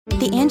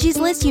The Angie's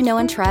List you know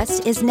and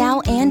trust is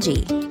now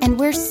Angie, and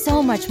we're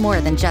so much more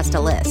than just a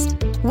list.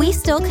 We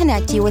still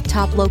connect you with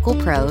top local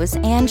pros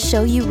and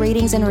show you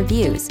ratings and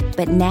reviews,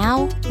 but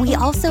now we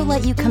also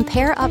let you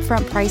compare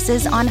upfront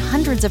prices on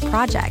hundreds of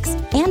projects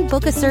and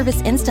book a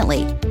service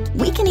instantly.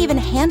 We can even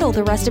handle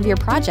the rest of your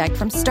project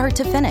from start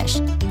to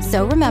finish.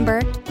 So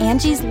remember,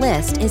 Angie's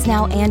List is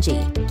now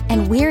Angie,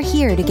 and we're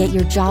here to get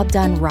your job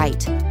done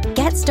right.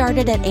 Get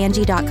started at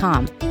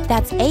Angie.com.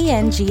 That's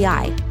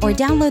ANGI, or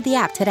download the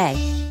app today.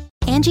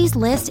 Angie's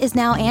List is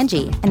now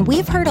Angie, and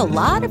we've heard a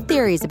lot of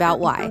theories about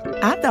why.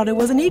 I thought it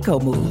was an eco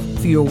move.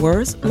 Fewer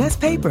words, less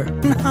paper.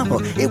 No,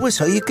 it was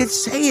so you could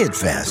say it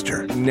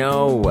faster.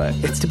 No,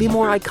 it's to be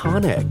more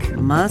iconic.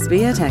 Must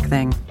be a tech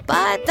thing.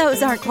 But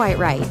those aren't quite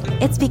right.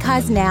 It's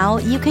because now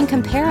you can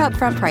compare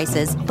upfront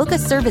prices, book a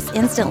service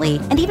instantly,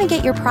 and even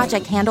get your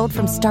project handled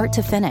from start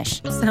to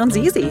finish. Sounds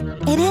easy.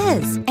 It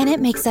is, and it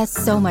makes us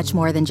so much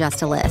more than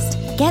just a list.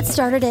 Get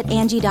started at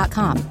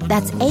Angie.com.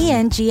 That's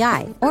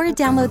ANGI, or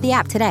download the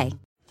app today.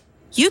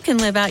 You can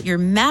live out your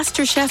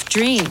MasterChef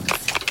dreams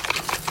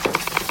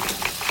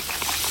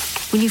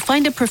when you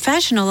find a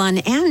professional on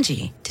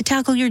Angie to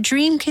tackle your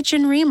dream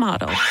kitchen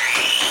remodel.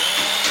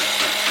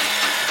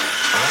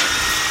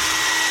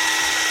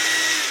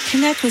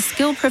 Connect with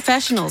skilled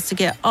professionals to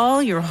get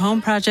all your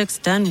home projects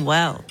done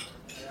well.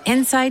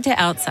 Inside to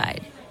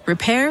outside,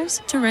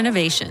 repairs to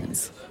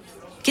renovations.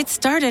 Get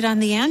started on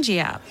the Angie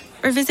app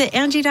or visit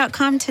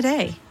Angie.com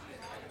today.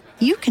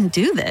 You can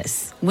do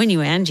this when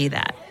you Angie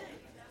that.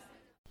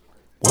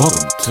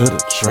 Welcome to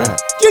the trap.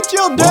 Get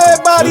your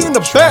dead body in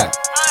the back.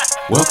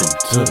 Welcome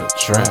to the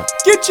trap.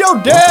 Get your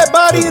dead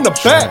body in the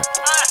back.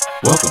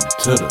 Welcome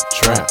to the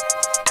trap.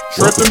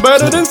 Tripping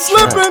better than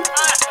slipping.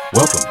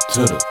 Welcome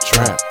to the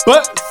trap.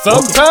 But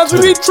sometimes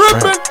we be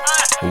tripping.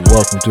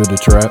 Welcome to the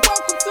trap.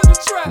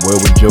 Where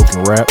we joke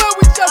and rap.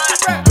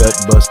 Gut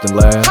busting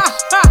laughs.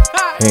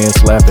 Hand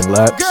slapping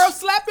laps. Girl,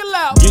 slap it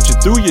loud. Get you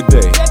through your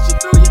day.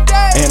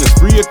 And it's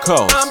free of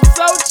cost. I'm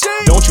so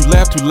cheap. Don't you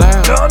laugh too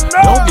loud.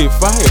 Don't get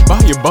fired by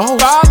your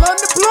boss. File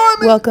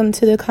unemployment. Welcome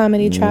to the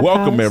Comedy Trap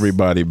Welcome House.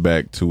 everybody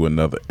back to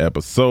another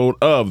episode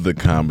of the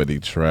Comedy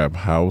Trap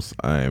House.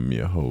 I am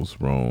your host,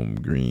 Rome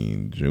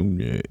Green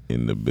Jr.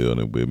 In the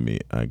building with me,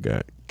 I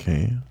got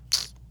Cam.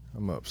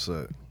 I'm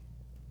upset.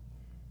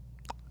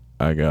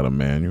 I got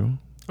Emmanuel.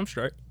 I'm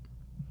straight.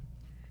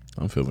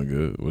 I'm feeling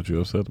good. What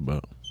you upset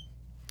about?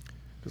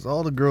 Because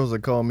all the girls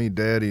that call me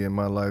daddy in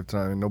my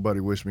lifetime, nobody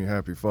wished me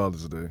happy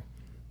Father's Day.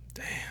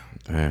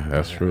 Yeah,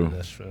 that's true.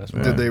 That's true. That's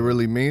Yeah. Did they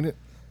really mean it?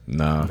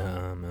 Nah.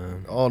 Nah,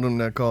 man. All them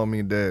that call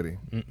me daddy.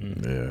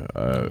 Yeah.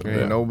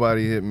 Ain't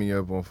nobody hit me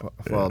up on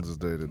Father's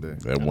Day today.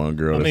 That one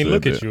girl. I that mean, said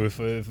look that. at you.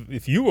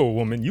 If you were a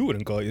woman, you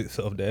wouldn't call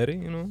yourself daddy.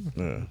 You know,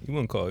 Yeah. you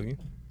wouldn't call you.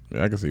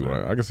 Yeah, I can see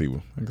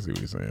what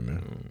he's saying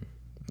there.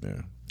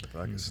 Yeah. If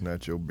I can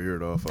snatch your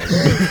beard off.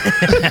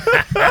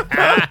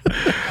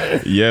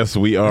 Yes,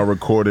 we are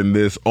recording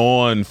this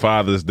on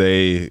Father's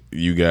Day.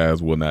 You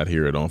guys will not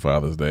hear it on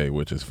Father's Day,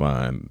 which is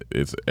fine.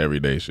 It's every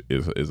day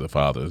is a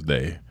Father's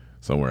Day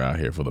somewhere out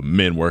here for the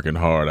men working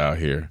hard out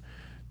here,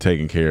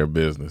 taking care of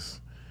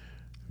business.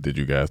 Did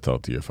you guys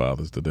talk to your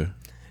fathers today?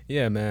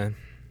 Yeah, man.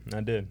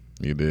 I did.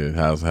 You did.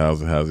 How's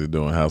he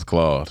doing? How's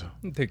Claude?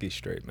 I think he's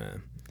straight,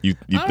 man. You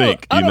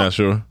think you're not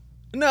sure?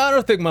 No, I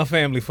don't think my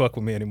family fuck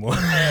with me anymore.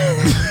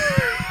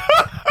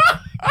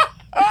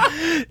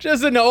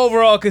 Just in the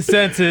overall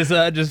consensus,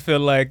 I just feel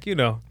like,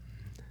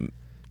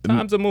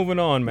 times are moving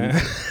on,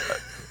 man.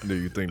 Do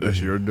you think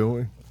that's your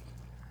doing?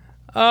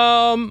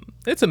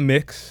 It's a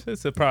mix.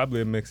 It's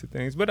probably a mix of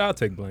things, but I'll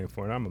take blame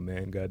for it. I'm a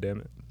man,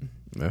 goddammit.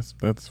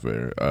 That's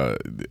fair.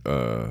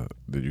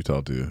 Did you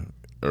talk to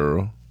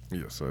Earl?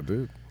 Yes, I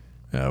did.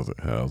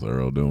 How's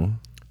Earl doing?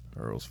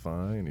 Earl's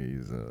fine.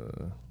 He's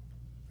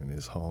in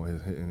his home,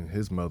 in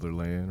his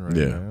motherland right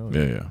Yeah, now.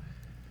 yeah.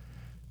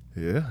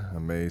 Yeah, I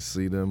may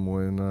see them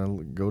when I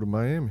go to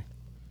Miami.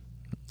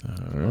 All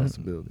right.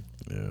 Possibility.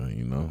 Yeah,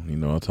 you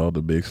know, I talked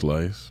to Big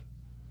Slice.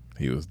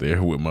 He was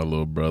there with my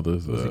little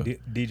brothers. Was he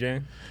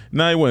DJing?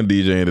 No, he wasn't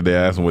DJing today.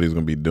 I asked him what he's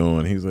going to be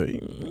doing. He's like,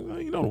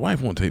 the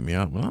wife won't take me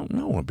out, but I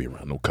don't want to be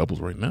around no couples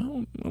right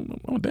now. I'm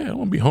a dad. I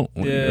want to be home.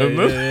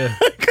 Yeah.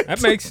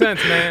 That makes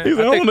sense, man. He's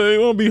like, I want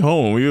to be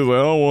home. He was like,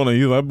 I want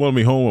to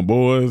be home with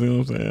boys. You know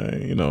what I'm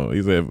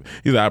saying?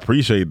 He said, I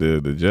appreciate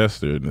the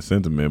gesture and the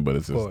sentiment, but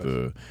it's just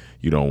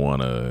you don't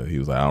want to. He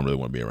was like, I don't really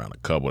want to be around a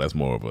couple. That's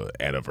more of an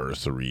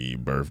anniversary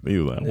birthday. He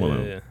was like, I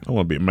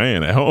want to be a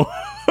man at home.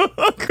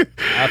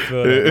 I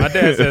feel that. My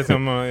dad said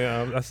something.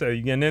 I said,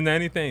 you getting into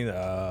anything?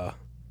 That's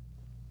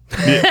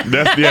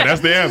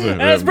the answer.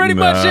 That's pretty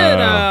much it.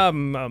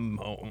 I'm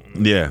home.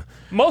 Yeah.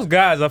 Most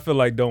guys, I feel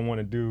like, don't want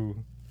to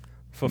do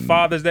for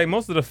Father's Day.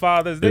 Most of the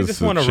fathers, they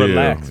just want to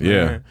relax.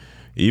 Yeah. Man.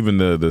 Even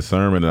the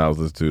sermon that I was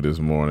listening to this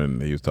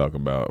morning, he was talking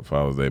about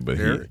Father's Day, but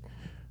Eric?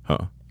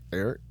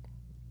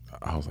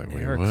 I was like,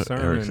 wait, Eric what?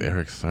 Sermon.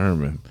 Eric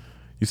Sermon.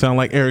 You sound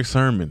like Eric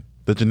Sermon,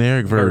 the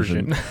generic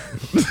version.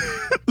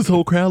 This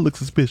whole crowd looks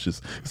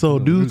suspicious. It's all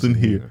dudes in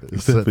here,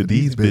 except for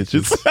these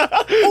bitches.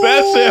 That's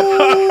that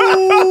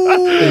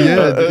shit.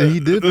 Yeah, he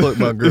did fuck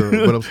my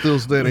girl, but I'm still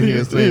standing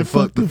here saying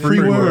fuck the free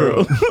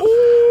world.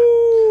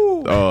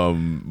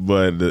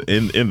 But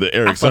in the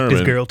Eric sermon,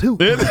 this girl too.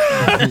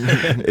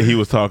 he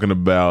was talking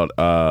about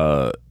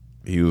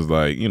he was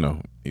like, he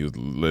was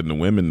letting the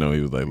women know.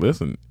 He was like,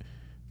 listen,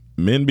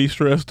 men be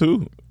stressed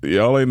too.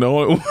 Y'all ain't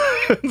know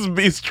it.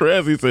 Be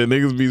stressed. He said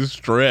niggas be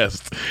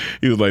stressed.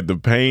 He was like the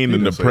pain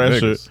and the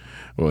pressure. Niggas.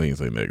 Well, he didn't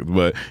say niggas,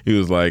 but he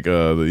was like,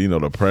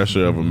 the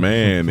pressure of a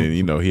man, and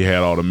he had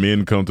all the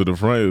men come to the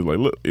front. He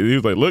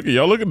was like, look,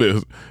 y'all look at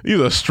this. These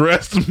are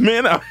stressed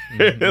men out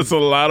here. It's a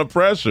lot of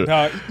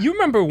pressure. You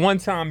remember one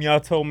time y'all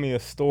told me a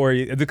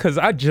story because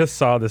I just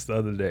saw this the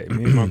other day.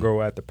 Me and my girl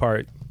were at the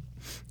park,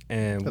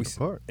 and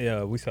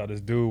we saw this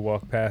dude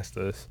walk past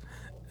us,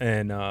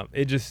 and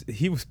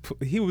he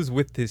was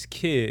with this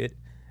kid.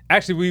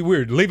 Actually, we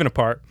were leaving the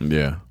park.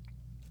 Yeah,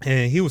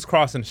 and he was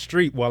crossing the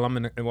street while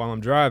I'm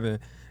driving.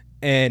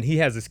 And he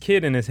has his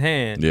kid in his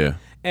hand. Yeah.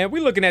 And we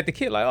looking at the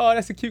kid like, oh,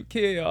 that's a cute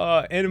kid.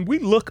 And we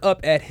look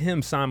up at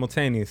him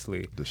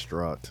simultaneously.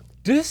 Distraught.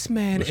 This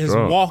man is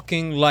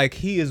walking like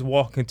he is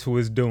walking to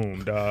his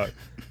doom, dog.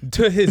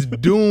 To his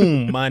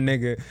doom, my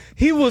nigga.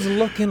 He was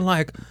looking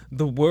like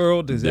the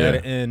world is at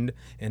an end,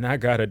 and I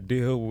got to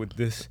deal with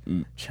this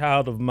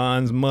child of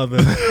mine's mother.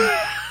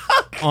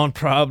 On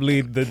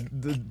probably the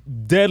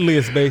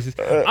deadliest basis.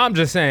 I'm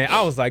just saying,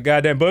 I was like,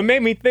 goddamn. But it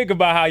made me think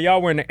about how y'all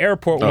were in the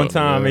airport one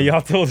time and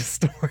y'all told a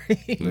story.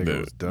 Nigga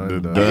was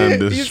done.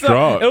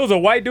 Distraught. It was a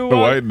white dude. A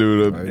white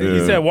dude.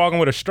 He said walking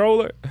with a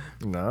stroller.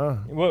 Nah.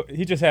 Well,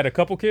 he just had a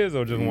couple kids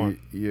or just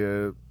one?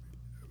 Yeah.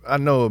 I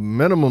know a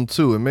minimum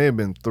 2. It may have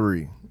been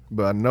 3,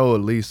 but I know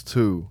at least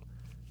 2.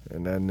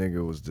 And that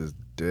nigga was just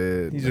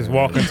dead. He's just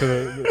walking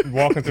through the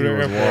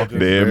airport.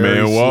 Dead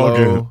man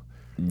walking.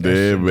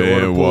 Dead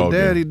man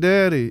walking.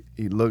 Daddy.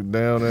 He looked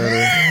down at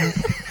her.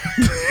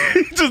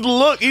 He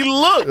looked.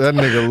 That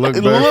nigga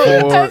looked back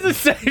forward. That's the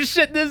same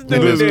shit this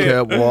dude He just did.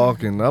 kept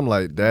walking. I'm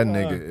like, that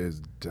nigga is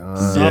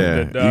done. Yeah,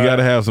 you got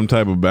to have some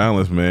type of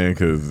balance, man,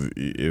 because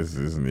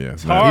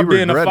it's hard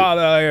being a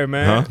father out here,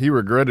 man. Huh? He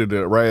regretted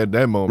it right at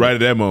that moment.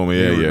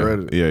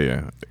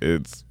 Yeah.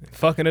 It's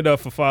fucking it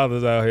up for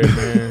fathers out here,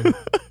 man.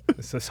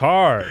 It's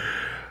hard.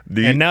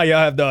 And now y'all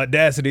have the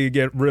audacity to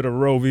get rid of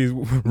Roe v.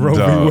 Wade.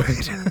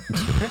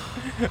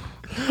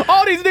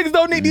 All these niggas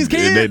don't need these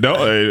kids. They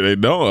don't. They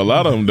don't. A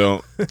lot of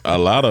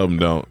them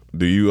don't.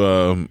 Do you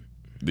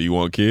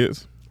want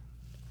kids?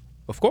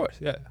 Of course,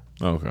 yeah.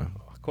 Okay.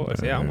 Of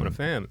course, yeah. I want a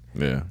family.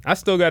 Yeah. I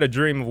still got a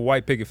dream of a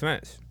white picket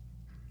fence.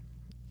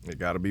 It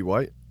got to be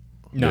white.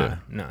 Nah.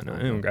 It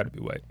don't got to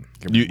be white.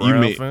 You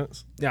mean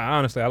fence? Yeah,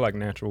 honestly, I like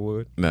natural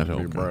wood.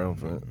 Natural brown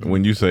fence.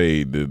 When you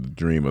say the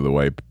dream of the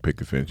white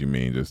picket fence, you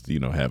mean just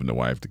having the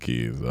wife, the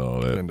kids,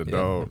 all that, and the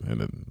dog,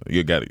 and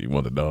you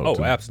want the dog. Oh,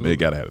 too. absolutely. You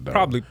gotta have the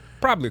dog.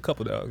 Probably a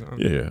couple dogs. Huh?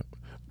 Yeah,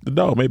 the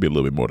dog maybe a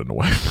little bit more than the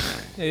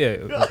wife. Yeah.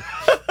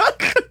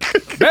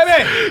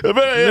 Baby,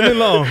 leave me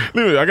alone.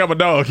 I got my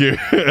dog here.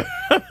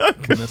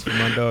 That's what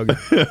my dog is.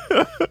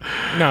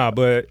 Nah,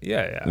 but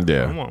yeah.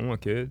 I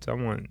want kids. I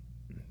want.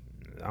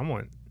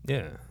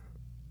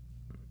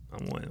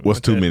 What's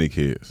too many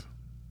kids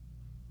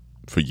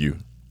for you?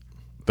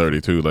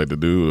 32 like the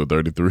dude, or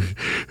 33?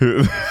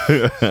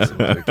 That's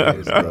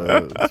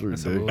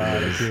a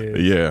lot of kids.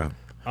 Yeah.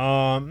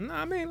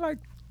 I mean like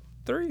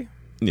 3.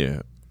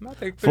 Yeah. I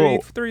think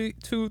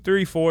 2,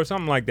 3, 4,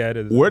 something like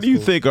that. Where do you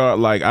think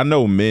I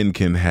know men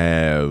can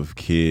have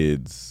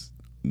kids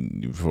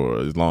for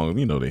as long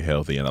as they're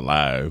healthy and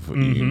alive.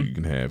 Mm-hmm. You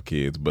can have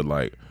kids, but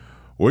like,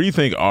 where do you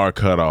think our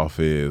cutoff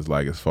is?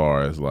 Like, as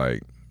far as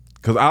like,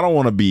 because I don't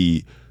want to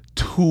be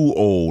too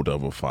old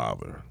of a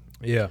father.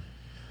 Yeah.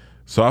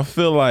 So I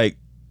feel like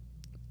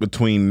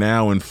between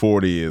now and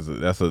 40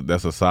 that's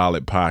a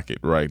solid pocket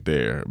right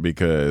there,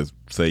 because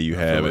say you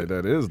have it.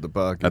 That is the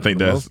pocket. I think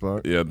that's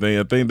I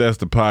think that's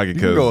the pocket.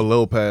 You can go a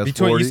little past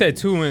between 40. You said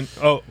 2 and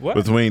what?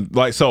 Between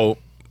like so.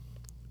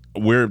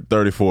 We're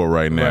 34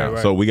 right now,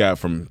 right. So we got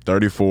from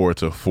 34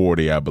 to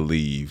 40, I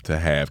believe, to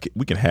have.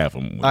 We can have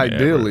them whenever.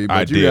 Ideally,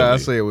 but you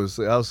guys say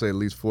I'll say at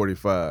least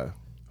 45.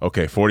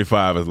 Okay,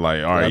 45 is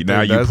like, all right,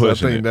 now you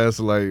pushing I think that's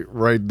like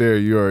right there.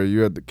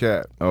 You're at the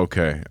cap.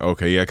 Okay,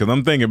 yeah, because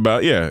I'm thinking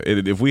about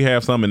if we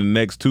have some in the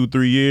next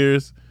 2-3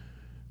 years,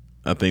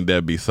 I think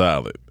that'd be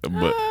solid.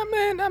 But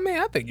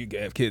I think you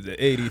can have kids at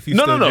 80 if you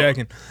still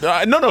jacking.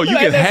 No, you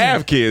can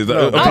have kids.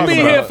 I'll be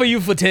here for you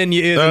for 10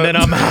 years and then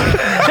I'm out.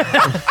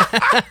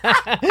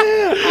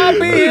 I'll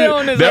be here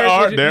on this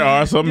earth. There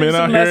are some men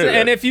out here.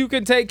 And if you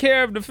can take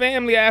care of the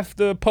family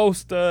after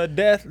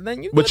post-death,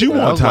 then you. But you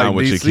want time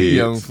with your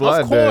kids.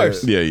 Of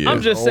course. Yeah.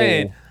 I'm just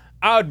saying.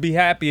 I would be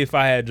happy if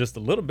I had just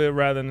a little bit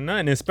rather than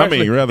none,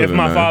 especially if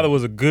my father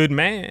was a good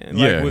man.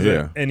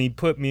 And he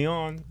put me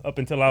on up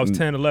until I was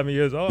 10, 11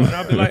 years old. And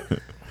I'd be like,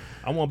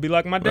 I want to be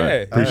like my dad.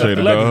 Right. Appreciate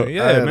it, dog.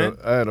 Yeah, man.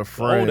 I had a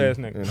friend old-ass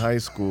in high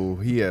school.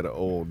 He had an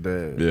old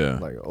dad. Yeah.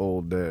 Like an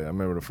old dad. I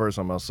remember the first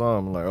time I saw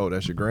him, I'm like, oh,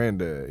 that's your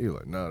granddad. He was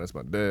like, no, that's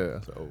my dad.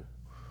 I said, oh.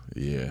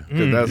 Yeah.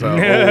 Because that's how old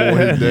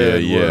his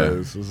dad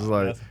was. It's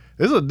like,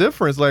 There's a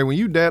difference. Like when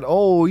you that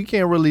old, you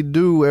can't really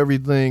do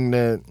everything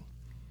that.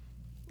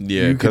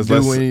 Yeah, because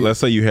let's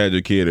say you had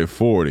your kid at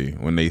 40.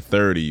 When they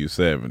 30, you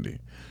 70.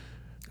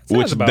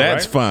 Which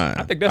that's right. fine.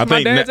 I think that's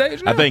my dad's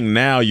age now. I think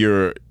now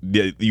you're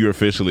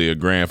officially a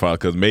grandfather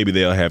because maybe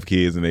they'll have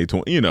kids in their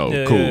 20s. You know,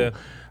 cool. Yeah.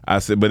 I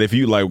said, but if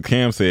you like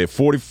Cam said,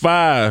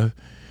 45.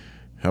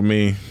 I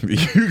mean,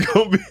 you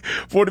gonna be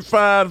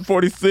 45,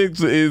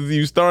 46 is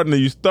you starting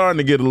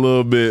to get a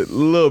little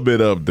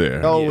bit up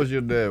there. How old was your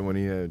dad when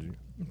he had you?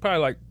 Probably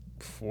like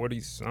 40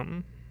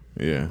 something.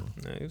 Yeah,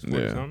 he was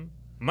 40 something.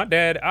 My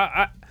dad,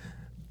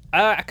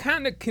 I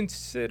kind of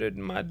considered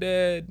my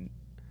dad.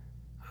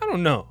 I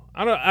don't know.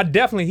 I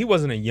definitely he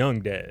wasn't a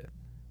young dad,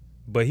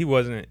 but he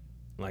wasn't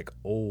like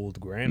old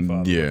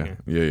grandfather. Yeah.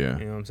 You know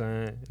what I'm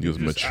saying? He was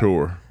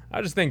mature.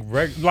 I just think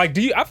I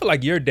feel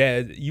like your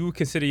dad, you would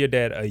consider your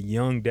dad a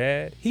young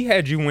dad. He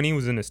had you when he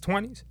was in his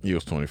 20s. He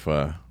was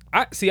 25.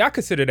 I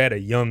consider that a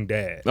young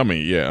dad. I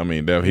mean,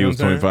 he was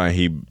 25.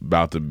 He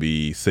about to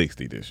be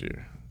 60 this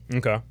year.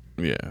 Okay.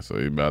 Yeah, so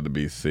he about to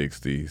be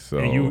 60. So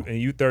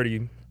and you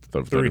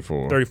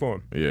 34.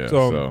 34. Yeah.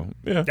 So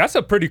yeah, that's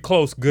a pretty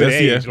close good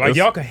age. Yeah, like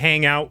y'all can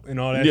hang out and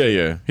all that. Yeah, shit.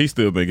 yeah. He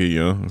still think he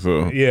young.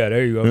 So yeah,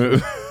 there you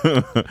go.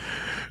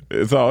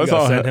 It's all.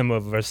 Send him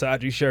a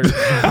Versace shirt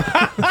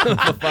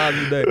for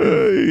Father's Day.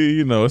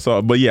 You know, it's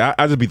all. But yeah,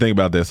 I just be thinking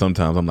about that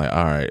sometimes. I'm like,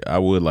 all right, I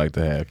would like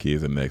to have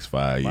kids in the next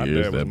 5 my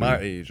years. Dad was my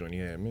age when he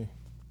had me.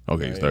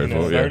 Okay, he's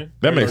 34. Yeah,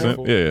 that makes sense.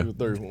 Yeah.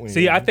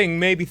 See, I think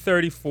maybe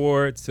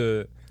 34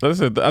 to. That's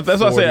what I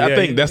said. I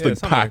think that's the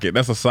pocket.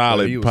 That's a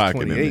solid he was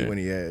pocket 28 in there. when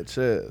he had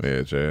Chaz.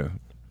 Yeah, Chaz.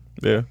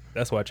 Yeah.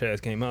 That's why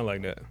Chaz came out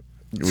like that.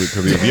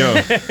 Because he was young.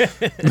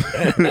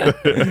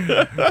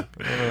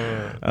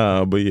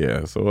 But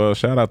yeah, so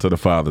shout out to the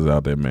fathers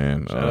out there,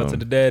 man. Shout out to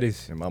the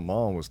daddies. And my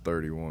mom was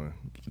 31.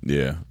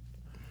 Yeah,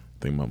 I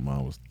think my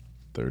mom was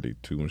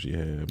 32 when she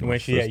had my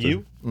sister. Had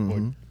you?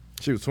 Mm-hmm.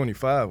 She was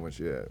 25 when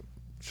she had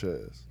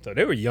Chaz. So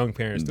they were young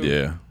parents too.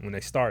 Yeah, when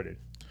they started.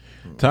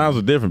 Times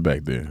were different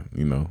back then.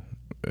 You know,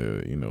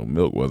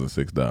 milk wasn't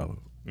 $6.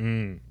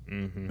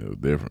 Mm-hmm. It was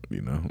different,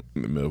 you know.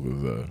 The milk was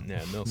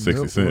milk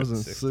 60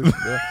 cents.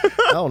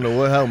 I don't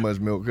know how much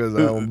milk because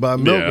I don't buy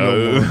milk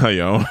no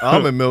more.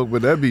 Almond milk,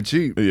 but that'd be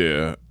cheap.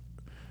 Yeah.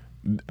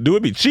 Do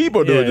it be cheap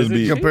or do it just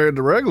be compared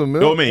to regular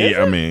milk?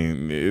 I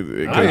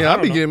mean, I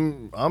be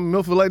getting almond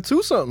milk for like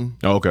 $2 something.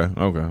 Okay.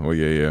 Well,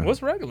 yeah.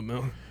 What's regular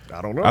milk?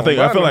 I don't know. I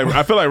feel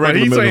like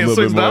regular milk is a little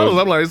bit more.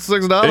 I'm like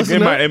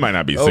 $6. It might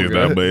not be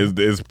 $6, but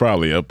it's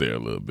probably up there a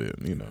little bit.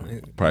 You know,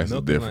 price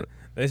is different.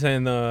 They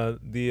saying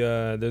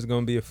there's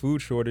gonna be a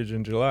food shortage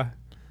in July.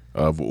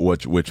 Of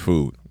which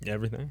food?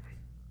 Everything.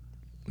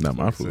 Not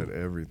my food. Said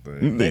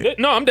everything.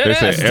 No, I'm dead. They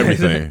said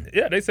everything.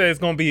 Yeah, they say it's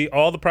gonna be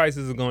all the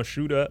prices are gonna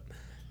shoot up,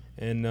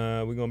 and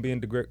we're gonna be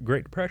in the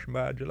Great Depression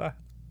by July.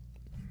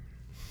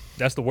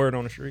 That's the word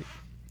on the street.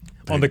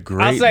 I'll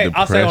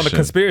say on the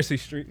conspiracy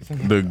street.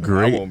 The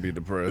Great I won't be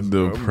depressed.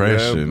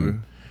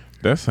 Depression.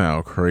 That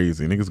sounds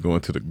crazy. Niggas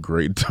going to the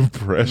Great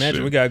Depression.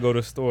 Imagine we gotta go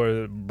to the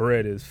store.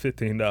 Bread is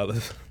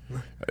 $15.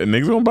 And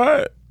niggas gonna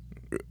buy it.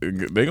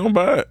 They gonna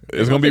buy it.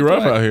 It's gonna be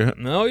rough out here.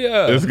 No,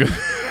 yeah.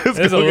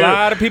 There's a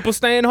lot of people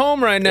staying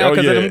home right now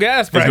because of them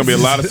gas prices. There's gonna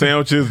be a lot of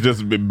sandwiches,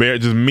 just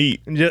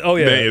meat. We're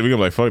gonna be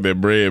like, fuck that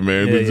bread,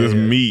 man. It's just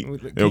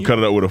meat. They'll cut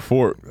it up with a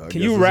fork.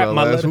 Can you wrap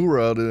my lettuce?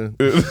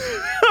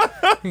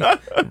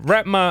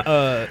 wrap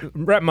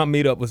my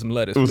meat up with some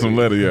lettuce. With some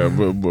lettuce, yeah.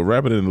 But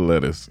wrap it in the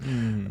lettuce.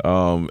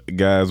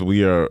 Guys,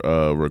 we are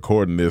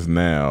recording this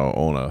now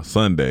on a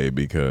Sunday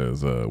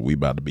because we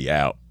about to be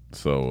out.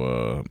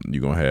 So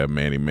you're gonna have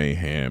Manny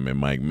Mayhem and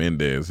Mike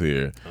Mendez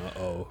here.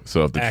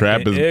 So if the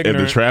trap is who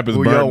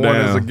burnt y'all want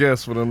down as a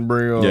guest for them to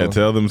bring on. Yeah,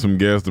 tell them some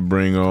guests to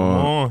bring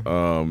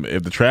on.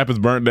 If the trap is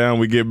burnt down,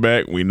 we get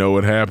back. We know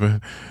what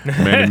happened.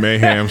 Manny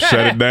Mayhem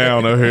shut it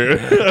down over here.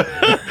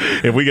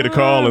 If we get a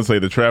call and say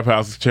the Trap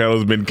House channel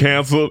has been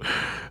canceled,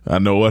 I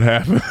know what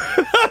happened.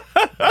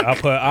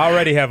 I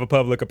already have a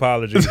public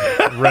apology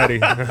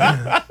ready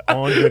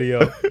on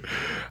video.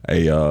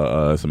 Hey,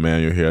 it's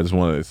Emmanuel here. I just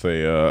wanted to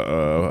say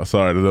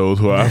sorry to those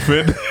who are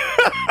offended.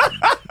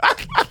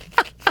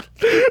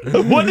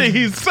 What did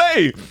he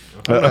say?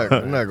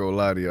 I'm not gonna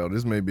lie to y'all.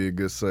 This may be a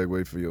good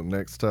segue for your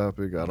next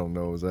topic. I don't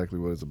know exactly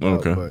what it's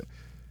about, but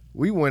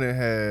we went and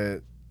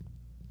had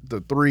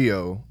the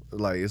 3-0.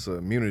 Like it's an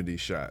immunity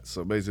shot.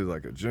 So basically,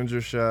 like a ginger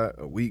shot,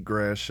 a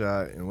wheatgrass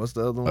shot, and what's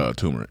the other one?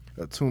 Turmeric.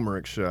 A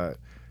turmeric shot.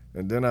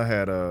 And then I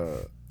had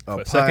a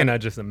For a second, I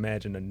just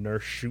imagined a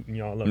nurse shooting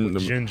y'all up with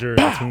ginger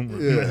and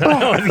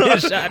turmeric.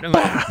 Shot and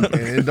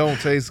it don't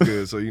taste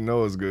good, so you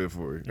know it's good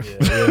for you.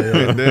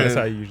 Yeah. And then That's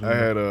how you usually I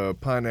had a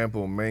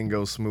pineapple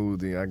mango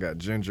smoothie. I got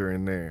ginger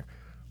in there.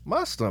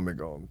 My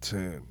stomach on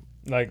 10.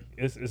 Like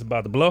it's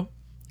about to blow.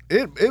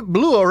 It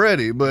blew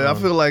already, but I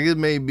feel like it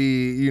may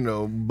be,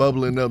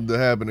 bubbling up to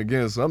happen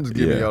again. So I'm just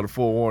giving y'all the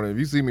forewarning. If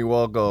you see me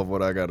walk off,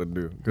 what I got to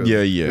do?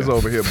 Yeah. It's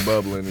over here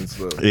bubbling and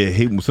stuff. Yeah,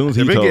 as soon as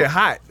he if told, it get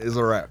hot, it's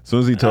a wrap. As soon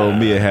as he told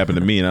me it happened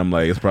to me, and I'm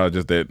like, it's probably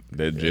just that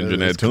ginger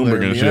and that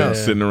turmeric and shit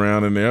sitting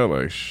around in there,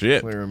 like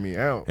shit, clearing me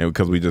out. And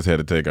because we just had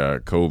to take our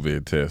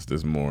COVID test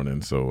this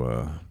morning,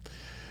 so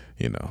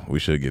we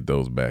should get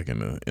those back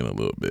in a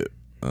little bit.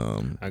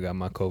 I got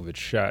my COVID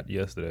shot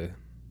yesterday.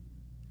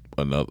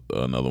 Another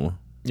one.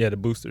 Yeah, the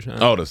booster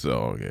shot. Oh, the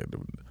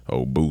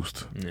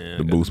Boost. Yeah,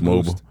 the Boost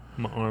Mobile. Boost.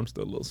 My arm's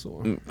still a little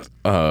sore.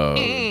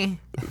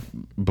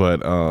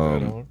 But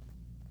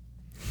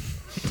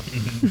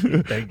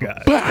thank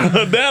God.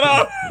 That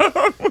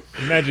arm.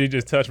 Imagine you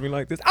just touched me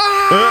like this.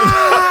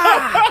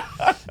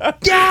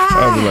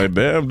 I was like,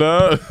 damn,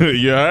 dog.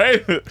 You all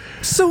right?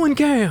 Sue and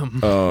Cam.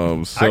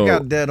 I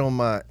got that on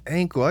my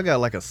ankle. I got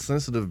like a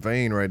sensitive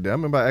vein right there. I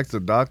remember I asked the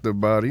doctor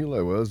about it. He was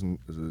like, well,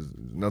 there's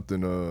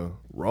nothing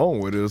wrong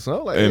with it. So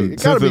I'm like, and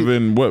sensitive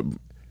in what?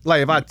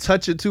 Like if I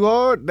touch it too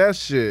hard, that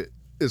shit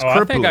is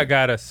crippling. I think I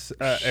got a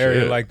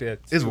area like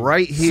that too. It's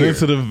right here.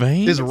 Sensitive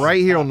veins? It's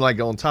right here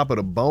on top of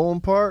the bone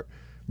part.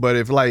 But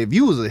if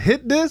you was to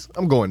hit this,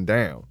 I'm going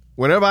down.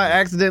 Whenever I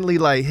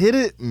accidentally hit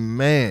it,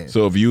 man.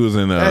 So if you was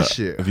in a hurt.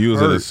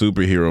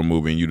 superhero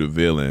movie and you the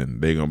villain,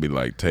 they gonna be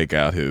like, take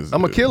out his.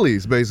 I'm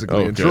Achilles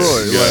basically in Troy.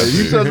 Yeah.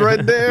 You touch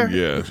right there.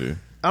 Yeah, sure.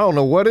 I don't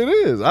know what it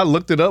is. I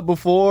looked it up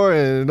before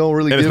and it don't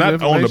really. And give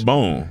it's not on the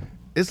bone.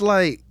 It's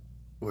like,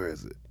 where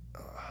is it?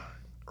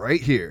 Right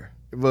here.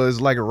 But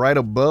it's like right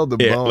above the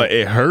bone. Like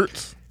it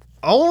hurts.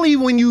 Only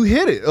when you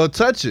hit it or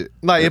touch it.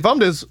 Like if I'm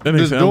just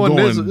doing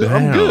this,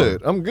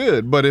 I'm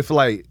good. But if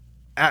I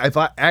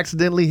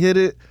accidentally hit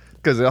it,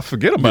 because I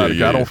forget about it,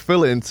 I don't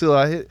feel it until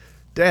I hit.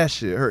 That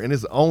shit hurt, and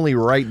it's only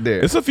right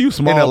there. It's a few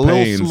small in a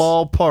pains. little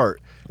small part.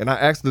 And I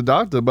asked the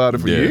doctor about it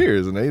for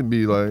years, and they'd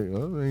be like,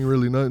 "Oh, it ain't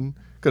really nothing."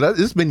 Because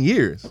it's been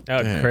years.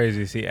 That's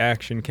crazy. See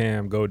Action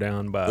Cam go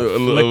down by a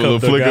flick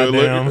of the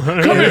goddamn.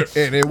 Come here.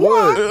 And it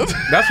was.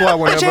 That's why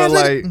whenever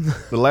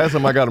the last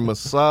time I got a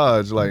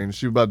massage, and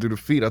she was about to do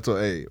the feet, I told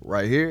her, hey,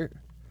 right here.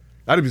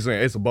 I'd be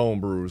saying it's a bone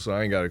bruise, so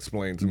I ain't got to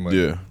explain too much.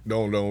 Yeah.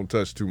 Don't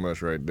touch too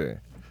much right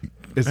there.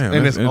 It's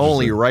That's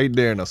only right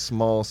there in a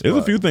small spot. There's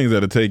a few things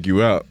that'll take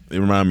you out. It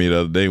reminded me the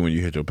other day when you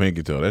hit your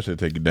pinky toe. That should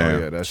take you down. Oh,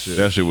 yeah, that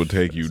shit will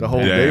take you the whole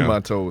down. day my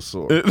toes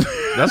sore.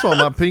 That's why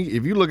my pinky,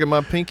 if you look at my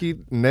pinky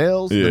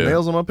nails, the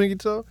nails on my pinky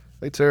toe,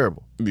 they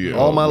terrible. Yeah,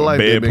 all my life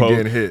they've been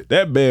getting hit.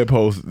 That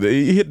bedpost,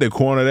 you hit the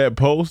corner of that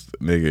post,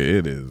 nigga,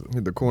 it is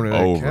hit the corner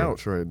of that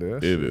couch right there.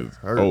 It is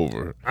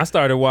over. I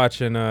started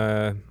watching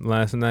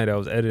last night. I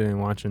was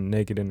watching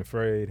Naked and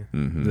Afraid.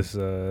 Mm-hmm. This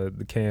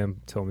the Cam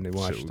told me they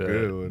watched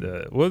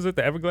the what was it,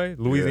 the Everglades?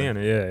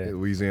 Louisiana, yeah.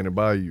 Louisiana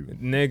Bayou.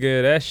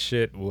 Nigga, that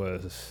shit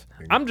was.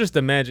 I'm just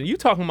imagining you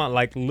talking about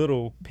like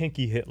little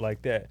pinky hit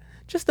like that.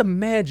 Just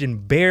imagine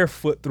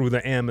barefoot through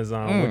the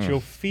Amazon with your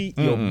feet,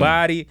 your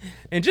body,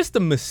 and just the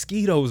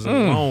mosquitoes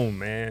alone,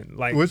 man.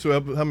 Like,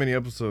 how many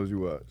episodes you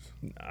watched?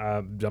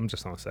 I'm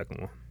just on the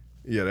second one.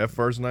 Yeah, that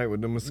first night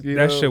with the mosquitoes.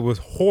 That shit was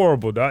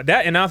horrible, dog.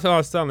 And that's what I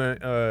was telling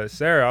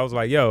Sarah. I was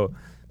like, yo,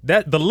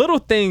 that the little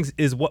things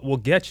is what will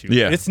get you.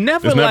 Yeah, it's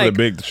never like the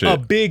big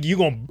shit.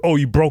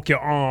 You broke your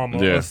arm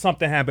or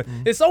something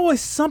happened. It's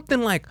always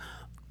something like,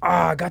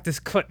 I got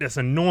this cut that's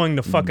annoying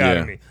the fuck out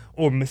of me.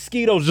 Or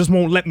mosquitoes just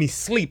won't let me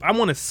sleep. I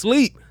want to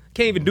sleep.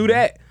 Can't even do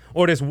that.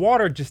 Or this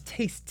water just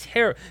tastes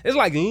terrible. It's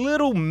like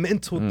little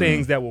mental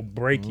things that will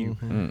break you.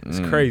 It's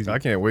crazy. I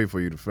can't wait for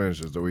you to finish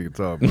this so we can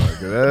talk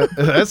about it.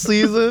 That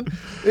season,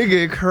 it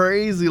get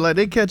crazy. Like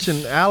they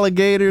catching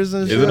alligators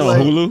and shit. Is it on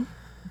Hulu?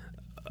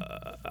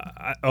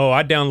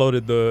 I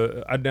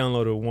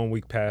downloaded 1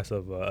 week pass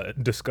of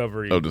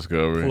Discovery. Oh,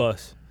 Discovery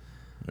Plus.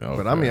 Okay.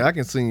 But I mean, I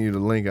can send you the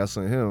link I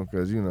sent him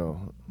because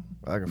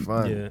I can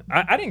find it.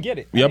 I didn't get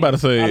it. Yeah, I'm about to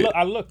say.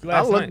 I looked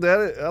last night.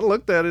 I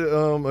looked at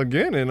it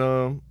again,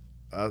 and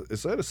it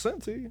said it's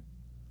sent to you.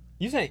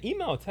 You sent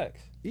email or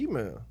text?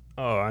 Email.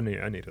 Oh, I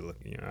need to look.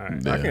 Yeah, all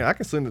right. Yeah. I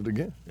can send it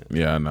again.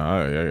 Yeah, no,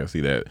 I gotta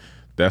see that.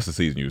 That's the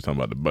season you was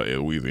talking about, the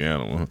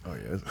Louisiana one. Oh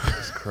yeah,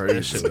 it's crazy.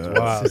 That shit was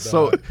wild.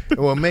 So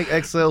what make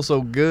XL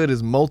so good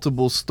is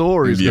multiple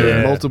stories,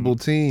 multiple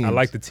teams. I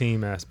like the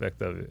team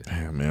aspect of it.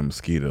 Damn, man,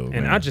 mosquitoes.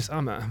 And man.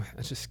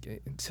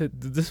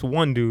 this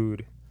one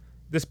dude,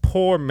 this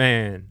poor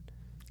man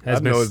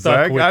has been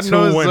stuck with two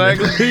women. I know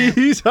exactly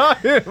he's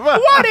talking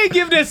about. Why they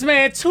give this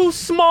man two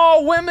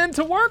small women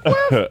to work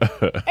with?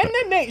 And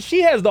then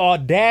she has the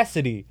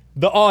audacity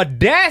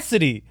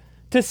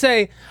to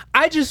say,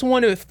 I just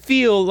want to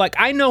feel like,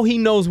 I know he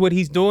knows what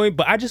he's doing,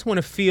 but I just want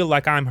to feel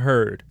like I'm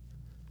heard.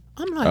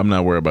 I'm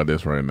not worried about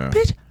this right now.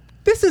 Bitch,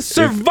 this is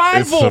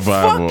survival. It's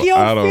survival. Fuck your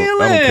feelings. I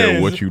don't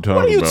care what you talking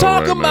about. What are you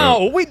talking right about?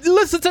 Now. We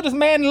listen to this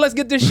man and let's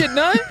get this shit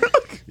done.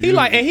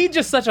 and he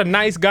just such a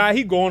nice guy.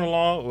 He going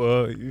along,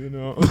 this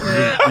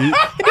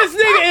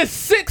nigga is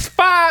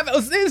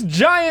 6'5", this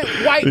giant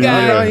white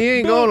guy. No, he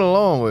ain't going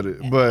along with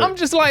it. But I'm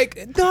just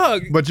like,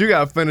 dog. But you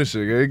gotta finish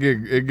it. It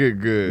get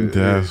good.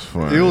 That's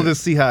funny. You'll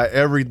just see how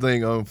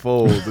everything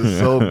unfolds. It's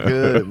so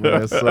good,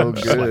 man. It's so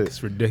good. Like,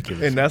 it's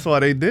ridiculous. And that's why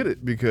they did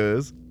it,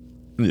 because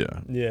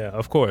yeah,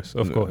 of course.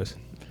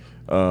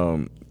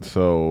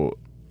 So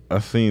I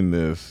seen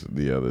this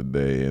the other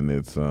day, and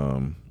it's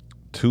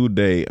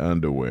 2-day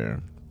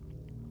underwear.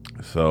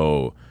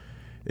 So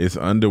it's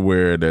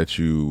underwear that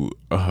you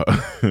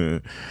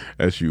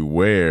that you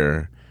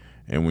wear,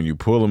 and when you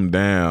pull them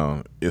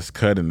down, it's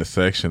cut in the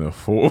section of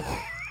 4.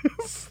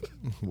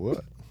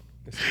 What?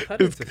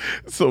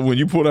 So when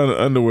you pull down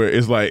the underwear,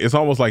 it's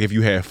almost like if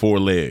you had 4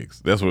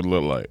 legs. That's what it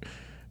looked like.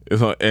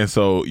 And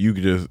so you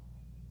could just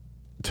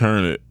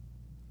turn it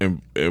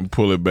and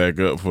pull it back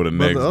up for the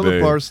next day. But the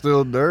other part's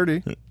still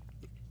dirty.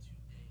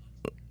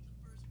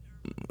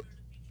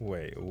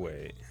 Wait.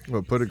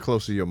 Well, put it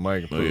close to your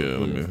mic. Let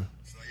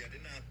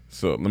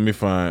me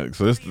find.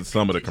 So this is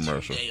some of the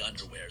commercial.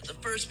 Underwear, the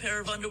first pair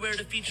of underwear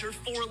to feature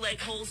 4 leg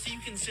holes, so you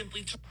can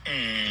simply.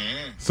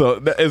 So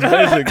that is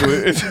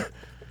basically.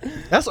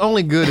 That's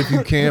only good if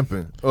you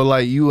camping or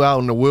like you out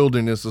in the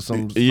wilderness or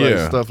some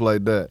stuff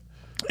like that.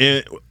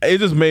 And it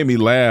just made me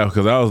laugh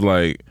because I was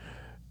like,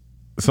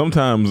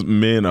 sometimes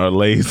men are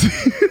lazy.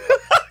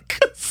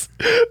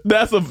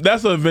 That's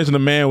an invention. A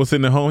man was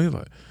sitting at home. He's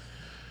like,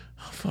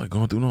 I feel like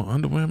going through no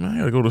underwear, man. I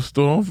gotta go to the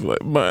store. I feel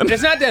like, man.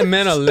 It's not that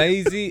men are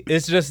lazy.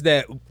 It's just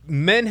that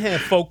men have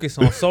focused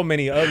on so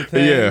many other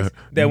things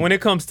that when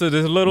it comes to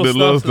this little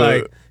stuff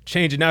like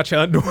changing out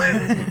your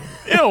underwear,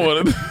 you don't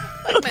want to.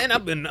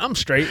 Man, I'm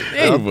straight.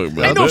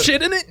 Ain't no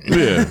shit in it.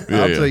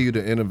 Yeah, I'll tell you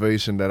the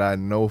innovation that I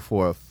know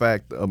for a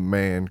fact a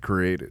man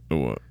created.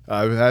 What?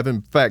 I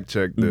haven't fact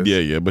checked this.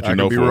 Yeah, but you I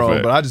know could be for wrong, a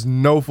fact. but I just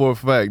know for a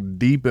fact,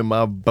 deep in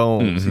my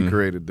bones, he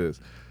created this.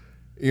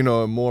 You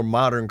know, in more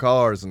modern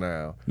cars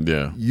now,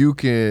 you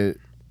can,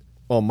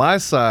 on my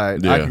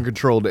side, I can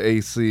control the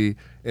AC,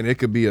 and it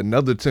could be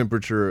another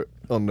temperature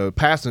on the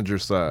passenger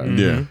side.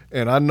 Yeah.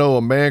 And I know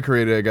a man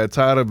created that got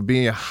tired of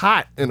being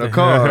hot in a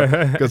car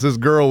because his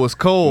girl was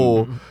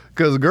cold.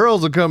 Because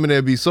girls are coming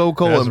there be so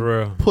cold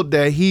and put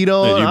that heat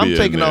on. I'm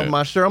taking off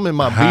my shirt. I'm in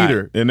my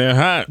beater. And they're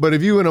hot. But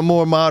if you in a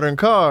more modern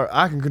car,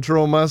 I can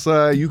control my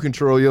side. You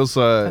control your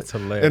side. That's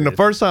hilarious. And the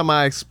first time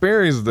I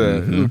experienced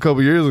that a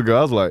couple years ago,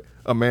 I was like,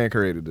 a man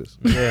created this.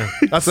 Yeah.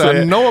 I said,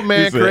 I know a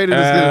man created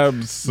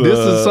this. This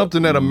is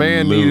something that a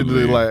man needed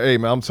to like, hey,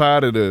 man, I'm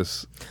tired of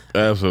this.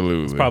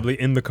 Absolutely. It's probably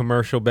in the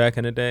commercial back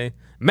in the day.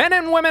 Men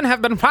and women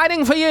have been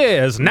fighting for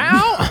years.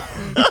 Now,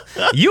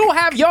 you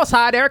have your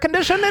side air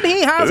conditioned and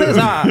he has his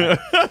side.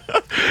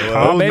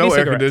 Well, there was no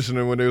air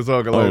conditioning when they was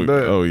talking like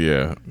that. Oh,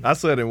 yeah. I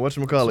said in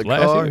whatchamacallit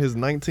car, his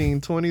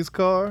 1920s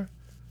car,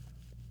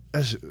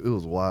 it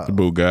was wild.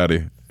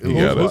 Bugatti.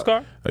 Whose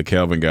car?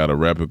 Calvin got a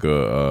replica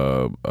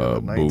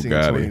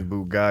 1920s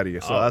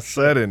Bugatti. So I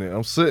sat in it.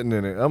 I'm sitting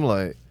in it. I'm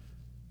like,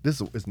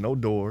 this is no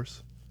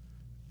doors.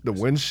 The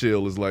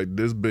windshield is like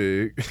this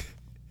big.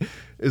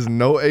 It's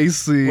no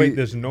AC. Wait,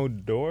 there's no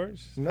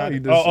doors? No, you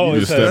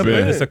just step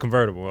in. It's a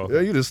convertible. Okay.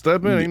 Yeah, you just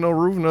step in. Ain't no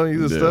roof, nothing.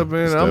 You just step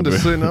in. I'm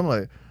just sitting. I'm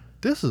like,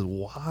 this is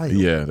wild.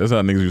 Yeah, that's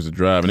how niggas used to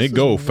drive, and they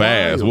go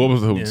fast. What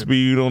was the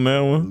speed on that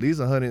one? At least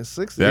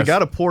 160. It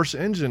got a Porsche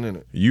engine in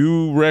it.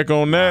 You wreck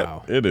on that?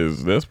 Wow. It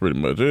is. That's pretty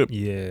much it.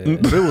 Yeah,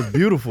 but it was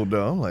beautiful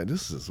though. I'm like,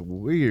 this is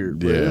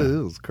weird. Yeah,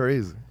 it was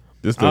crazy.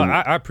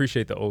 I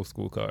appreciate the old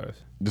school cars.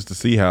 Just to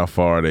see how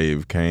far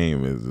they've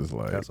came is just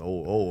like that's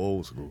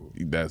old school.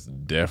 That's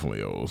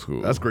definitely old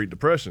school. That's Great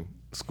Depression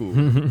school.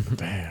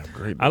 Damn,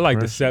 Great Depression. I like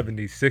the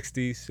 70s,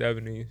 60s,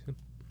 70s.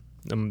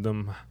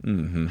 Them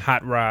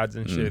hot rods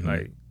and shit.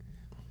 Like,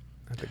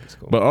 I think it's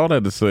cool. But all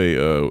that to say,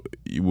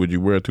 would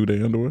you wear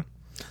 2-day underwear?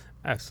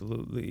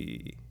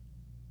 Absolutely.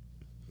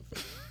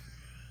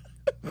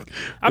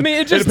 I mean,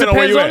 it just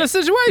depends on the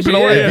situation.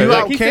 If you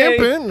out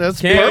camping,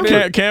 that's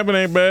perfect. Camping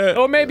ain't bad.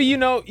 Or maybe,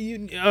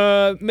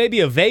 maybe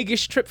a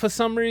Vegas trip for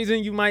some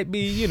reason. You might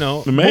be,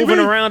 moving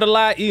around a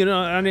lot. See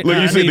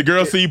the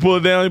girl see you pull it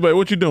down. You're like,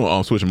 what you doing? Oh,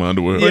 I'm switching my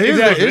underwear. But here's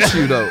the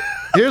issue, though.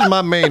 Here's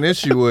my main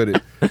issue with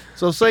it.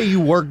 So say you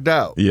worked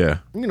out. Yeah.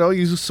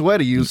 You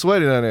sweaty on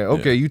there.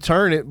 Okay, you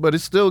turn it, but you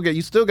still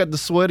got the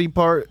sweaty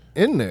part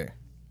in there.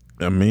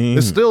 I mean,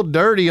 it's still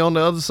dirty on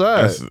the other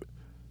side.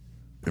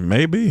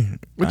 Maybe.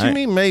 What you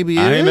mean maybe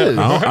it is?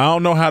 I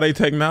don't know how they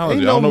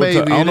technology. I don't know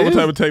what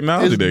type of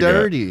technology they got. It's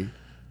dirty.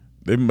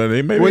 They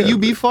maybe when you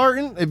be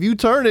farting, if you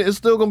turn it, it's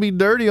still gonna be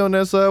dirty on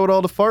that side with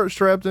all the farts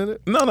trapped in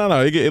it. No.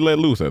 It let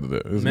loose after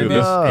that. It's maybe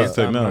good. That's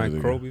technology.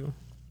 Antimicrobial.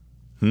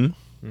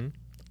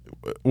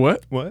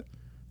 What?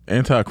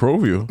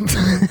 Antimicrobial.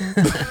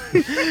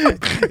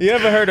 You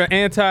ever heard of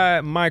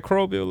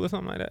antimicrobial or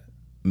something like that?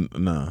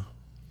 Nah.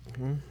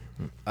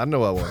 I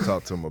know I want to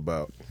talk to him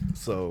about.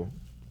 So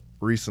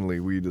recently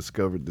we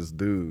discovered this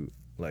dude.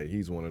 Like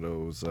he's one of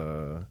those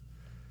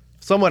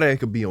somebody that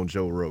could be on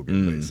Joe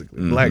Rogan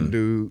basically. Black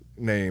dude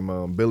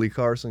named Billy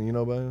Carson. You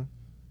know about him?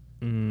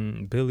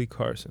 Billy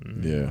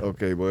Carson. Yeah.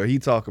 Okay, well, he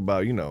talk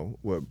about,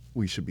 what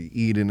we should be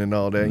eating and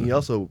all that. And he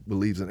also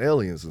believes in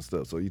aliens and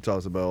stuff. So he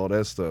talks about all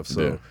that stuff.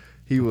 So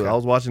I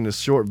was watching this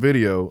short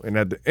video, and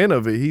at the end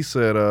of it, he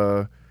said,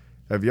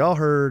 have y'all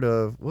heard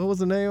of, what was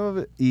the name of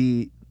it?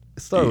 Isetti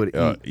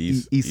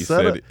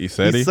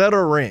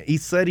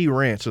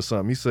Ranch or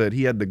something. He said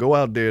he had to go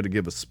out there to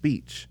give a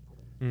speech,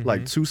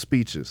 like 2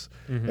 speeches.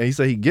 And he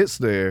said he gets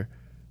there,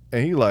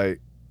 and he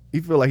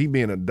feel like he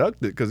being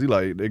abducted because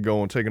they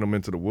go and taking him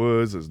into the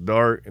woods. It's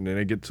dark, and then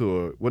they get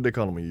to what they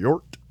call him, a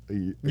yurt.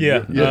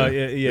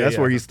 That's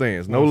where he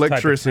stands. No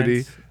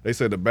electricity. They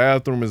said the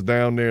bathroom is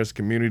down there. It's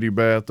community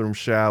bathroom,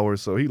 shower.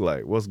 So he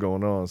what's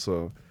going on?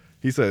 So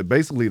he said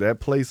basically that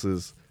place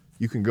is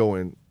you can go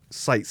and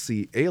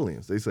sightsee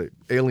aliens. They say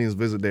aliens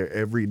visit there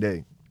every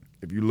day.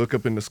 If you look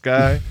up in the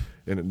sky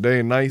in the day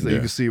and night, you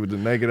can see it with the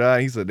naked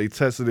eye. He said they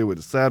tested it with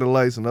the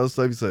satellites and other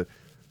stuff. He said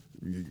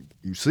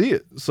you see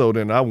it. So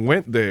then I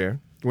went on the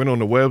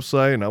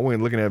website, and I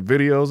went looking at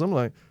videos. I'm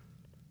like,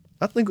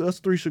 I think us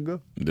 3 should go.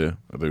 Yeah,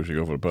 I think we should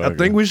go for the podcast. I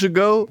think we should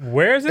go.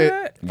 Where is it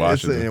at?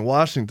 Washington. It's in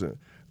Washington.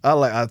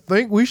 I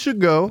think we should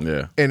go.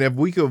 Yeah. And if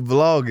we could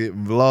vlog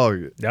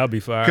it. That'll be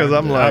fire. Because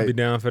I'll be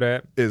down for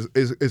that.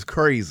 It's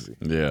crazy.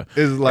 Yeah.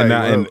 It's like,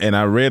 and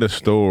I read a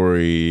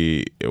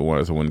story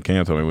once when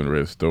Cam told me when I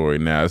read a story.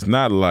 Now it's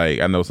not like,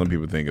 I know some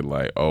people thinking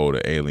like, oh,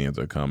 the aliens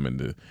are coming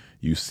to,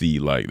 you see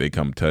like they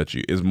come touch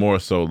you. It's more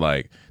so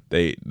like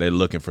they're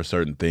looking for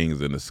certain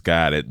things in the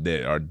sky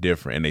that are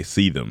different, and they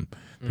see them.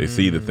 They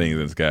see the things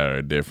in the sky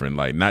are different,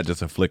 like not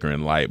just a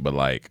flickering light, but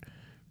like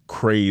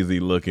crazy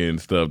looking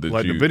stuff that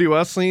the video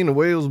I seen, the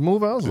way it was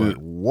moving, I was like,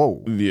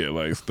 whoa. Yeah,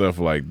 like stuff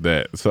like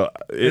that. So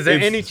is there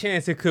any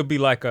chance it could be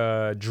like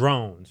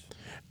drones?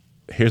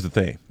 Here's the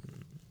thing.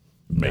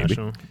 Maybe.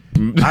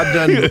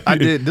 I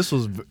did. This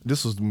was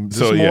this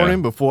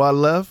morning before I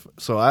left,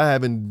 so I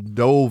haven't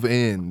dove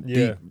in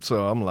deep.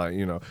 So I'm like,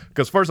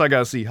 because first I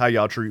gotta see how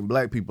y'all treating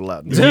black people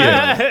out there.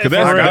 Yeah, because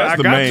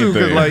that's the main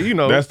thing.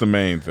 That's the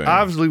main thing.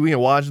 Obviously, we in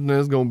Washington,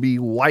 it's gonna be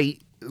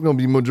white. It's gonna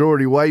be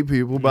majority white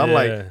people. But I'm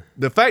like,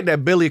 the fact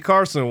that Billy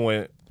Carson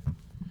went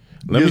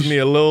gives me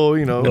a little,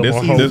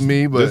 this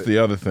me. But this the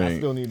other thing. I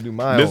still need to do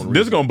my own.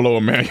 This is gonna blow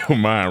a man your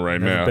mind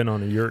right now. Been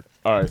on a yurt.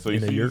 All right, so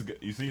you see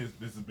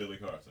this is Billy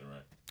Carson, right?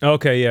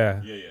 Okay,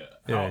 yeah.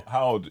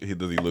 How old does he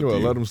look to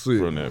you? Let him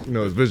see it.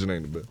 His vision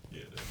ain't the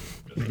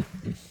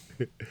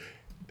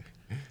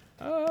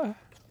best.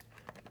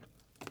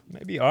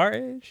 Maybe our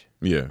age?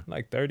 Yeah.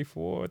 Like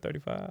 34,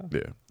 35?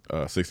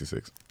 Yeah.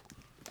 66.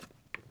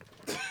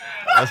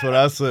 That's what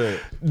I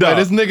said. Like,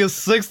 this nigga's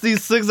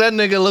 66. That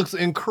nigga looks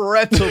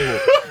incredible.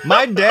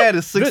 My dad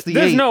is 68.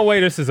 There's no way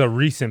this is a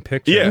recent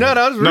picture. Yeah. No,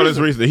 that's recent. That's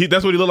recent.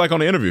 That's what he looked like on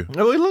the interview. That's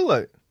what he looked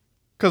like.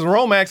 Because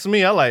Rome asked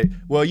me,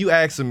 well, you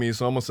asking me,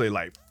 so I'm going to say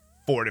like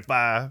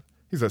 45.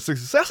 He said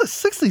 66. I said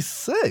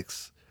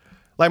 66.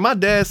 Like, my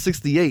dad's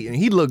 68, and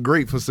he looked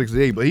great for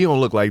 68, but he don't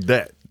look like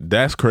that.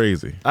 That's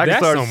crazy.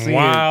 That's some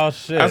wild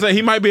shit. I said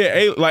he might be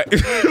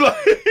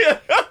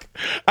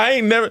I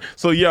ain't never.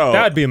 So yo,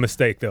 that'd be a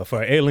mistake though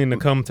for an alien to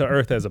come to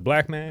Earth as a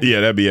black man. Yeah,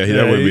 that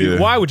would be.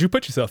 Why would you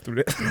put yourself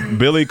through this?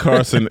 Billy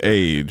Carson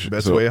age.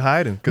 Best way of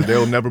hiding, because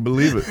they'll never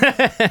believe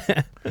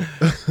it.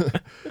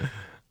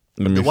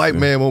 The white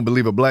man won't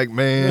believe a black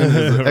man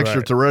is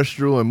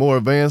extraterrestrial and more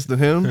advanced than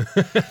him.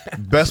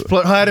 Best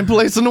hiding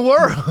place in the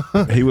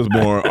world. He was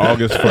born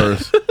August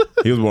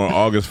 1st. He was born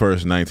August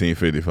 1st,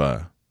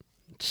 1955.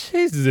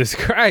 Jesus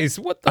Christ!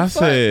 What the fuck? I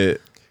said.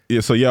 Yeah,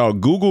 so y'all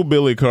Google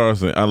Billy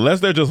Carson, unless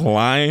they're just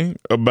lying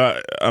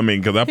about. I mean,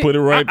 because I put it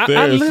right there.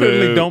 I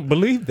literally don't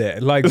believe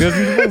that. Like,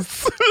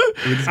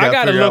 I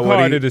gotta look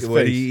hard at his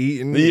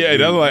face. Yeah,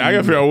 that's like I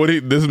gotta figure out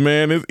what this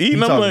man is eating.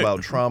 You I'm talking like,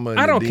 about trauma.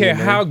 I don't care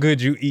how good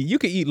you eat. You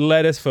can eat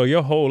lettuce for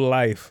your whole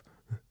life.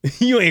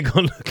 You ain't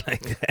gonna look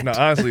like that. No,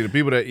 honestly, the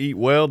people that eat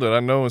well that I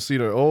know and see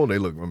they're old, they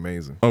look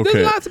amazing. Okay,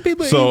 there's lots of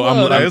people.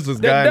 So there's this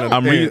guy in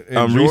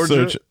Georgia.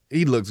 Researching.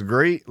 He looks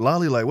great.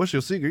 Lolly, like, what's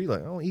your secret? He's like,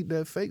 I don't eat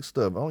that fake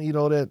stuff. I don't eat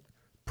all that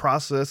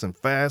processed and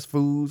fast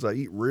foods. I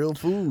eat real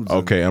foods.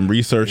 Okay, I'm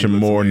researching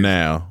more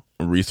now.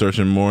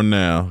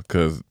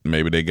 Because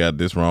maybe they got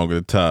this wrong at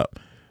the top.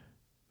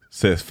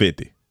 Says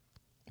 50.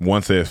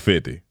 One says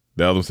 50.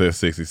 The other says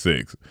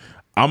 66.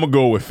 I'm going to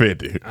go with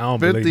 50.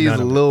 50 is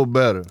a little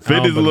better.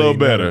 50 is a little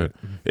better.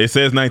 It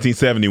says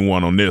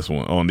 1971 on this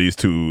one, on these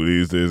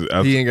two.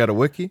 He ain't got a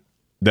wiki?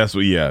 That's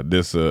what,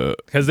 this.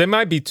 Because there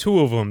might be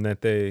two of them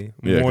that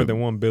more than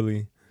one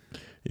Billy.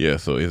 Yeah,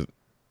 so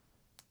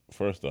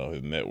first off,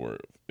 his net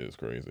worth is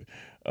crazy.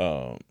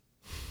 What's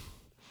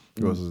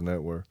his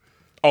net worth?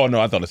 Oh,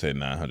 no, I thought it said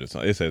 900.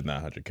 It says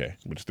 900K,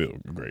 which is still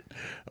great.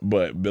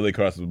 But Billy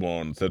Carson was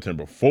born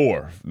September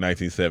 4th,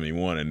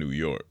 1971 in New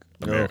York.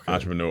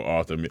 Entrepreneur,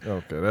 author.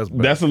 Okay, that's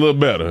better. That's a little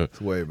better. It's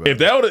way better. If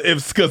that would,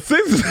 because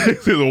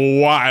 66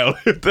 is wild.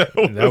 If that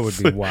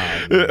would be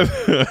wild.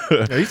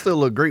 Yeah, he still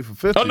look great for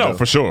 50. Oh no, though.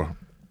 for sure.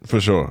 For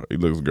sure. He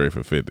looks great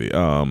for 50.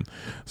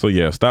 So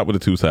yeah, stop with the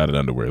two-sided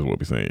underwear is what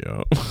we're saying,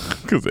 y'all.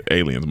 Because the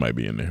aliens might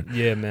be in there.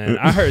 Yeah, man.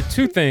 I heard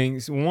two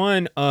things.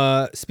 One,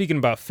 speaking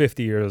about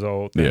 50 years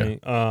old thing,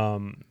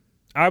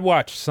 I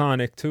watched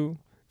Sonic 2,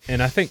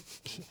 and I think,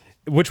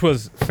 which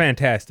was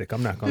fantastic.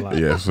 I'm not gonna lie.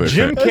 Yeah, so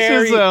Jim That shit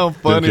Carrey. sound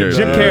funny.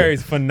 Jim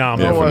Carrey's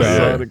phenomenal. I watched Yeah.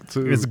 Sonic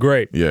too. It's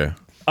great. Yeah.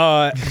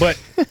 But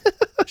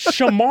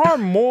Shamar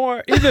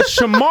Moore, either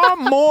Shamar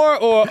Moore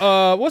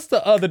or what's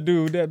the other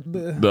dude that?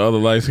 The other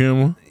light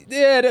skin one?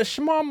 Yeah, the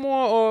Shamar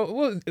Moore or what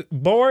was it,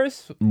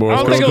 Boris? Boris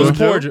I don't think it was Karloff?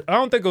 Boris. I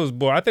don't think it was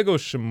Boris. I think it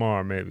was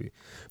Shamar maybe.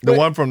 The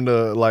one from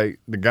the Guiding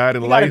He got a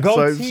Light type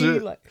goatee,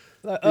 shit. like,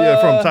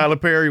 From Tyler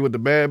Perry with the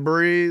Bad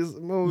Breeze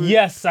movie.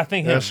 Yes, I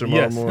think him. That's Shamar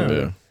Yes, Moore. him.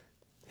 Yeah.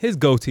 His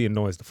goatee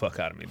annoys the fuck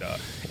out of me, dog.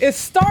 It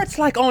starts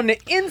like on the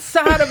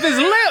inside of his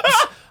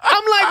lips.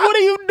 I'm like, what are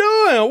you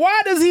doing?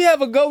 Why does he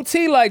have a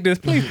goatee like this?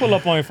 Please pull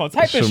up on your phone.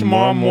 Type in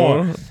Shamar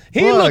Moore.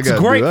 He Well, I looks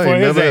gotta great do- I for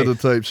ain't his never age. had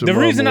to type The Shamar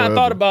reason I Moore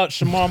thought ever. about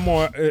Shamar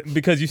Moore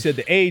because you said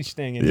the age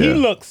thing, and he Yeah.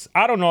 looks.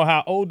 I don't know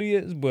how old he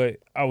is, but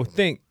I would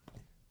think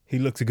he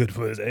looks good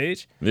for his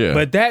age. Yeah.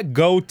 But that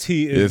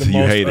goatee is Yes, the you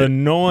most hate it.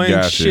 annoying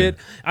Gotcha. shit.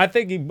 I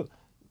think he.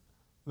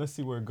 Let's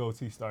see where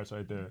goatee starts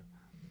right there.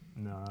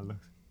 No, it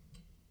looks.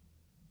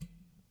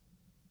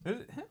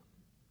 Is it him?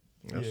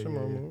 That's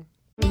Shamar Moore.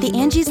 The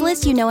Angie's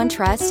List you know and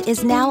trust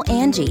is now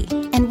Angie,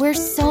 and we're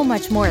so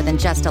much more than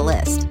just a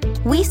list.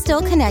 We still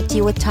connect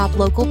you with top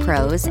local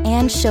pros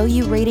and show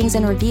you ratings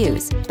and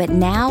reviews, but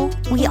now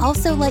we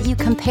also let you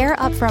compare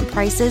upfront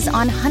prices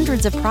on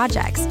hundreds of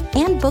projects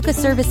and book a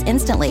service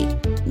instantly.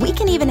 We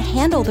can even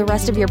handle the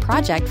rest of your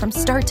project from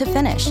start to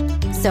finish.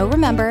 So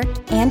remember,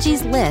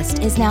 Angie's List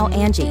is now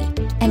Angie,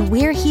 and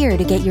we're here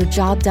to get your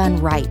job done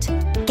right.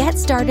 Get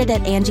started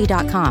at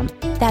Angie.com.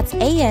 That's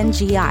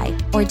ANGI,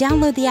 or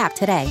download the app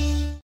today.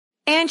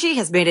 Angie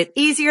has made it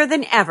easier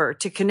than ever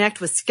to connect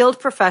with skilled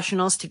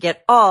professionals to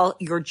get all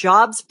your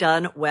jobs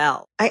done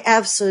well. I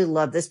absolutely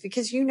love this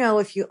because,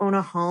 if you own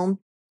a home,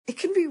 it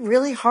can be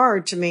really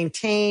hard to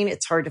maintain.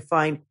 It's hard to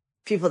find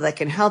people that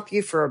can help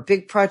you for a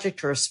big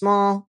project or a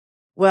small.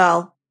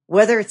 Well,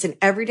 whether it's in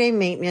everyday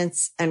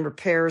maintenance and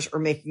repairs or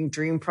making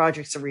dream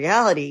projects a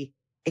reality,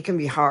 it can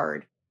be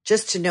hard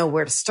just to know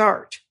where to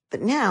start.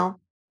 But now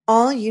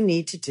all you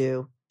need to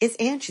do is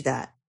Angie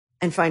that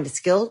and find a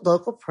skilled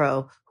local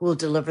pro who will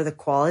deliver the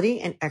quality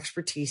and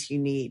expertise you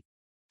need.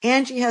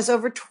 Angie has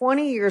over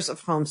 20 years of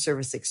home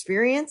service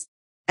experience,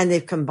 and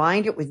they've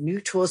combined it with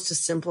new tools to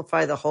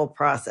simplify the whole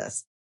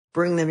process.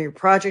 Bring them your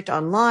project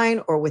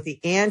online or with the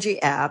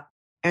Angie app,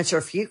 answer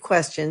a few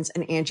questions,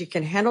 and Angie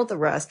can handle the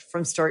rest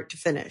from start to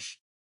finish.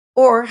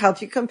 Or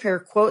help you compare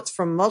quotes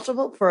from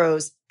multiple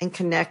pros and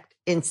connect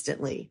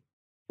instantly,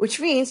 which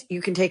means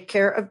you can take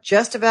care of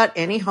just about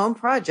any home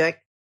project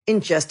in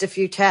just a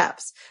few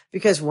taps.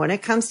 Because when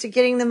it comes to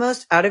getting the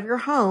most out of your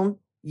home,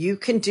 you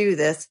can do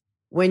this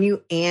when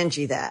you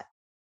Angie that.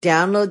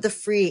 Download the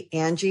free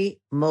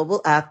Angie mobile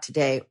app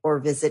today or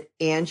visit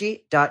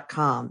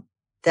Angie.com.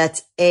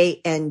 That's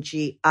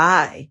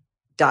ANGI.com.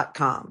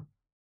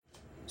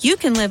 You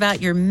can live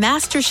out your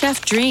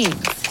MasterChef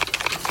dreams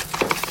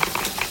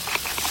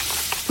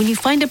when you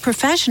find a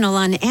professional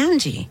on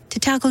Angie to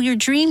tackle your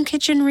dream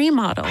kitchen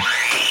remodel.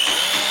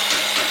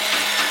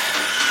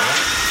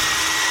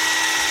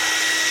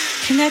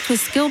 Connect with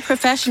skilled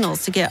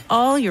professionals to get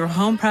all your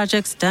home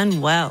projects done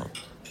well.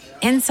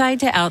 Inside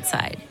to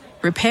outside,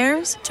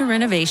 repairs to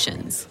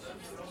renovations.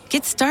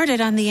 Get started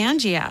on the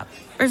Angie app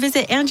or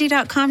visit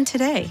Angie.com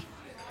today.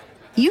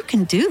 You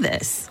can do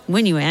this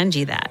when you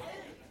Angie that.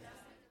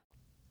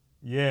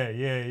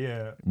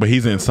 Yeah. But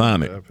he's in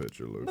Sonic. That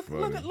picture looks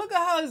funny. Look at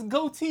how his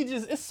goatee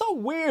it's so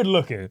weird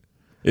looking.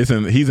 He's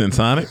in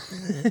Sonic?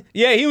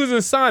 Yeah, he was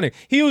in Sonic.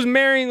 He was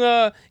marrying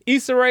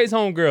Issa Rae's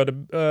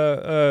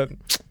homegirl,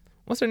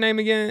 what's her name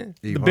again?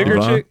 The bigger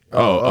chick?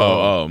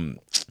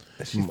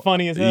 She's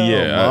funny as hell.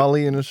 Yeah.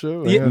 Molly in the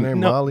show? Yeah, Her name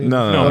no. Molly?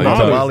 No,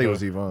 Molly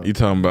was Yvonne. You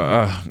talking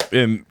about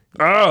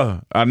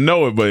I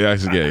know it, but I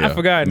just I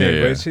forgot her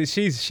name, but she's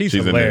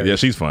in there. hilarious. Yeah,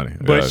 she's funny.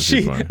 But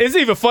she's funny. it's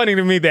even funny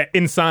to me that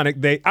in Sonic,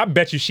 I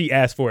bet you she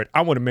asked for it.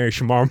 I want to marry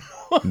Shamar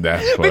Moore.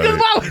 That's funny. Because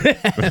why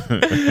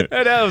would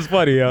that was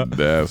funny, yo.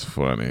 That's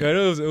funny. Yeah,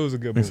 it was a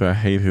good movie. I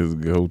hate his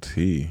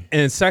goatee.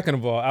 And second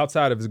of all,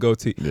 outside of his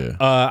goatee, Yeah.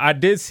 I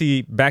did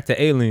see Back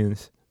to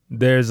Aliens.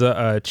 There's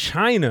a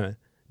China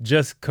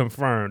just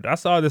confirmed. I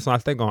saw this, I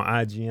think, on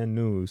IGN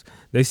News.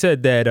 They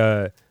said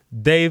that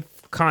they've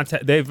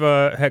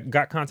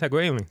got contact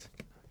with aliens.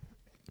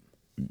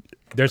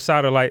 Their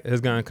satellite has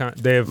gotten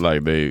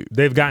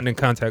they've gotten in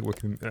contact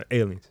with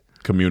aliens.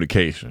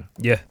 Communication.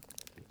 Yeah.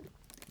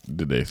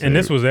 Did they say? And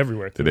this was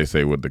everywhere. Did they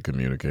say what the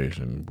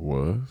communication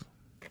was?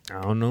 I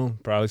don't know.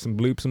 Probably some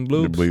bleeps and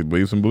bloops.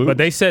 Bleeps and bloops. But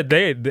they said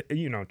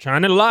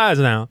China lies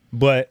now,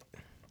 but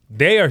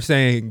they are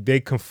saying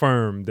they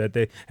confirmed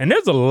that and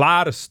there's a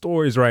lot of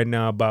stories right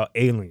now about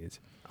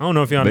aliens. I don't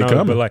know if y'all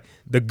know, but like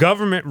the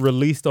government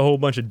released a whole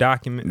bunch of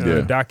documents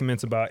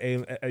about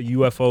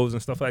UFOs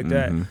and stuff like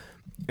that.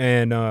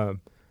 And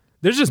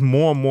there's just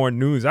more and more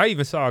news. I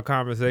even saw a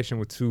conversation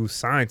with two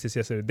scientists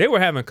yesterday. They were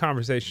having a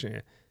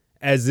conversation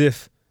as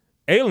if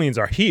aliens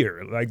are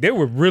here. Like they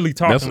were really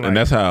talking. And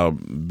that's how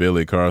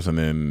Billy Carson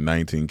and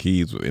 19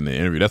 Keys in the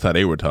interview, that's how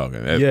they were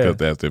talking.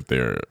 That's if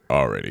they're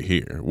already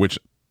here, which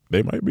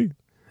They might be.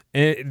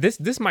 And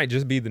this might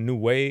just be the new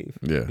wave.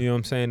 Yeah. You know what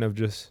I'm saying? Of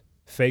just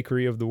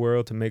fakery of the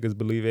world to make us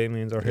believe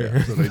aliens are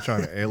here. So they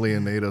trying to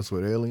alienate us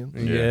with aliens?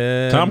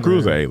 Yeah. Tom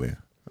Cruise an alien.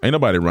 Ain't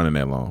nobody running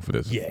that long for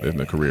this. Yeah. In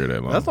the career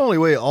that long. That's the only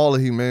way all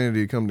of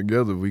humanity come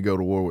together if we go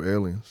to war with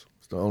aliens.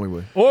 It's the only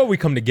way. Or we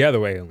come together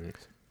with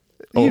aliens.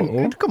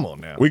 Come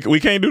on now. We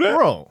can't do that?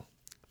 Wrong.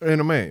 In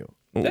a manual.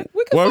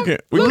 Look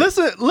at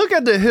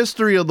the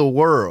history of the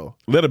world.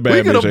 Let a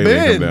bad bitch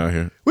alien come down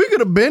here. We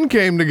could have been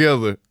came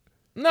together.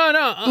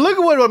 No. Look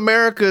at what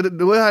America,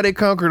 how they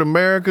conquered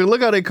America.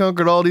 Look how they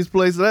conquered all these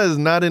places. That is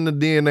not in the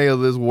DNA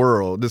of this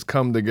world. Just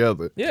come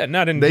together. Yeah,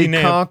 not in the they DNA.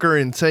 They conquer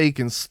and take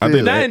and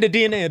steal. Not in the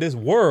DNA of this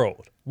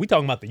world. We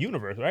talking about the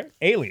universe, right?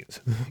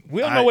 Aliens.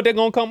 We don't know what they're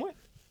going to come with.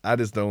 I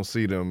just don't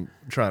see them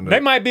trying to. They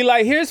might be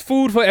like, here's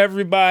food for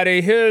everybody.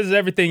 Here's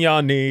everything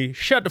y'all need.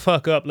 Shut the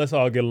fuck up. Let's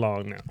all get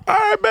along now. All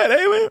right, bad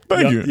alien.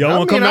 Thank you. Y'all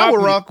want to come I out?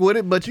 would rock with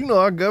it, but you know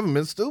our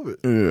government's stupid.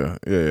 Yeah.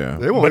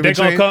 They won't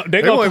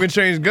even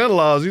change gun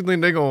laws. You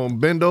think they're going to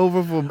bend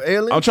over for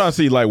aliens? I'm trying to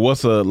see like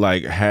what's a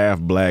like half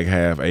black,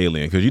 half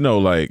alien. Because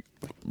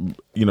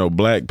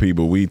black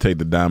people, we take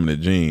the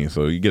dominant gene.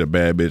 So you get a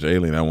bad bitch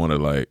alien, I want to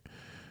like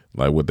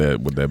what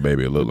that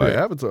baby look like.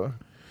 Avatar.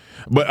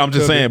 But I'm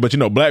just saying,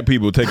 black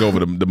people take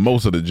over the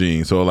most of the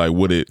genes. So like,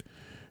 would it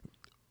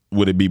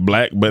be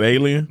black but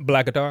alien?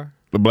 Blackatar.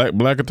 The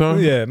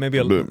Blackatar? Yeah, maybe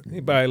he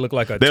probably look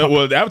like a.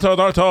 Well, the avatars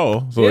are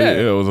tall, so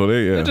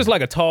they're just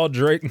like a tall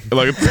Drake.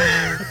 Like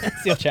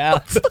that's your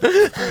child. But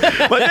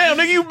damn,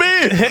 nigga, you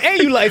big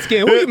and you light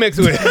skin. Who you mix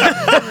with?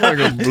 Like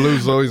a blue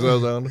Zoe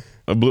Saldana.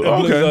 A blue.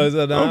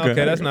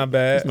 Okay, that's not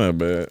bad. That's not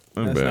bad.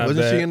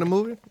 Wasn't she in the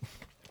movie?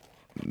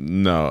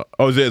 No.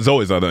 Oh, is it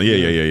Zoe Saldana?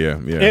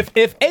 Yeah.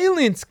 If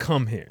aliens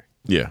come here,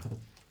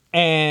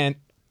 and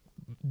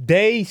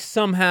they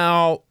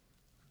somehow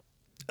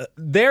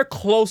they're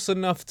close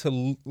enough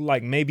to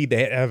like maybe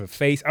they have a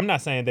face. I'm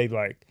not saying they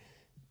like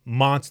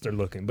monster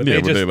looking, but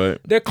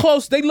they're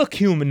close. They look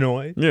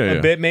humanoid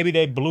a bit. Maybe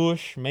they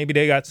bluish. Maybe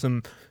they got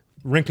some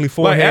wrinkly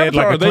forehead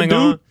like a Klingon. They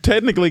do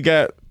technically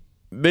got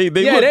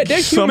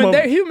they're human.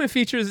 Their human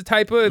features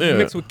type of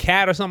mixed with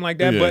cat or something like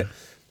that. Yeah.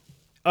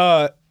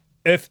 But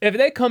if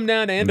they come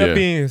down, they end up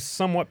being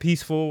somewhat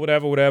peaceful,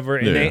 whatever,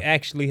 and they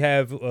actually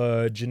have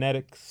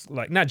genetics,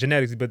 like not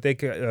genetics, but they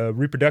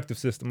reproductive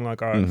system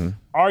like ours. Mm-hmm.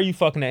 Are you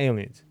fucking the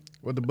aliens?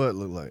 What the butt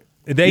look like?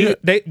 They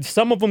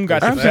some of them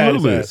got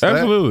absolutely.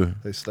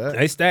 They stack.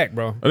 They stack,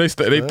 bro. They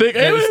think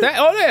aliens?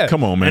 Oh yeah.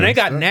 Come on, man. And they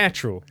got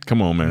natural.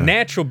 Come on, man.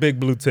 Natural big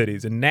blue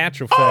titties and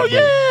natural fat. Oh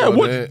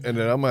yeah. And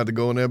then I'm gonna have to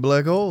go in that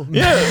black hole.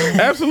 Yeah,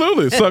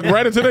 absolutely. Suck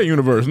right into that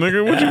universe,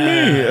 nigga. What you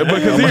mean?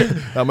 Because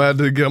I'm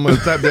gonna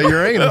tap that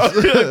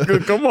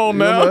Uranus. Come on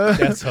now.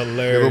 That's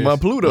hilarious. With my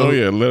Pluto. Oh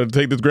yeah, let her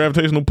take this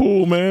gravitational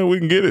pull, man. We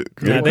can get it.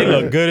 Now, they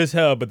look good as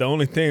hell, but the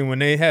only thing when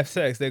they have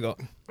sex, they go.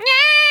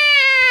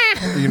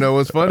 You know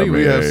what's funny?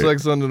 We have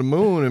sex under the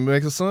moon and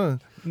make a sun.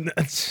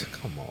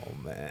 Come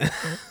on, man.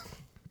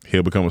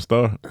 He'll become a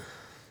star.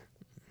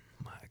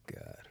 My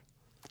God.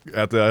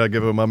 After I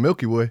give her my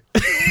Milky Way.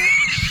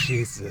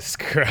 Jesus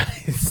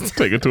Christ.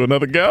 Take it to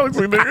another galaxy,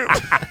 nigga.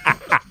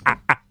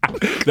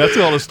 That's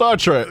called a Star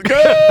Trek.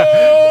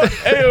 Go!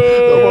 Come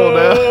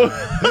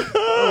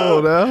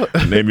on now.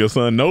 Name your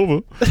son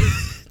Nova.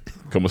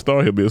 Become a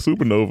star, he'll be a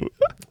supernova.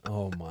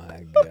 Oh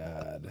my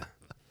God.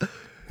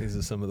 These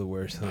are some of the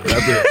worst.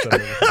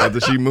 After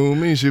she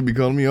mooned me, she'll be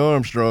calling me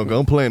Armstrong.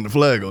 I'm planting the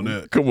flag on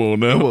that. Come on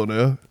now.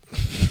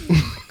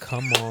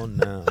 Come on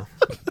now.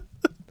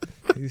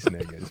 These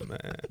niggas,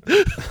 man.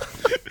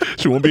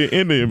 She won't be an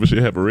Indian, but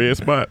she'll have a red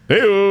spot.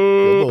 Hey, come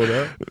on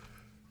now.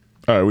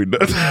 All right, we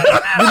done.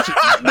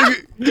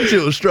 Get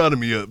your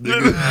astronomy up,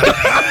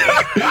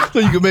 nigga. So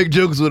you can make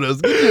jokes with us.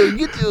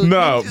 Get your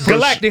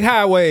Galactic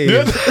Highway.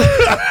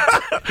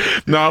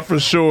 Nah, for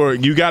sure.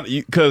 You got,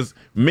 because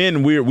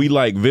men, we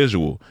like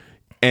visual,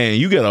 and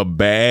you get a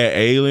bad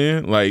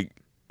alien, like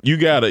you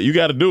gotta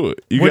do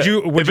it. Would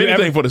you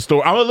anything for the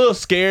story? I'm a little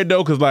scared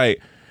though, because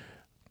like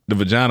the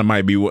vagina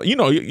might be what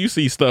you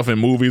see stuff in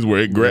movies where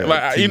it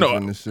might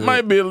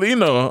be a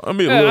little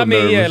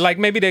nervous. Like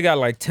maybe they got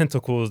like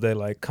tentacles that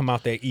like come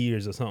out their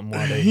ears or something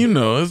while they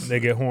they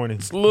get horny.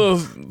 It's a little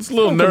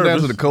nervous.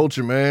 Down to the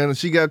culture, man.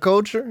 She got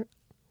culture.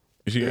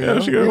 She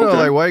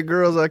like white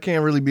girls, I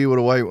can't really be with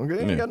a white one.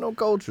 They ain't got no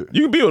culture.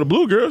 You can be with a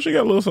blue girl. She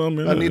got a little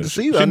something. I need to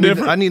see that.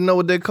 I need to know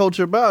what their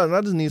culture about, and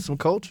I just need some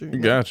culture.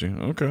 Got you.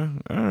 Okay.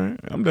 All right.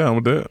 I'm down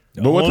with that.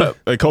 But what type?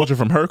 A culture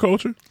from her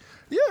culture?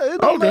 Yeah,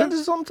 it don't matter.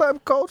 Just some type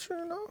of culture,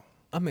 you know.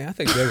 I mean, I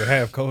think they would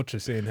have culture,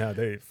 seeing how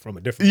they from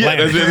a different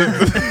planet.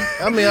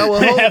 I mean, I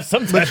would hope, have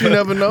some type but you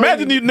never know.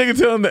 Imagine you nigga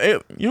telling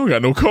you don't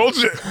got no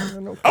culture.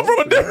 I'm from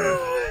a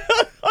different.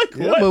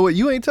 Yeah, but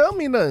you ain't tell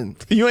me nothing.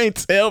 You ain't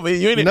tell me.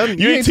 You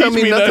ain't tell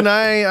me nothing.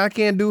 I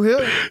can't do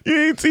here.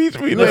 You ain't teach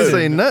me you nothing. Ain't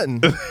say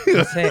nothing.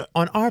 Say,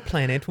 on our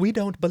planet, we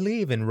don't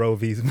believe in Roe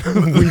v. Wade.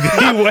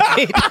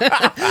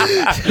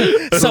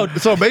 so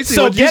basically,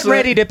 so get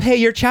ready to pay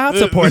your child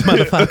support,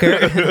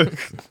 motherfucker.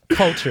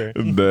 Culture.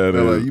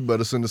 Like, you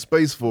better send the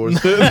Space Force.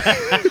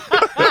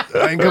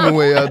 I ain't coming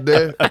way out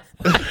there.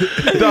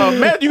 Dog,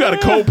 man, you got a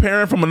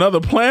co-parent from another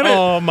planet.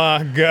 Oh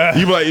my god!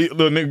 You be like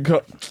little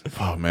nigga.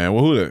 Oh man,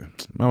 well who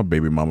that? My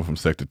baby mama from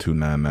sector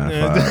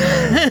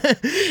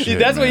 2995.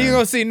 That's where you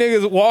gonna see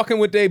niggas walking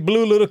with their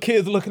blue little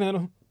kids looking at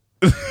them.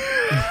 Look,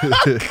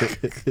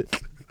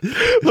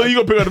 you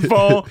gonna pick up the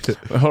phone.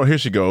 Oh, here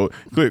she go.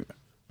 Click.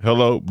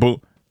 Hello,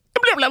 boom.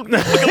 Here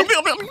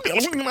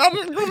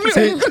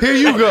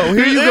you go.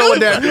 Here you go with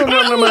that.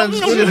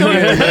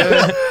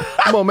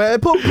 Come on, man.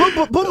 Put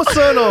my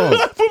son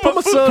on. Put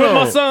my son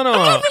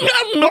on.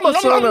 Put my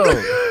son on.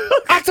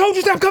 I told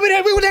you stop coming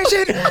at me with that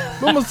shit.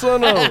 Put my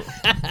son on.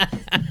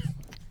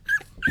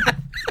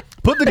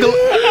 Put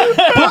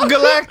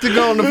Galactic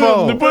on the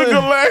phone. Put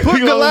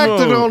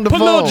Galactic on the phone.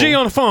 Put Lil G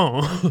on the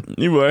phone.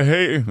 You be like,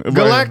 hey,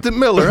 Galactic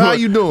Miller, how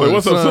you doing? Like,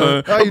 what's up,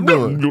 son? How you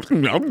doing?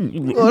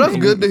 Oh, that's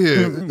good to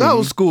hear. That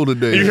was school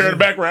today. You hear in the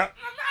background?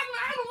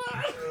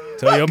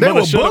 Tell your They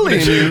mother were shut up bullying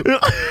and you. shit.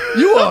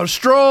 You are a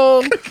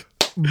strong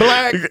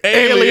black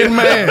alien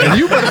man.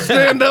 You better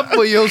stand up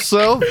for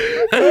yourself.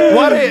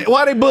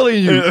 Why they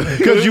bullying you?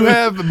 Because you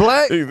have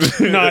black?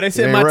 No, they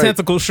said Ain't my right.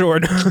 tentacles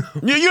short.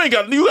 You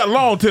got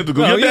long tentacles.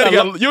 No,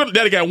 your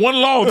daddy got one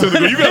long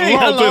tentacle. You got He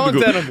got long long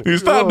tentacle. tentacle. You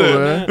stop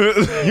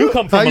that. You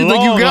come from How you a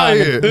think long you got line.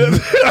 here?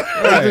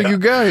 How you think you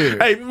got here?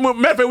 Hey, matter of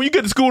fact, when you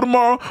get to school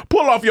tomorrow,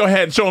 pull off your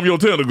hat and show them your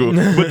tentacle.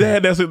 But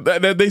Dad,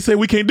 that they say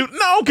we can't do. No,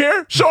 I don't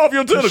care. Show off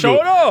your tentacle. Show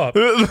it off.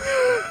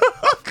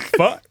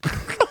 Fuck.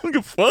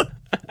 Fuck.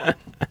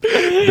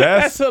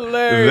 That's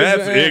hilarious.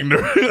 That's man.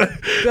 ignorant.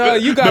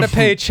 Dog, you gotta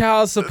pay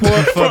child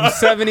support from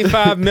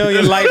 75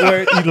 million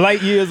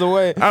light years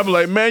away. I'm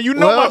like, man, you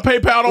know my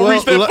PayPal don't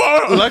reach that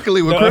far.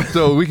 Luckily with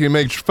crypto, we can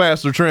make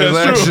faster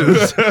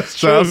transactions. That's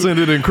So I'll true. send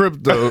it in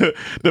crypto.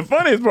 The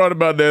funniest part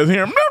about that is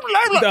hearing,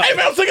 hey,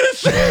 man, I'm sick of this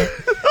shit.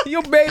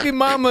 Your baby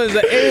mama is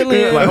an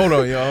alien. Like, hold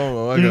on, y'all.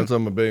 Hold on. I got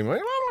something, my baby.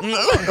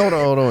 Hold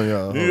on,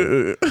 y'all.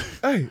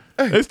 Hey,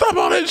 Hey, stop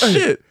all that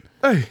shit.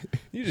 hey.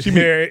 You just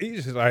hear it. You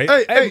just like,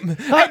 Hey, hey,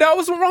 dog,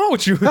 what's wrong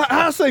with you?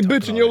 I say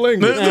bitch in your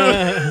language.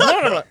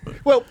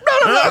 Well,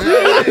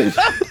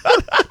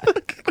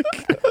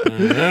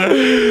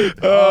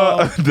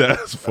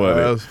 That's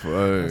funny. That's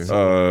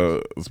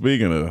funny.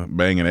 Speaking of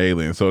banging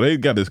aliens, so they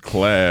got this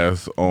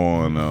class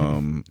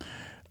on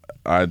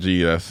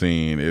IG that I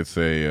seen. It's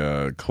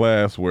a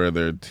class where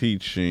they're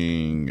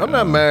teaching. I'm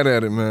not mad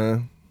at it,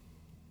 man.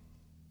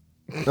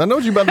 I know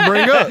what you about to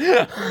bring up.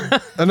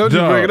 I know what you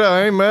bring it up.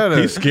 I ain't mad at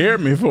He it.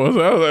 scared me for us.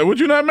 I was like, "What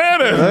you not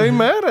mad at?" I ain't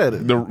mad at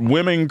it. The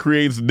women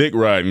creates dick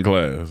riding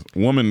class.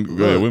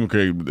 Women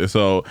create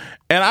so,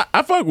 and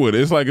I fuck with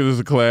it. It's like it's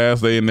a class.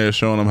 They in there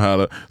showing them how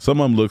to.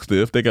 Some of them look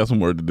stiff. They got some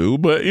work to do,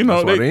 but you know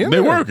That's why they in they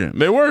there. working.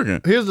 They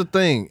working. Here's the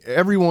thing.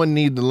 Everyone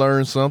need to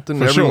learn something.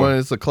 For Everyone, sure.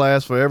 it's a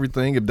class for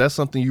everything. If that's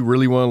something you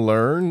really want to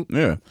learn,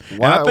 Yeah.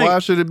 why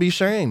should it be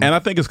shamed? And I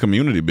think it's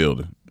community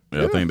building.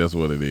 I think that's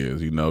what it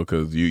is, you know,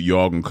 because you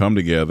all gonna come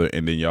together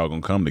and then y'all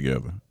gonna come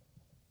together.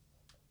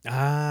 Okay.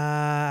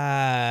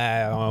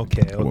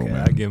 on,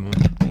 I give him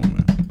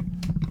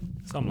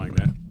something like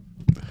that.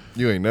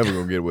 You ain't never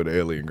gonna get with an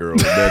alien girl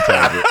with that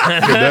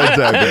type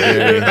of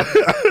game.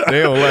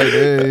 They don't like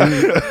it.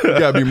 You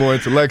gotta be more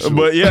intellectual.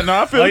 But yeah, no,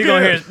 I feel You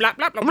gonna hear good. blah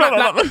blah blah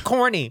blah blah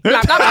corny.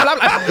 Blah blah blah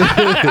blah.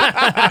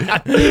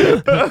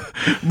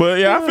 But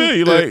yeah, I feel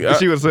you. Like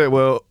she would say,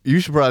 "Well, you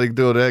should probably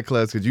do that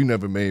class because you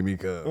never made me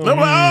come." I'm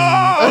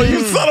like, oh,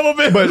 you son of a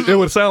bitch! But it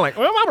would sound like,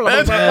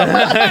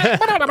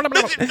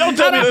 Don't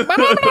tell me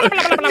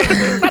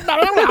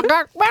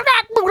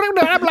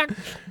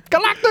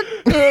Galactic.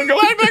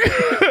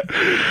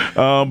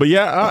 But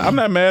yeah, I'm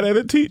not mad at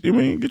it.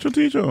 Get your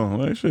teacher on.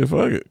 Like shit,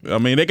 fuck it. I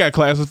mean, they got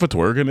classes for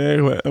twerking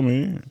there. I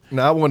mean,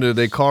 Now I wonder if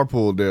they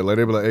carpool there. Like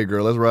they be like, "Hey,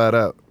 girl, let's ride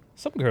out."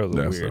 Some girls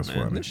are That's weird, man.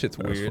 funny. This shit's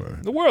That's weird. funny.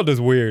 The world is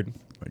weird.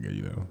 I get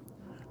you know.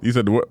 You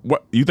said what?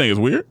 You think it's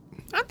weird?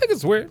 I think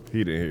it's weird.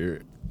 He didn't hear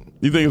it.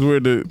 You think it's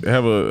weird to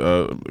have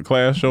a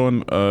class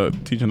showing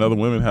teaching other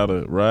women how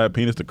to ride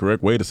penis the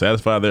correct way to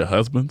satisfy their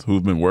husbands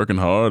who've been working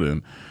hard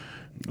and.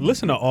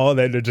 Listen to all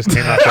that just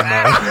came out your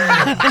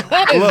mouth.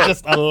 That is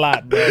just a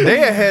lot, bro. They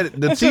had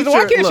the That's teacher. just,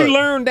 why can't look, you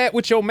learn that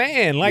with your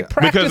man? Like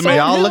practice Because on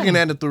y'all him. looking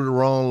at it through the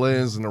wrong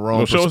lens and the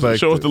wrong Show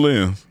perspective. us the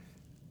lens.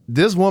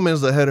 This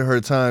woman's ahead of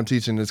her time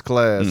teaching this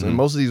class, Mm-hmm. and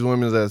most of these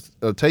women that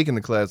are taking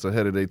the class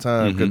ahead of their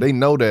time because they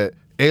know that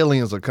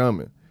aliens are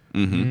coming.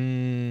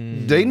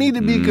 They need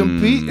to be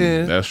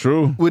competing That's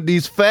true. with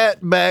these fat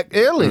back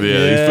aliens. Yeah,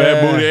 these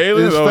fat booty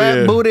aliens. These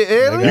fat booty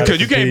aliens.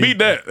 Because you can't beat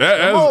that.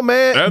 Come on,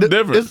 man. That's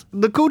different. It's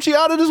the coochie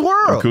out of this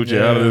world.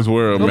 Coochie out of this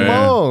world, Come man.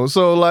 on.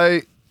 So,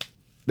 like,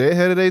 they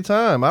ahead of their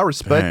time. I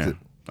respect Damn. it.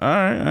 All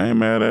right, I ain't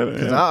mad at it.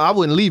 'Cause Yeah. I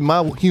wouldn't leave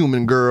my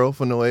human girl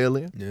for no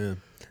alien. Yeah.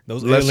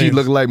 Those Unless she aliens.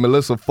 look like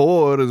Melissa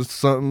Ford or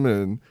something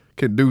and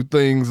can do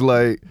things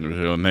like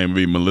Her name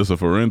be Melissa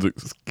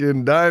Forensics.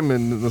 Skin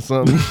Diamond or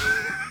something.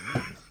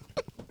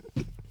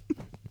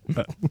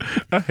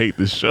 I hate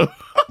this show.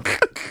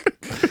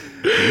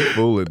 You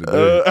fooling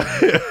today.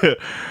 That'd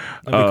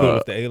be cool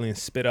if the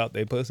aliens spit out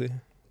their pussy.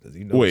 Because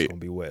you know Wait. it's going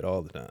to be wet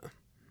all the time.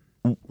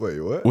 Wait,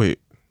 what? Wait,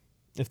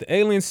 If the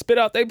aliens spit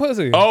out they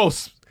pussy. Oh,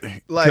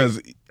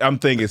 because I'm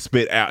thinking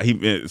spit out.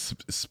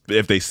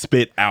 If they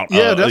spit out.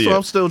 Yeah, that's what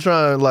I'm still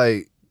trying.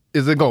 Like,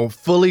 is it gonna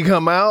fully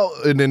come out,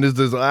 and then is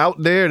this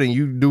out there, and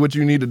you do what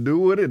you need to do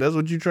with it? That's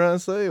what you trying to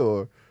say,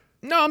 or?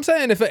 No, I'm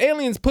saying if an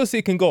alien's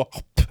pussy can go,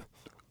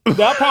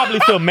 they'll probably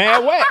feel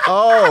mad wet.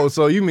 Oh,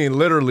 so you mean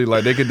literally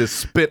like they could just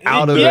spit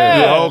out of Yeah.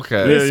 there?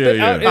 Okay.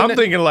 Yeah. I'm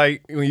thinking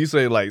like when you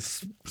say like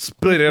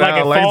split it Like out,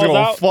 it like it's falls gonna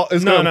out? fall,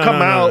 it's No, gonna no, come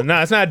no, out.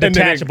 no, it's not a and then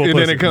detachable and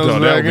then it pussy.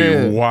 comes That'd back be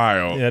in.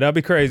 wild. Yeah, that'd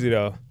be crazy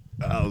though.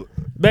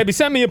 Baby,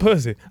 send me your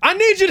pussy. I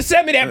need you to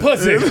send me that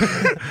pussy.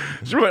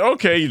 She's like,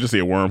 okay, you just see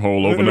a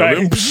wormhole open Right.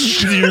 up.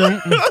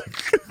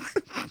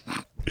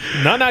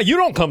 No, you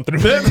don't come through.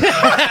 You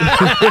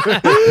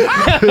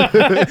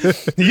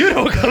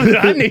don't come through.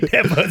 I need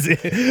that pussy.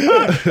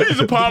 He's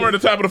a palmer at the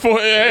top of the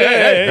forehead.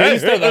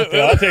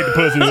 Hey, I'll take the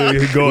pussy when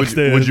you go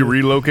upstairs. Would you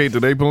relocate to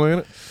their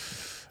planet?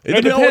 It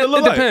depends on what it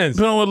look like. depends.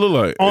 Depends on what it look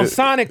like. On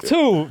Sonic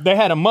 2, they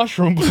had a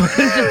mushroom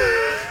planet.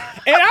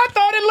 And I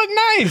thought it looked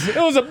nice.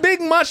 It was a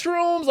big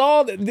mushrooms.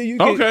 All the you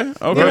could, Okay.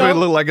 Maybe it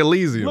looked like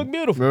Elysium. Look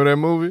beautiful. Remember that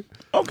movie?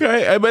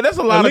 Okay, but that's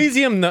a lot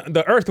Elysium,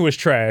 the Earth was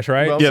trash,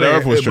 right? Well, I'm Yeah, the saying,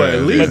 Earth was but trash.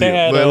 Elysium, But they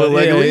had but it looked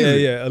like Elysium.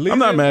 yeah. Elysium. I'm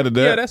not mad at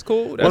that. Yeah, that's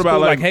cool. That's What about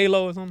cool. like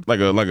Halo or something? like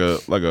a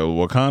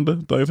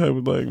Wakanda type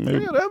of like maybe?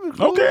 Yeah, that'd be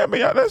cool. Okay, I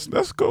mean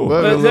that's cool.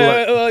 But it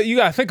looked like- You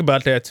gotta think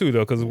about that too, though,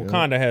 because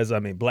Wakanda has,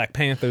 Black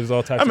Panthers,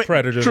 all types I mean, of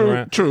predators true,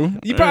 around. true.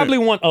 You probably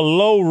want a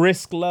low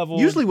risk level.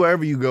 Usually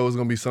wherever you go is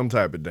gonna be some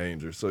type of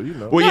danger. So you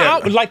know. Well, No,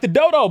 yeah. like the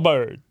dodo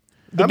bird.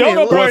 The I mean,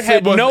 dodo look, bird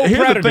had but no here's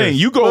predators. the thing: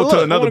 you go But to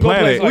look, another I wanna go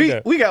planet. places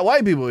like that. we got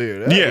white people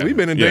here. Yeah. We've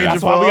been in Yeah. danger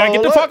That's for why we gotta all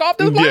get the that. fuck off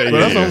this planet. But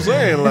that's what I'm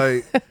saying.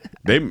 Like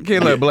They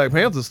can't let Black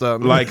Panther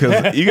stop me. like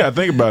because you got to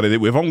think about it.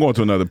 If I'm going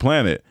to another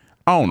planet,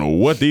 I don't know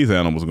what these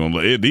animals are going to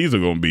look. These are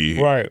going to be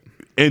Right.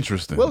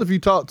 interesting. Well, if you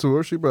talk to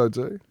her, she probably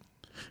tell you.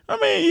 I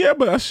mean, yeah,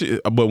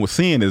 but with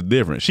seeing is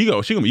different. She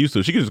gonna be used to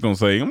it. She just gonna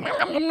say, I'm like,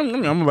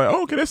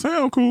 oh, okay, that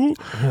sound cool.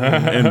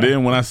 And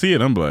then when I see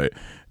it, I'm like,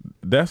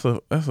 that's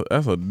a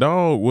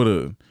dog with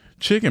a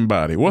chicken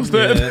body. What's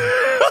that?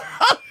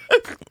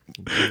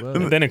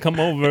 And then it come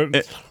over.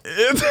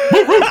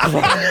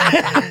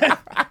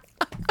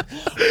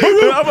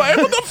 I'm like,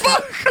 what the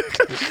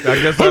fuck?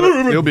 I guess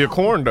it'll be a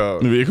corn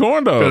dog. It'll be a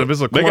corn dog. 'Cause if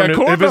it's a They got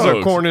corn if it's a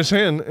dogs. Cornish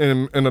hen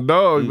and a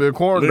dog, it'll be a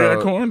corn They dog.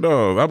 got corn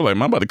dog. I'm like,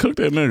 I'm about to cook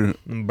that nigga.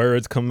 And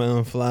birds come out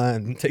and fly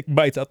and take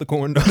bites out the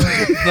corn dog.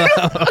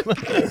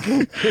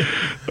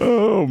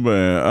 Oh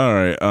man! All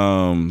right.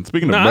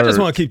 Speaking of I birds, just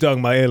want to keep talking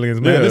about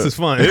aliens, man. yeah, This is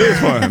fun. It is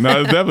fun.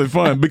 No, it's definitely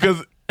fun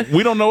because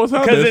we don't know what's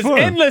out there. Because it's fun.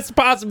 endless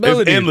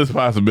possibilities. It's endless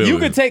possibilities. You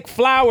could take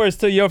flowers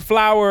to your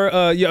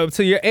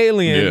to your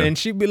alien, Yeah. and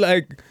she'd be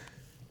like,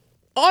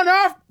 "On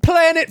our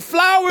planet,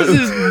 flowers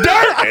is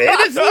dirt. It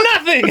is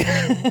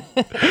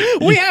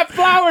nothing. We have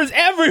flowers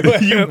everywhere."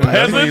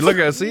 That's when you look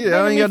at see,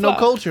 I ain't got no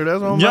culture.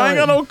 That's what I'm Y'all ain't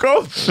got no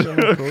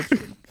culture.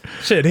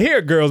 Shit,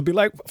 here girls be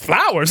like,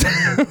 flowers.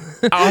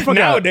 I forgot.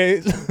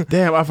 Nowadays.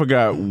 Damn, I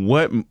forgot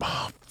what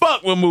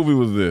movie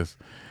was this?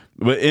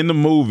 But in the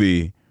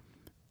movie,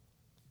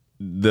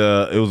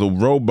 it was a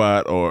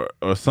robot or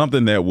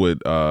something that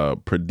would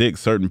predict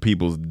certain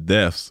people's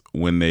deaths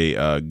when they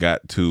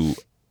got to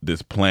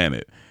this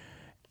planet.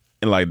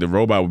 And like the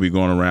robot would be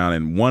going around,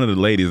 and one of the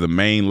ladies, the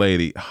main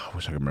lady, I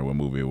wish I could remember what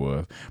movie it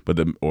was,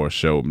 or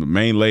show. The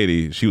main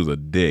lady, she was a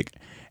dick,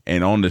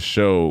 and on the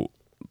show,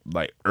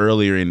 like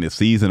earlier in the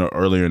season or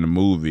earlier in the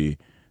movie,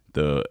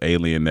 the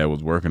alien that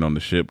was working on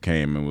the ship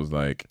came and was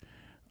like,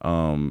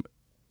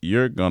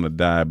 "You're gonna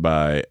die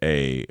by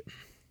a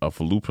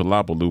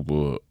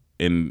faloopa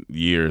in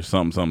year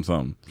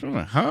something." She was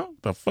like, "Huh?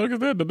 The fuck is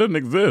that? That doesn't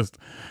exist."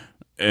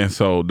 And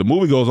so the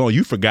movie goes on.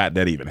 You forgot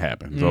that even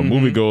happened. So the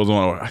movie goes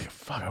on.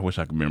 I wish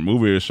I could remember.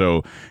 Movie or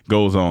show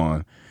goes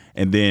on,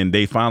 and then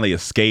they finally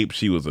escape.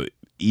 She was an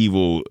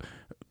evil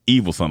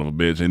son of a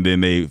bitch, and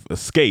then they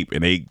escape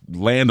and they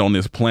land on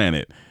this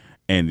planet,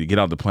 and you get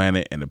off the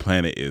planet, and the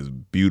planet is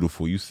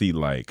beautiful. You see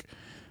like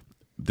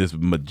this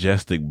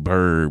majestic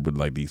bird with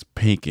like these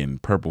pink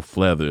and purple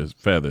feathers,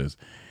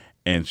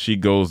 and she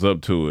goes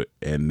up to it,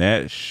 and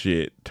that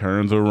shit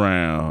turns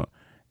around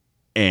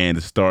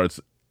and starts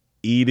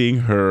eating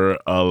her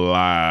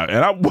alive.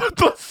 And what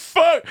the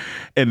fuck?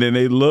 And then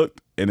they looked,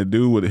 and the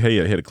dude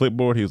had a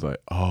clipboard. He was like,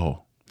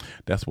 "Oh,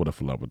 that's what a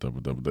faloopa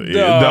is."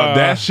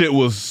 That shit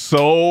was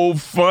so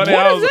funny.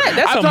 What is that?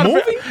 That's a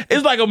movie?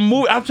 It's like a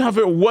movie. I'm trying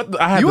to figure what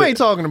you ain't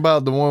talking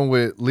about the one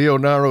with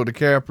Leonardo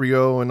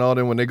DiCaprio and all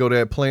them when they go to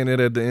that planet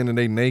at the end and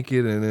they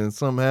naked and then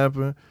something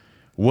happened.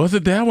 Was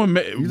it that one?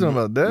 You talking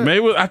about that?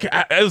 Maybe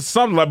it was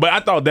something like, but I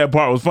thought that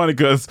part was funny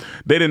because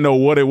they didn't know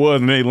what it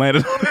was and they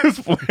landed on this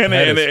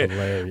planet.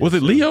 Hilarious. Was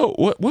it Leo?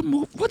 What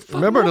movie? What the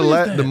Remember movie is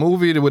that? the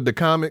movie with the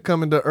comet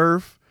coming to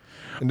Earth?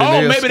 And then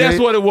Oh, they maybe that's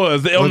escape? what it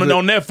was. On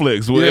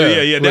Netflix.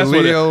 Yeah. with That's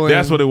Leo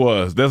that's what it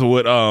was. That's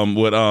what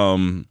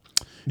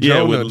Jonah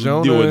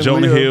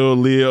Leo. Hill,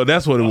 Leo.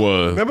 That's what it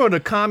was. Remember the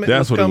comet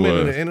That's was what it coming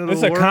was. to the end of the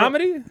It's world? a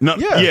comedy? No,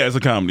 Yeah. it's a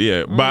comedy.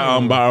 Yeah,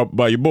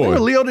 by your boy. Remember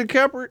Leo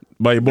DiCaprio?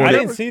 By your boy. I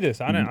didn't see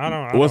this. I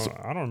don't What's-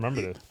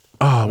 remember this.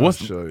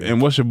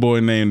 what's your boy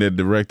name that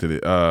directed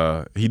it?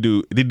 He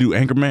do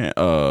Anchorman.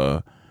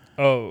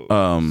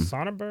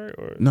 Sonnenberg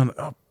or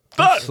no.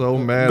 I'm so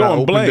mad I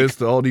opened blank. this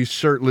to all these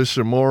shirtless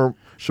Shamar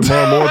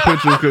Moore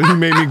pictures because he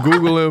made me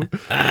Google him.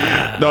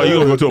 No, you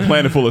gonna go to a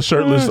planet full of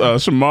shirtless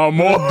Shamar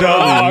Moore?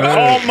 Dog,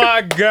 oh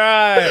my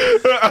God.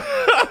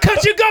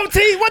 Cut your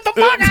goatee. What the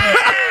fuck?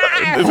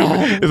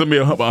 It's gonna be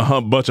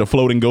a bunch of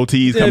floating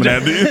goatees coming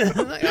at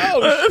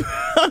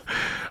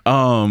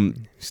you.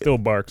 Still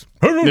barks.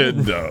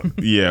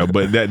 Yeah,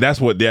 but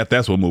that's what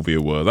movie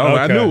it was.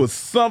 I knew it was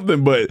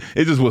something, but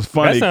it just was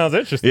funny. That sounds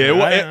interesting. Yeah,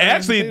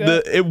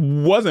 it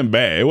wasn't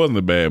bad. It wasn't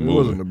a bad movie. It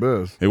wasn't the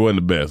best. It wasn't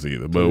the best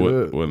either, but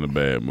it wasn't a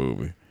bad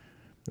movie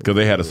because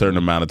they had a certain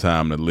amount of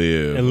time to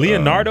live. And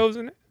Leonardo's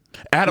in it.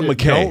 Adam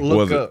McKay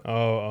was it?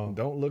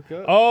 Don't look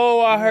up.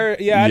 Oh, I heard.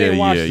 Yeah, I didn't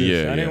watch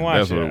this. I didn't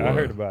watch it. I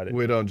heard about it.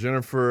 With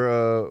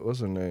Jennifer, what's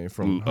her name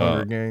from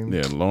Hunger Games?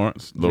 Yeah,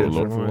 Lawrence.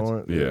 Jennifer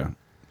Lawrence. Yeah.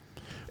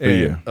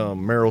 And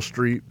Meryl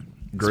Streep,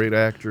 great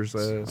actress.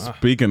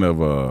 Speaking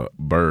of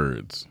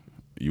birds,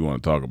 you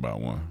want to talk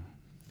about one?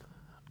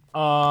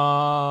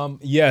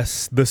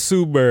 Yes, the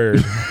Sue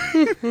Bird.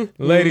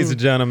 Ladies and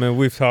gentlemen,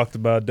 we've talked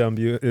about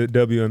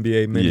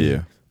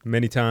WNBA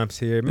many times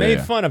here.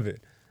 Made fun of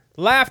it.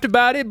 Laughed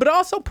about it, but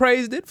also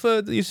praised it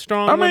for these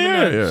strong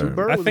women. Yeah. Sue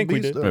Bird I think we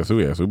did.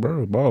 Sue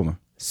Bird was balling.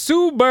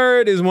 Sue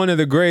Bird is one of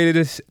the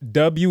greatest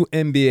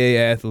WNBA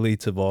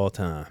athletes of all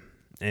time.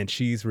 And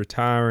she's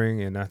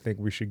retiring, and I think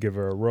we should give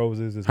her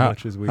roses as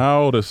much as we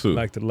how old is Sue?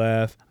 Like to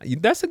laugh.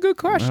 That's a good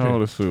question. How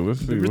old is Sue? Let's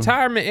see. The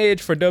retirement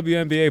age for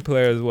WNBA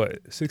players is what,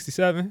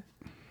 67?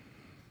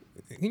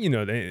 You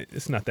know,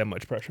 it's not that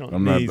much pressure on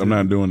them. I'm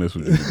not doing this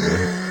with you.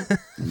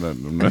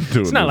 I'm not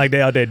doing it's not like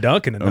they out there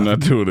dunking enough. I'm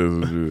not doing this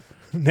with you.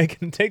 They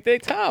can take their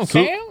time,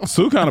 Cam.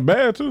 Sue kind of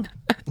bad, too.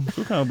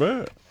 Sue kind of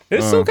bad.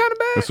 Is Sue kind of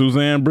bad?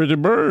 Suzanne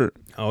Bridget Bird.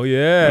 Oh,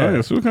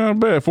 yeah. Sue kind of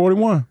bad.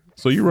 41.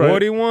 So you're right.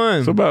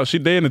 41. So she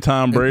dating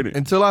Tom Brady.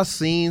 Until I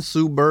seen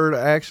Sue Bird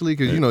actually,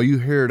 because you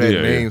hear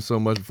that name so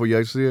much before you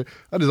actually see it.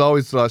 I just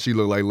always thought she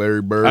looked like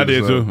Larry Bird. I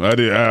did too. I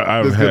did.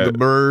 Just had the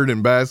bird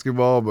and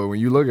basketball, but when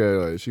you look at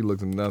her, she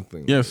looks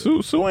nothing. Yeah,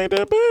 Sue ain't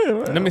that bad.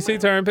 Right? Let me see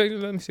turn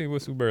pictures. Let me see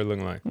what Sue Bird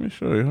looking like. Let me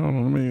show you. Hold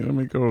on. Let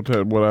me go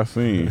to what I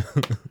seen.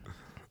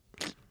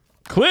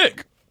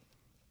 Click.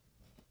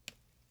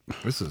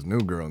 This is new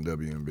girl in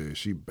WNBA.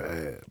 She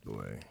bad,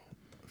 boy.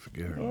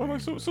 Forget her.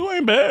 Oh, Sue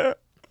ain't bad.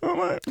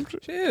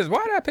 She is.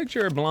 Why did I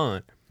picture her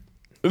blonde?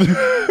 I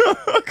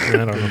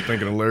don't know. I'm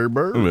thinking of Larry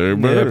Bird. Larry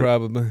Bird. Yeah,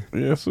 probably.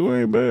 Yeah, Sue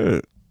ain't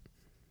bad.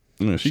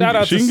 Yeah, Shout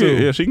out to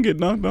Sue. She can get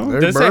dunked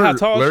on. Does it say how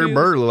tall Larry she is?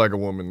 Bird look like a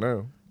woman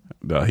now.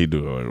 Nah, he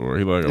do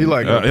he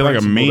like a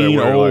that mean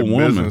wear, old like,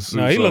 woman.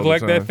 No, he looked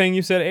like that thing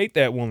you said ate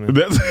that woman.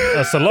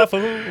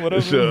 Salafalu,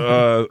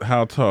 whatever.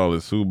 How tall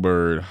is Sue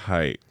Bird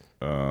height?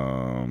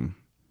 I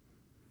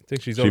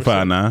think she's she over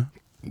 5'9".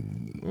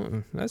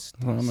 That's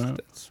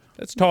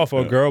tall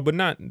for a girl, but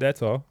not that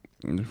tall.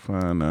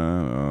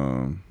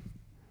 5'9".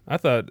 I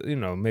thought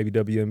maybe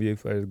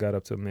WNBA players got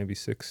up to maybe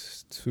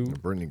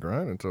 6'2". Brittany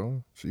Griner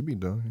tall. She be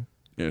done.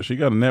 Yeah, she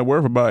got a net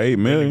worth about $8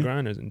 million.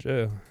 Brittany Griner's in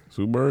jail.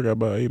 Sue Bird got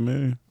about $8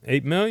 million.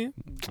 $8 million?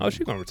 Oh,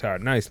 she gonna retire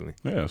nicely.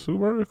 Yeah, Sue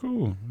Bird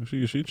cool.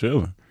 She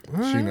chilling.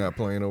 She not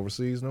playing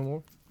overseas no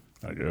more?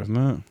 I guess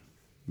not.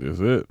 That's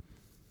it.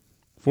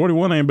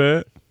 41 ain't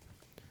bad.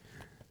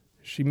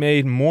 She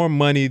made more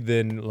money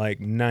than like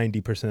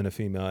 90% of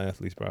female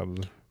athletes,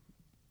 probably.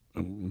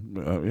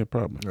 Yeah,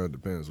 probably. That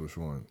depends which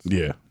ones.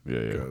 Yeah.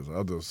 Because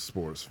other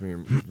sports,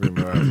 female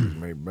athletes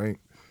make bank.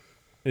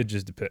 It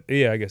just depends.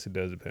 Yeah, I guess it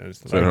does depend.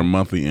 So her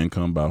monthly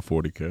income about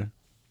 $40K.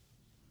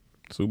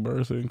 Sue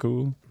Bird sitting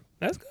cool.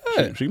 That's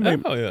good. She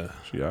made. Oh yeah.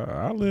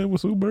 I live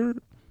with Sue Bird.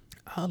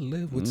 I'll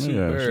live with Sue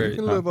Bird. She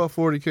can live off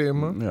 $40K a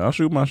month. Yeah, I'll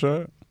shoot my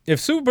shot. If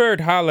Sue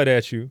Bird hollered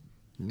at you,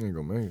 you ain't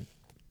gonna make it.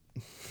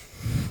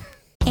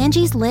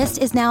 Angie's List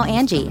is now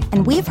Angie,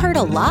 and we've heard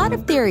a lot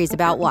of theories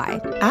about why.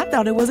 I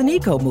thought it was an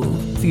eco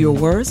move. Fewer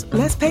words,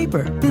 less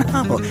paper.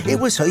 No, it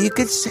was so you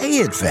could say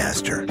it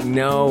faster.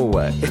 No,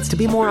 it's to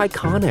be more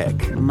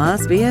iconic.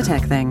 Must be a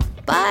tech thing.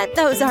 But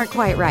those aren't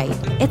quite right.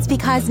 It's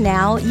because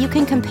now you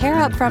can compare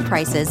upfront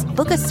prices,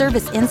 book a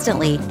service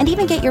instantly, and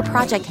even get your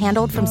project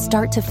handled from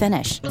start to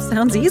finish.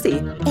 Sounds easy.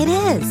 It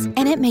is,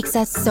 and it makes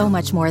us so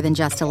much more than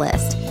just a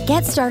list.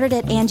 Get started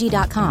at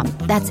Angie.com.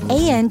 That's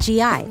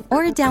ANGI,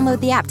 or download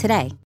the app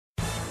today.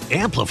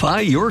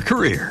 Amplify your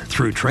career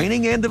through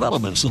training and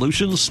development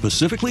solutions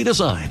specifically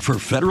designed for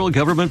federal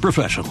government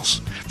professionals.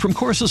 From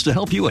courses to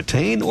help you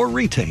attain or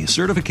retain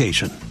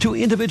certification, to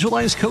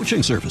individualized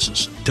coaching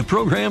services, to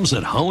programs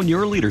that hone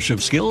your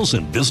leadership skills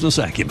and business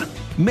acumen,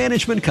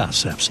 Management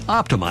Concepts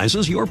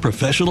optimizes your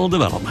professional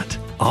development.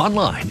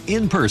 Online,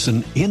 in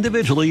person,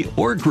 individually,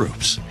 or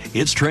groups,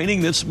 it's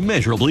training that's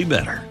measurably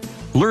better.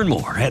 Learn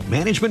more at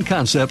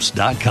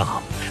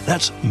managementconcepts.com.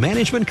 That's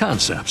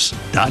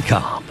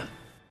managementconcepts.com.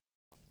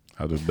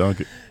 I'll just dunk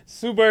it.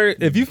 Sue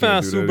Bird, if you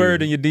found Sue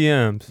Bird in your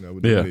DMs,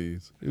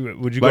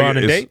 would you go on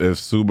a date? If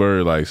Sue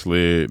Bird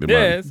slid,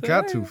 yeah,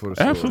 got to for the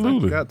story.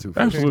 Absolutely, got to.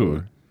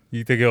 Absolutely.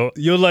 You think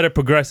you'll let it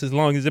progress as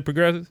long as it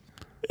progresses?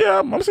 Yeah,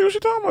 I'm gonna see what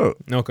she's talking about.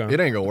 Okay. It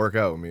ain't gonna work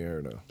out with me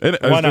here though.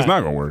 It's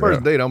not gonna work First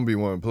out. date, I'm gonna be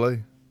wanting to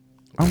play.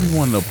 I'm gonna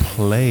want to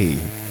play.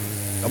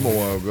 I'm gonna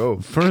want to go.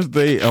 First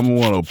date, I'm gonna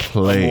want to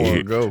play. I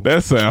wanna go.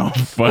 That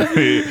sounds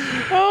funny.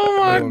 Oh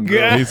my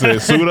God. He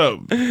said, "Suit up."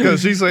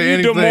 Cause she say You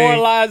anything.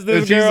 demoralize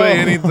this if she girl. say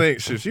anything,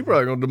 shit, she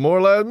probably gonna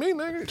demoralize me,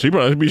 nigga. She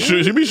probably be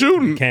she be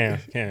shooting. Cam.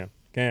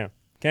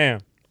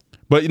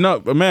 But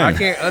man, I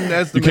can't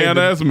underestimate. You can't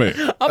underestimate.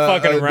 I'm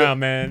fucking around,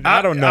 man.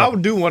 I don't know. I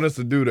do want us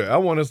to do that. I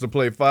want us to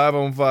play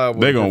 5-on-5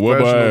 with They a gonna whoop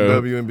professional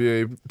our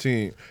WNBA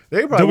team.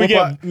 They probably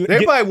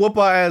whoop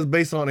our ass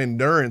based on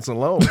endurance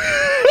alone.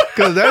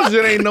 Because that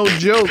shit ain't no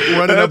joke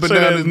running up and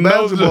down this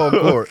basketball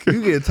court.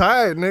 You get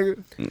tired,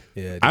 nigga.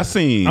 Yeah,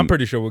 I'm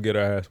pretty sure we'll get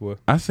our ass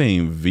whooped. I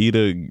seen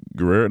Vita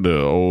Guerrero,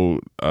 the old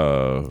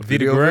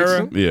Vita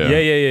Guerrero? Yeah.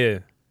 Yeah.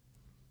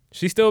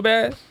 She still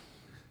bad?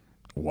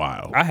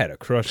 Wow. I had a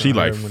crush She on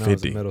like her when 50. I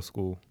was in middle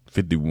school.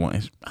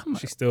 51.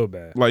 She's still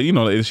bad. Like, she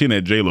in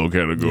that J-Lo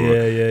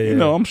category. Yeah. You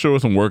know, I'm sure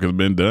some work has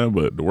been done,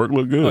 but the work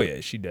looked good. Oh,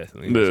 yeah, she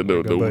definitely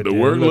The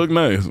work looked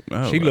nice.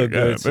 She looked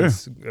good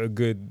since a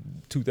good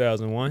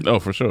 2001. Oh,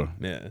 for sure.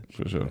 Yeah.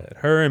 For sure.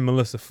 Her and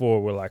Melissa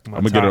Ford were like my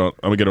I'm gonna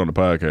get her on the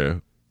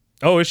podcast.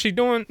 Oh, is she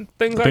doing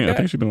things like that? I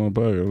think she's doing a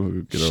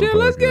podcast. Shit,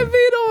 let's get Vita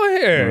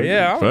on here.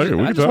 Yeah, I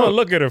just want to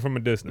look at her from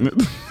a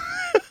distance.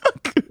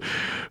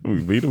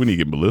 Vita, we need to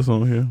get Melissa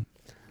on here.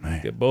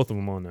 Man. Get both of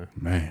them on there.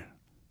 Man,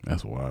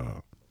 that's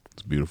wild.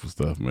 It's beautiful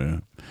stuff,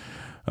 man.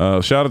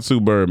 Shout out to Sue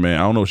Bird, man.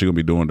 I don't know what she's gonna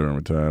be doing during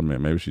retirement.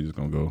 Maybe she's just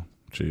gonna go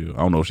chill. I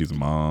don't know if she's a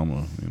mom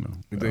or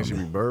You think she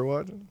be bird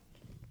watching?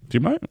 She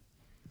might.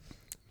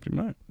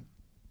 You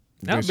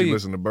think she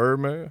listen to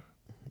Birdman?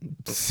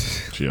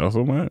 She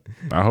also might.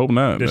 I hope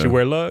not. Does she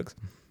wear lugs?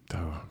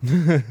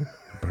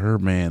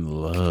 Birdman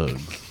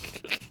lugs.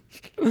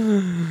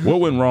 What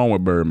went wrong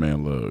with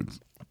Birdman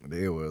lugs?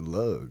 They were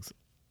lugs.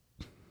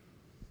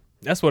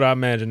 That's what I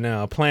imagine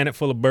now. A planet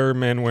full of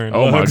Birdmen wearing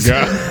Oh lugs.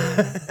 my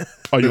God.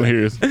 Oh, you don't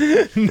hear this?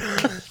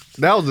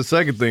 That was the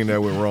second thing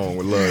that went wrong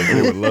with lugs.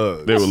 They were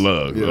lugs. They were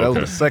lugs. Yeah, that okay.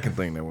 was the second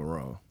thing that went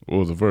wrong. What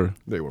was the first?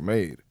 They were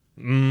made.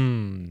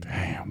 Damn,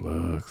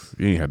 lugs.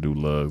 You ain't got to do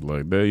lugs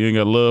like that. You ain't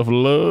got love for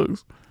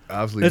lugs?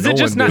 Obviously, Is it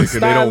just not because they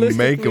don't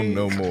make them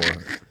no more.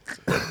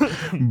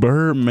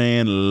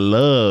 Birdman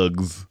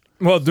lugs.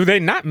 Well, do they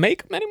not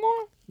make them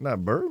anymore?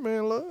 Not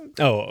Birdman lugs.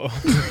 Oh.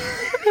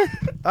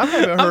 I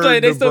haven't I'm heard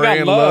saying they the still got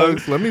brand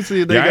lugs. Let me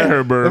see if they Yeah, I got. ain't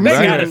heard Birdman. Let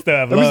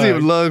me see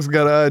if lugs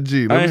got an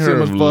IG. Let me see how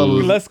much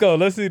followers. Let's go.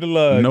 Let's see the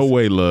lugs. No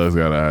way lugs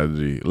got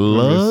an IG.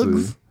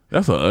 Lugs?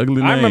 That's an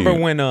ugly name. I remember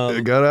when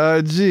It got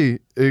an IG.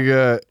 It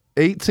got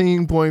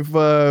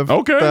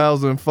 18.5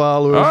 thousand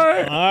followers. All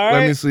right.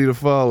 Let me see the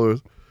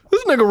followers.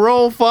 This nigga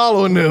wrong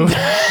following them.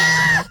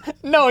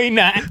 No, he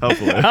not. I'm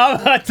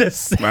about to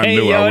say, I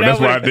knew yo, that's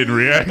why I didn't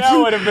react. That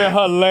would have been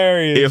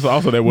hilarious. It's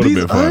also that would have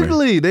been funny.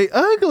 Ugly. They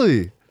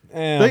ugly.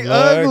 Damn, They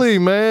lugs. ugly,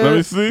 man. Let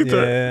me see.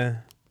 Yeah.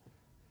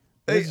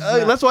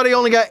 That's why they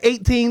only got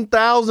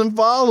 18,000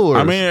 followers.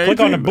 I mean, Click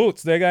on the 18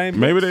 boots. They got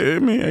Maybe they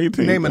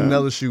 18. Name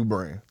another shoe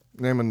brand.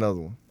 Name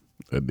another one.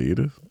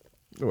 Adidas.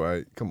 All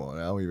right, come on.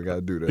 I don't even got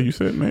to do that. You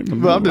said name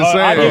But I'm just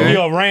saying. I'll give you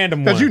a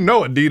random one. Because you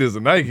know Adidas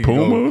and Nike.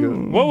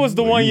 Puma? What was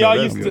the one you know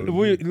y'all that's used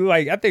to? good.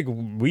 I think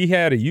we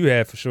had or you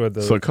had for sure.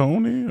 The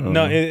Saucony?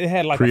 No, it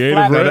had like Creative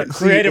a flat, Rex?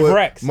 Creative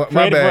Rex. My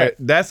Creative bad. Rex.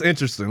 That's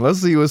interesting.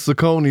 Let's see if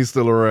Saucony's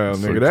still around,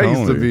 nigga. That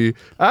used to be.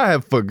 I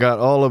have forgot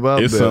all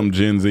about It's that. some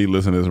Gen Z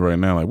listening to this right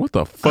now. Like, what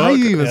the fuck? How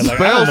you even Yeah, like,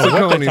 spell I don't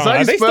know what they're Saucony's? talking How about.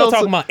 you They spell still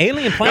talking about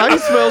alien How you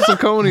planet? spell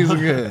Saucony's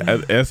again?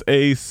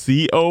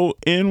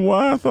 Sacony,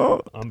 I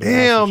thought.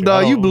 Damn,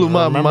 dog, you blew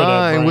my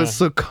mind with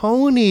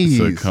Saucony's.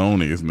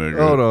 Saucony's, nigga.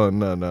 Hold on,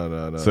 no.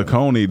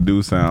 Saucony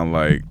do sound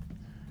like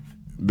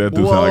that.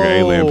 Do sound like an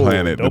alien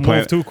planet. Don't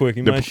move too quick.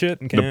 You might shit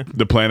and can.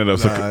 The planet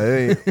of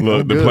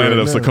Look, the planet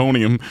of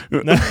Sauconium.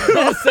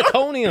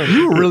 Sauconium.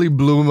 You really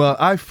blew my.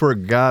 I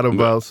forgot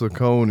about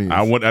Saucony's.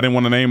 I didn't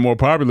want to name more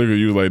popular because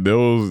you was like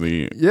those.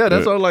 Yeah,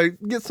 that's all. Like,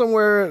 get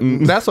somewhere.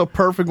 That's a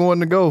perfect one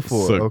to go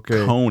for.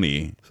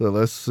 Saucony. Okay. So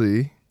let's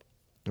see.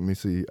 Let me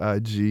see.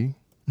 IG.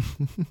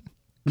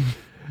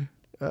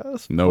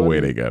 No way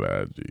they got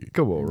IG.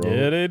 Come on, bro.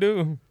 Yeah, they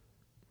do.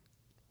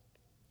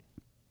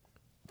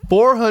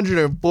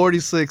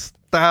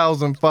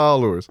 446,000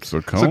 followers.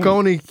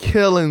 Saucony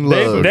killing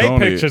love. They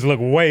pictures look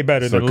way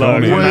better than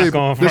lugs.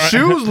 The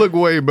shoes look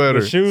way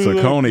better. The shoes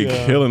Saucony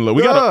look, killing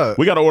love.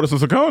 We gotta order some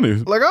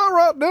Sauconys. Like, all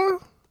right,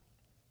 now.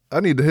 I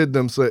need to hit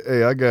them. Say,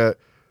 hey, I got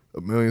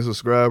 1 million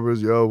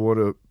subscribers. Y'all want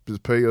to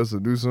just pay us to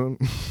do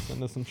something?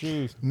 Send us some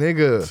shoes,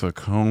 nigga.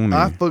 Saucony.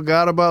 I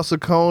forgot about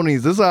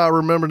Saucony's. This is how I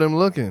remember them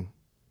looking.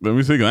 Let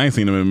me see, 'cause I ain't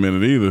seen them in a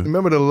minute either.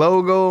 Remember the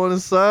logo on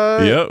the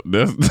side? Yep,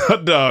 that's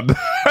dog.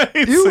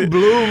 You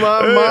blew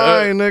my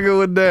mind, nigga,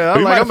 with that.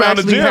 I'm like, I'm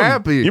actually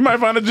happy. You might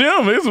find a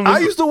gym. I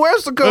used to wear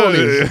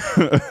Saucony's.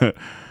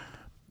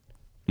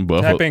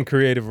 Type in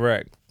Creative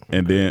Rec.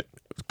 And then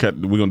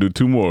we're going to do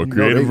 2 more.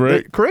 Creative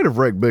Rec. Creative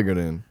Rec bigger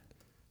than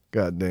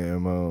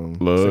goddamn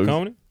Lugs.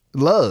 Saucony?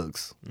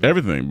 Lugs.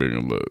 Everything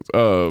bigger than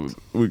Lugs.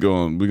 We're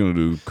gonna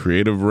do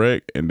Creative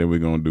Rec, and then we're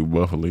gonna do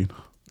Buffalo.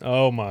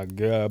 Oh my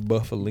God,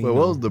 Buffalino. But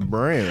what was the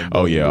brand?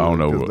 Oh yeah, I don't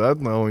know. I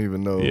don't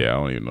even know. Yeah, I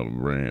don't even know the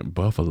brand.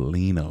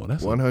 Buffalino.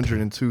 That's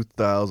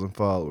 102,000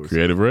 followers.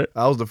 Creative Rec.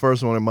 I was the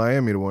first one in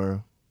Miami to wear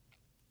them.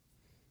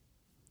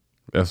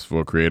 That's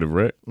for Creative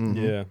Rec. Mm-hmm.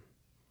 Yeah.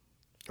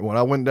 When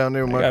I went down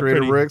there with my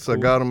Creative Recs, I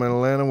got them in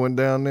Atlanta. Went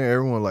down there.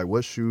 Everyone like,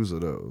 "What shoes are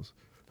those?"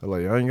 I'm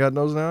like, "I ain't got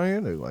those down here."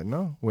 They're like,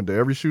 "No." Went to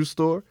every shoe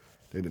store.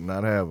 They did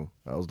not have them.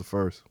 I was the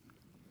first.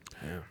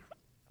 Yeah.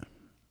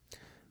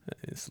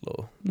 It's a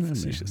little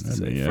facetious to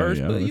say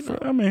first, but you know.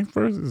 I mean,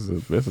 first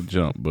that's a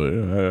jump, but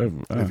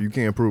if you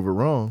can't prove it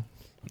wrong.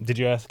 Did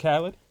you ask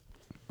Khaled?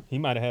 He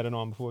might have had it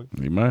on before.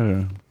 He might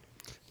have.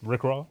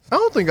 Rick Ross? I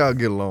don't think I'll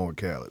get along with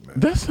Khaled, man.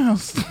 That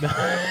sounds.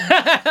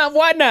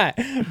 Why not?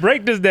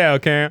 Break this down,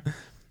 Cam.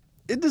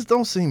 It just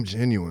don't seem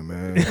genuine,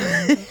 man.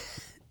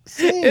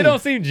 It don't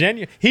seem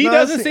genuine. He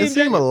doesn't seem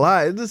genuine. A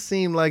lot. It just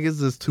seems like it's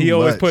just too much. He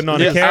always putting on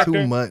a character.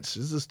 Too much.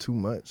 It's just too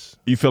much.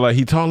 You feel like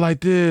he talk like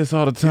this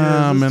all the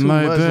time and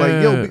like much. that.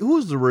 Like, yo,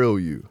 who's the real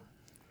you?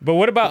 But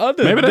what about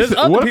others? Maybe there's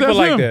other people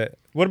like him? that.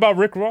 What about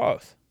Rick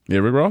Ross? Yeah,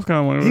 Rick Ross kind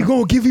of went. He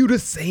gonna give you the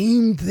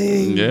same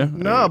thing. Yeah.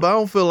 No, but I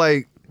don't feel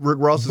like Rick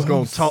Ross is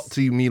gonna talk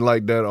to me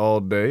like that all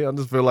day. I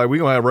just feel like we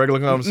gonna have regular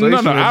conversation.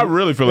 No, I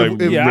really feel like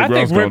I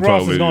think Rick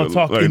Ross is gonna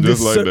talk like in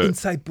this like certain that.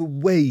 type of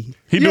way.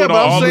 He do it but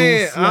all I'm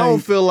saying I don't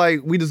feel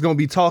like we just gonna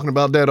be talking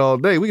about that all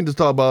day. We can just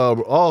talk about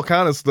all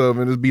kind of stuff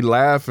and just be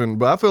laughing.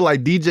 But I feel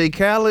like DJ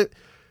Khaled,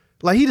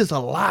 like he just a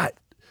lot.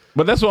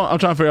 But that's what I'm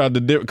trying to figure out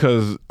the difference.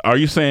 Because are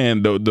you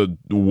saying the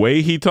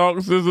way he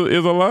talks is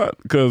a lot?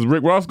 Because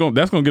Rick Ross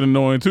that's gonna get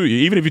annoying too.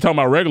 Even if you talking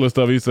about regular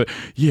stuff, he said,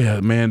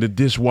 "Yeah, man, the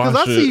dishwasher."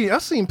 Because I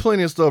seen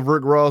plenty of stuff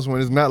Rick Ross when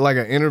it's not like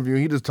an interview.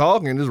 He just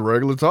talking, just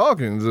regular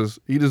talking.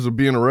 He just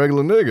being a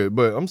regular nigga.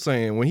 But I'm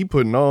saying when he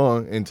putting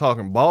on and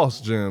talking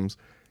boss gems,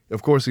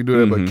 of course he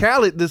do that. But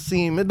Khaled,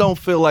 it don't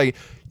feel like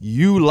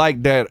you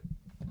like that.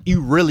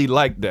 You really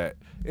like that.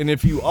 And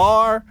if you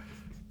are.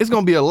 It's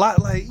gonna be a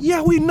lot like,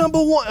 yeah, we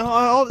number one. No,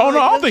 I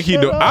don't think he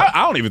do. I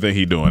don't even think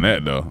he doing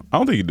that though. I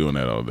don't think he doing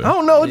that all day. I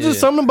don't know. It's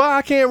just something about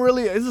I can't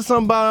really. It's just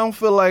something about I don't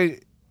feel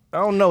like. I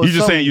don't know. You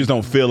just saying you just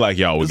don't feel like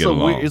y'all would get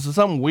along. It's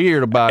something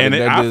weird about it.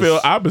 And I feel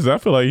opposite. I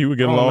feel like he would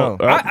get along.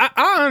 I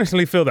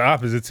honestly feel the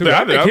opposite too.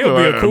 I think he'll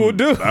be a cool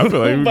dude. I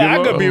feel like he would but get I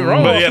along. could be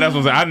wrong. But yeah, that's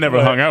what I'm saying. I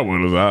never hung out with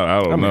him.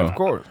 I don't know. Of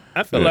course.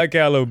 I feel like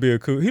Khaled would be a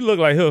cool. He look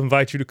like he'll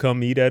invite you to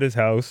come eat at his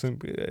house,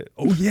 and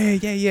oh yeah.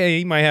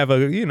 He might have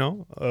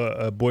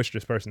a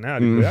boisterous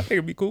personality, but I think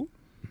it'd be cool.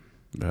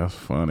 That's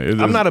funny.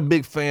 I'm not a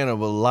big fan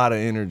of a lot of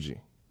energy,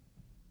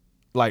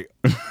 like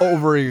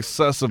over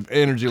excessive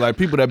energy, like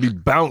people that be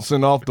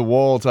bouncing off the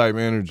wall type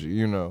energy.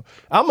 You know,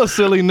 I'm a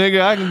silly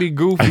nigga. I can be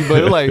goofy,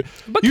 but like,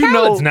 but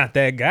Khaled's not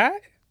that guy.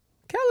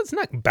 Khaled's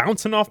not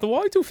bouncing off the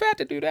wall. He's too fat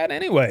to do that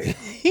anyway.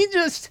 He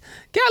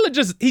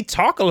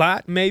talk a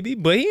lot maybe,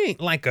 but he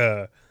ain't like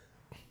a.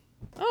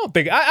 I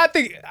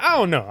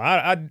don't know.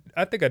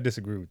 I think I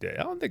disagree with that.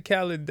 I don't think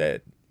Khaled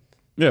that.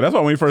 Yeah, that's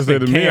why when he first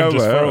said to me, I was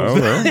like,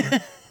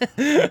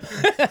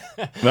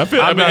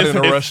 I'm not in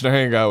a rush to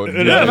hang out with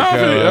him.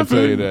 I'll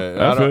tell you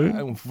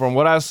that. From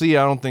what I see,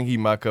 I don't think he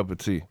my cup of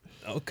tea.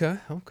 Okay.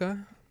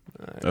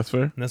 Right. That's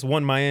fair. That's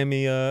one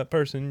Miami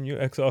person you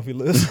X off your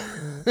list.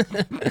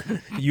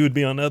 You would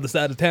be on the other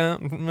side of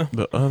town.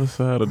 The other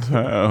side of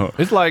town.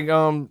 It's like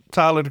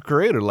Tyler the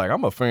Creator. Like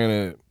I'm a fan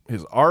of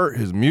his art,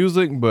 his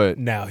music, but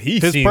now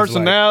his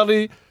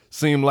personality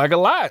seemed like a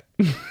lot.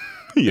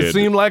 It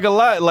seemed like a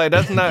lot. Like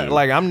that's not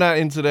like I'm not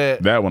into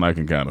that. That one I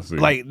can kind of see.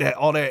 Like that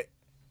all that.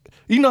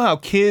 You know how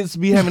kids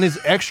be having this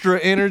extra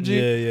energy?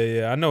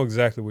 Yeah. I know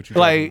exactly what you're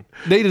like. Talking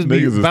about. They just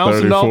be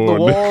bouncing off the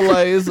wall.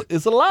 Like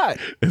it's a lot.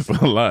 It's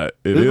a lot.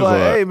 It's like, a lot.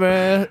 Hey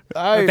man,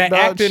 that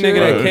actor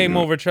nigga that came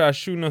over tried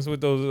shooting us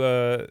with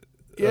those.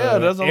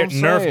 That's what I'm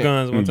saying. Nerf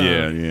guns one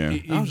time.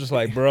 Yeah. I was just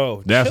like,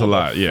 bro, that's a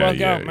lot. Out,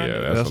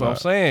 that's what I'm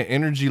saying.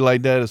 Energy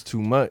like that is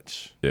too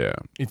much. Yeah.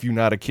 If you're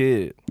not a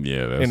kid.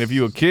 Yeah. And if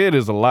you're a kid,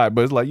 it's a lot.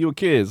 But it's like you a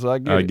kid, so I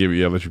give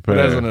you. Let you pay. But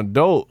as an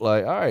adult,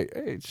 like, all right,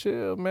 hey,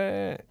 chill,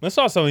 man. That's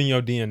also in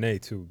your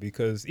DNA too,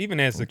 because even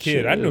as a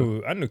kid, I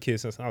knew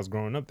kids since I was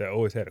growing up that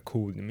always had a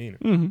cool demeanor.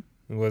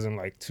 It wasn't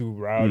like too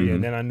rowdy,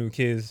 and then I knew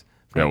kids.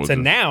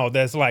 Now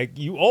that's like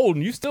you old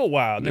and you still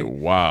wild. You're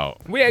wild.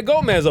 We had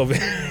Gomez over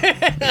here.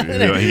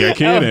 He got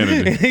kid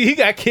energy. He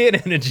got kid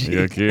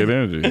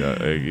energy.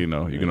 You can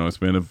only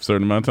spend a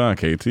certain amount of time.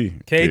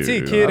 KT kid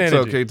energy. I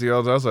tell KT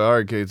all the time. I say, all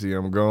right, KT,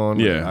 I'm going.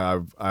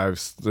 Yeah.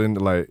 I've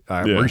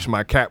reached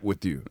my cap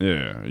with you.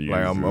 Yeah.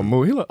 Like I'm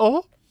moving. He like,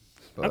 oh.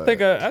 I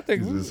think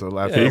it's a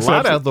lot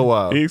after a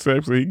while. He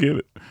accepts it. He get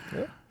it.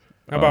 Yeah.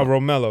 How about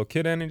Romello?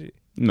 Kid energy.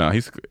 No, he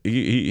has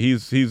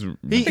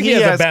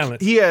a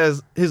balance. He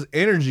has his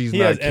energy's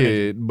not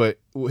kid, but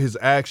his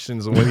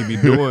actions and what he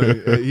be doing,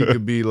 he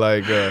could be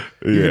like, you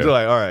could be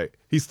like, all right,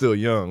 he's still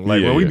young.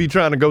 Like when we be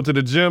trying to go to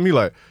the gym, he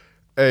like,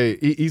 hey,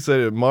 he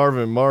said it.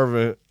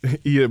 Marvin,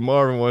 he hit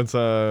Marvin one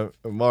time.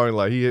 Marvin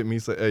like he hit me. He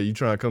said, hey, you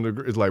trying to come to?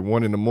 It's like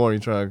 1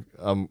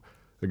 a.m.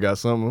 I got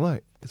something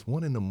like. it's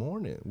 1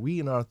 a.m. We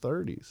in our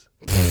 30s.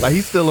 Like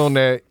he's still on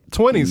that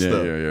 20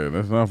 stuff. Yeah.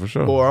 That's not for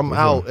sure. Or I'm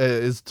out.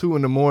 It's 2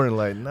 a.m.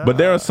 Like, nah. But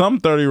there are some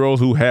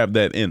 30-year-olds who have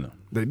that in them.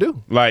 They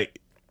do. Like,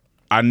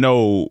 I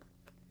know,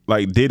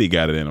 like Diddy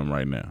got it in him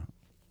right now.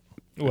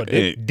 What,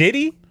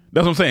 Diddy?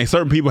 That's what I'm saying.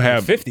 Certain people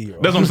have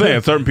 50-year-old. That's what I'm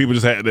saying. Certain people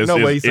just have this. No,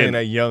 but he's saying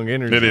that young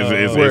energy. It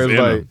is. Whereas,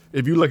 like,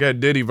 if you look at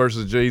Diddy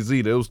versus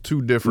Jay-Z, those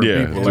two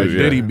different people. Like,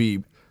 Diddy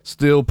be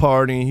still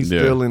partying. He's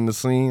still in the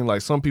scene.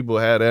 Like, some people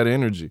have that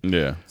energy.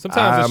 Yeah.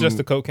 Sometimes it's just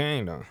the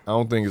cocaine, though. I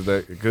don't think it's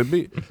that. It could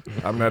be.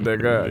 I'm not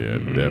that guy. Yeah,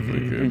 it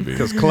definitely could be.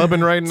 Because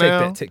clubbing right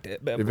now, Take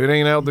that. if it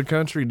ain't out the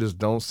country, just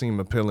don't seem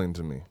appealing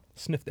to me.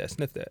 Sniff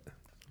that.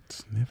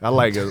 I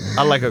like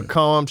a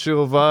calm,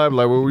 chill vibe,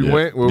 like where we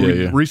went, where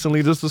we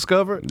recently just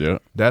discovered. Yeah,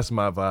 that's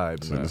my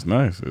vibe. Man. It's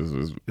nice.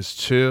 It's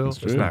chill.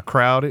 It's not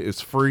crowded.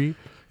 It's free.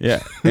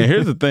 Yeah, and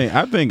here's the thing.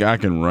 I think I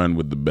can run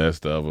with the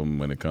best of them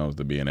when it comes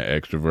to being an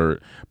extrovert.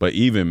 But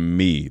even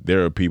me,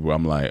 there are people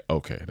I'm like,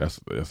 okay, that's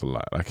a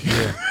lot. I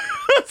can't.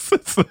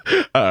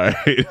 All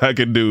right, I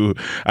can do.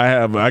 I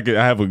have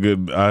a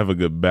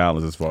good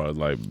balance as far as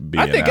like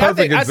being. I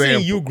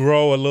think you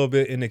grow a little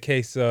bit in the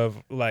case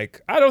of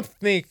like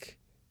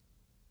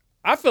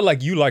I feel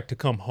like you like to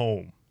come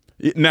home.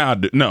 Now I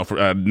do. No,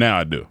 now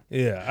I do.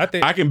 Yeah, I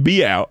think I can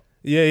be out.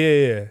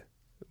 Yeah.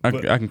 I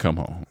can come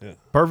home. Yeah.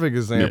 Perfect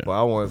example.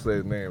 I want to say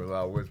his name is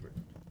Al Whisper.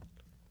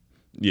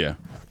 Yeah,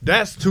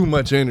 that's too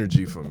much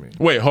energy for me.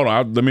 Wait, hold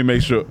on. Let me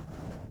make sure.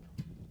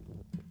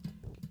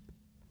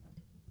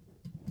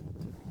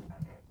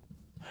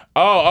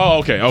 Oh,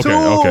 okay.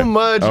 Too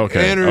much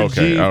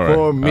energy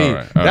for me. All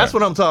right. That's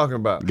what I'm talking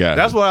about.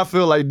 That's what I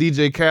feel like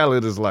DJ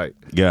Khaled is like.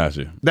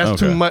 Gotcha. That's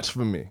too much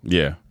for me.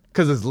 Yeah.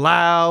 Because it's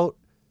loud.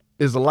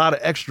 There's a lot of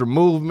extra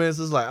movements.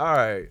 It's like, all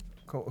right,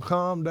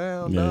 calm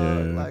down,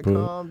 dog. Like,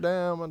 calm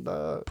down, my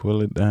dog.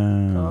 Pull it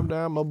down. Calm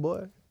down, my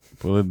boy.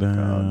 Pull it down.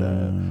 Calm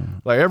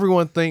down. Like,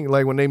 everyone think,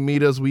 like, when they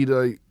meet us, we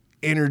the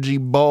energy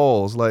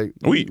balls. Like,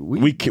 we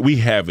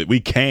have it. We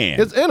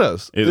can. It's in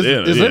us.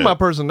 It's in my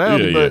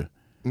personality, but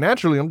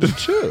naturally, I'm just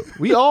chill.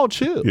 We all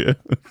chill. Yeah.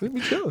 We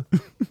chill.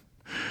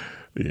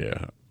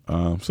 Yeah.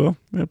 So,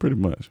 yeah, pretty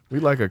much. We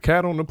like a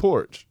cat on the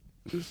porch.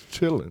 Just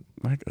chilling.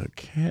 Like a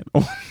cat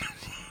on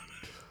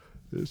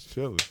Just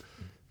chilling.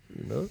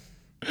 You know?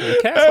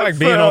 Cats like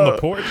being on the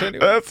porch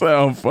anyway. That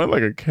sounds fun,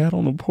 like a cat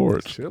on the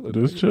porch.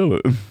 Just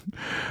chilling.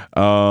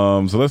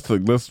 So let's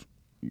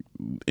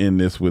end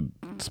this with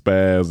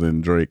Spaz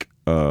and Drake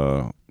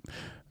and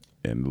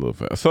Lil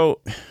Fast. So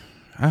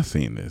I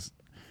seen this.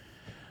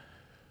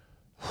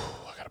 I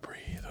gotta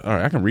breathe. All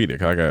right, I can read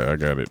it. I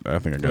got it. I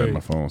think I got it on my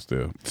phone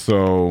still.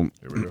 So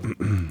here we go.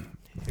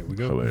 Here we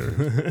go.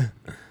 Hilarious.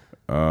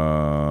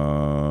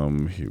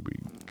 Here we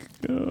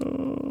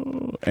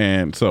go.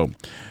 And so,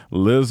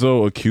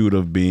 Lizzo accused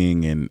of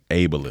being an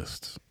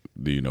ableist.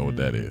 Do you know what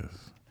that is?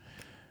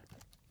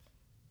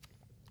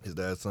 Is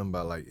that something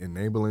about like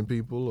enabling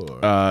people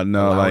or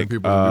no, like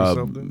people to do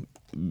something?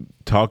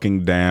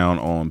 Talking down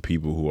on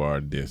people who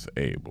are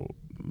disabled.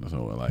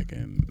 So like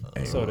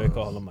so they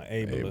call them an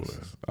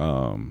ableist.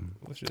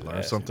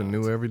 Learn something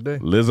new every day.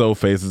 Lizzo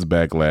faces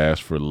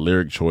backlash for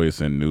lyric choice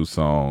in new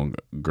song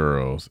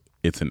 "Girls."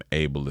 It's an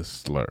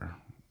ableist slur.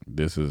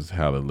 This is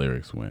how the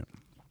lyrics went.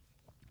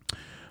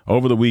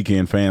 Over the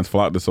weekend, fans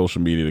flocked to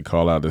social media to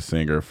call out the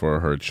singer for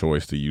her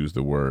choice to use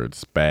the word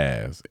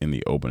spaz in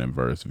the opening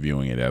verse,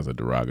 viewing it as a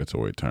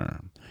derogatory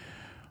term.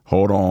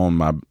 Hold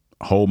my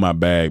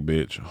bag,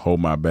 bitch. Hold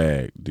my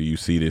bag. Do you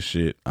see this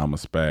shit? I'm a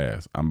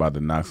spaz. I'm about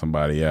to knock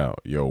somebody out.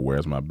 Yo,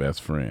 where's my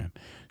best friend?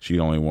 She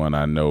the only one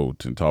I know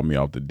to talk me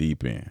off the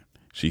deep end.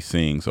 She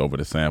sings over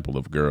the sample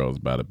of Girls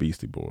by the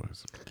Beastie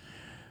Boys.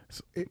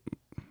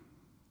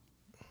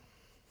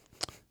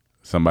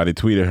 Somebody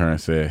tweeted her and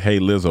said, "Hey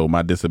Lizzo,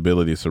 my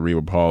disability,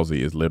 cerebral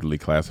palsy, is literally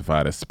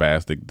classified as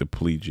spastic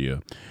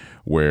diplegia,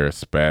 where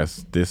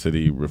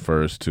spasticity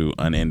refers to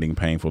unending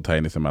painful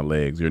tightness in my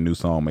legs. Your new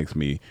song makes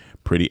me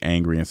pretty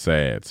angry and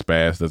sad.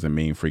 Spaz doesn't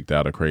mean freaked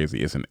out or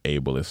crazy. It's an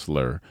ableist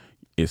slur.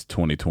 It's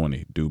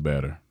 2020. Do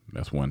better."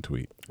 That's one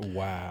tweet.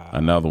 Wow.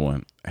 Another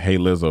one. "Hey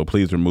Lizzo,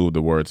 please remove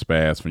the word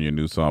spaz from your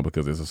new song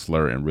because it's a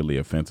slur and really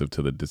offensive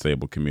to the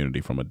disabled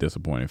community from a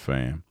disappointed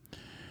fan."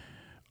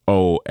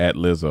 Oh, at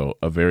Lizzo,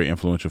 a very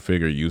influential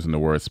figure using the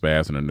word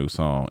spaz in a new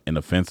song, an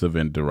offensive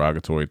and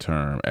derogatory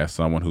term. As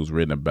someone who's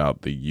written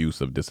about the use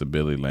of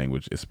disability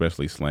language,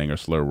 especially slang or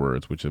slur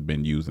words, which have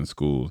been used in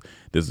schools,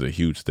 this is a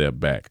huge step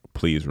back.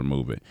 Please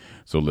remove it.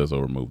 So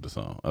Lizzo removed the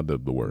song, the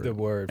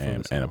word,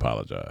 and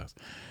apologized.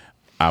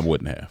 I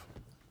wouldn't have.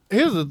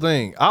 Here's the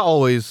thing. I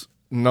always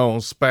known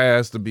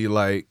spaz to be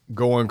like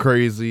going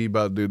crazy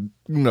about the,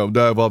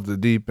 dive off the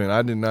deep end.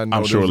 I did not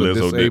know there was a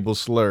disabled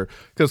slur.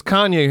 Because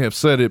Kanye have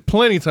said it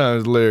plenty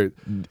times, Larry.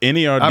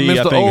 NERD, I think,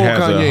 has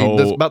Kanye, a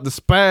whole... about the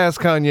spaz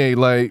Kanye.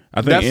 Like,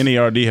 I think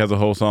NERD has a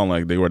whole song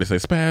where they say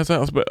spaz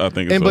out. I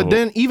think it's but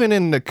then even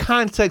in the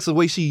context of the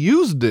way she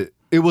used it,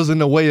 it was in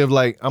the way of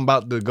like, I'm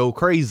about to go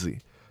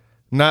crazy.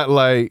 Not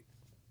like,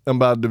 I'm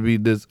about to be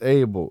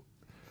disabled.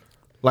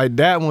 Like,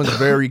 that one's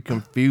very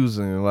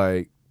confusing.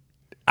 Like,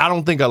 I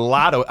don't think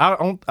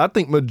I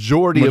think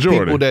majority of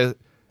people that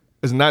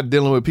is not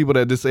dealing with people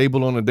that are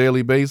disabled on a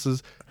daily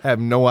basis have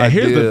no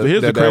idea.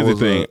 Here's the crazy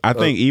thing. I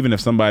think even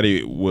if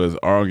somebody was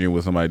arguing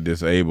with somebody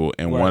disabled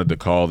and wanted to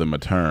call them a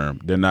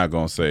term, they're not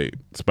going to say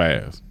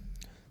spaz.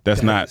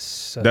 That's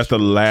the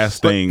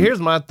last thing. Here's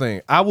my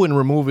thing. I wouldn't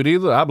remove it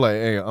either. I'd be like,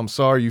 hey, I'm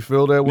sorry you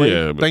feel that way.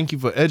 Yeah, Thank you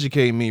for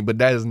educating me, but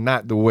that is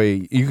not the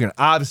way. You can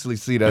obviously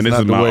see that's and this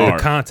not is the my way.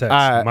 art. Context.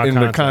 In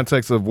the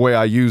context of where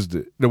I used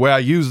it. The way I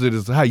used it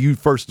is how you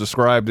first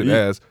described it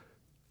as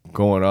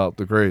going out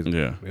the crazy.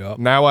 Yeah. Yep.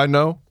 Now I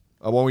know.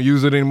 I won't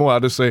use it anymore. I'll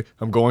just say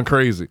I'm going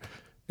crazy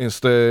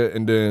instead,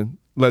 and then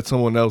let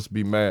someone else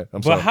be mad.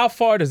 But sorry. how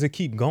far does it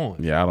keep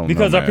going? Yeah, I don't know.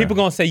 Because are man. people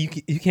going to say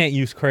you can't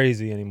use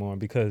crazy anymore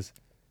because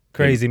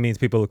crazy means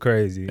people are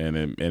crazy? And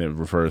it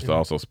refers to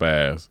also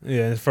spaz.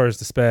 Yeah, it refers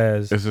to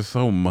spaz. It's just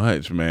so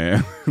much,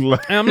 man. And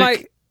I'm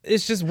like,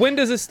 it's just, when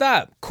does it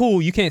stop?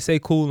 Cool. You can't say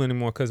cool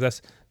anymore because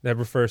that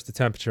refers to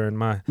temperature.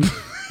 And I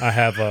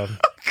have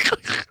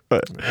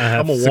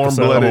I'm a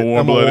warm-blooded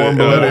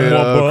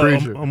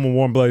creature. I'm a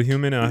warm-blooded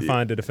human, and I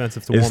find it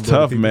offensive to warm-blooded It's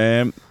tough, people.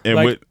 man. And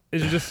like,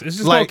 it's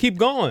just like, gonna keep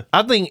going.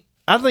 I think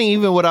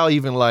even without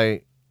even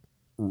like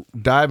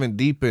diving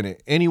deep in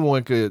it,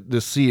 anyone could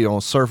just see it on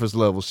surface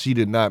level. She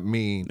did not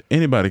mean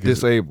anybody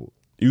disabled.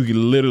 You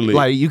can literally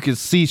like you could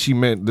see she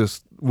meant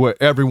this. What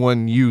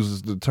everyone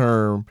uses the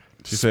term.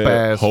 She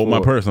said, hold my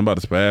purse. I'm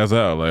about to spaz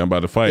out. Like, I'm about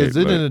to fight. Is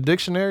it like, in the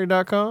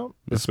dictionary.com?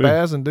 It's see.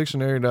 spaz in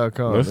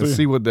dictionary.com. Let's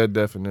see what that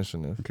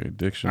definition is. Okay,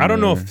 dictionary. I don't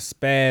know if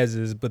spaz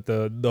is, but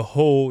the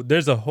whole,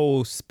 there's a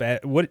whole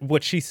spaz,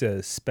 what she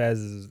says,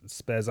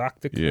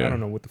 spazoctic? Yeah. I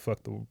don't know what the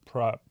fuck the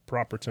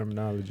proper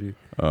terminology.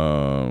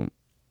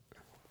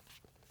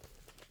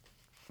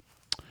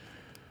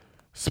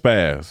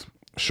 Spaz,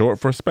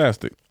 short for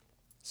spastic.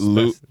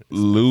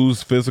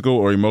 Lose physical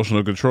or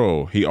emotional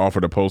control. He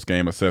offered a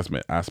post-game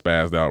assessment. I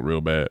spazzed out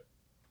real bad.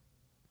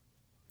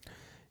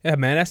 Yeah,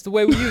 man, that's the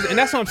way we use it. And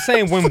that's what I'm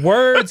saying. When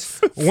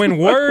words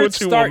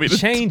start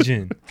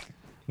changing,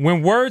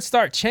 when words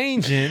start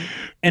changing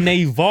and they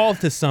evolve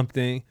to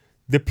something,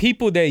 the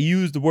people that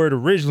used the word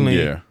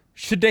originally,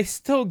 should they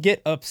still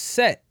get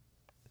upset?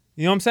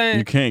 You know what I'm saying?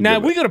 You can't. Now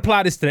we could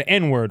apply this to the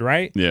N-word,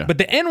 right? Yeah. But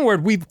the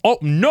N-word,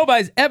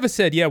 nobody's ever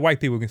said, yeah, white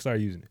people can start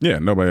using it. Yeah,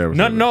 nobody ever.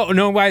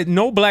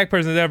 No black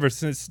person has ever,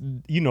 since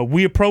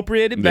we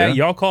appropriated back.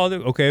 Yeah. Y'all called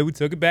it. Okay, we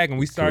took it back and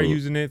we started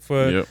using it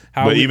for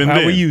how but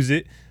we use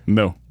it.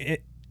 No.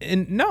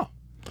 And no.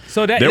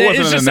 So that there wasn't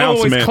it's an just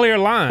announcement always clear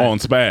line on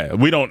spaz.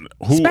 We don't.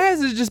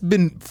 Spaz has just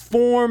been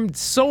formed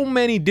so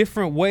many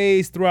different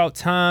ways throughout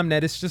time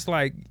that it's just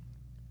like,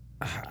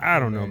 I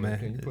don't know, man.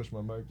 Can you push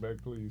my mic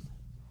back, please?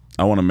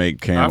 I want to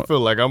make Cam. I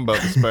feel like I'm about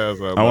to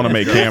spaz out. I want to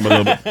make Cam a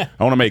little bit.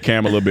 I want to make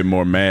Cam a little bit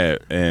more mad,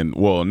 and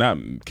well, not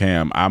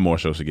Cam. I more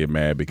so should get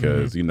mad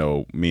because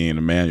me and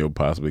Emmanuel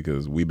possibly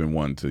because we've been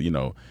wanting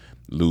to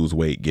lose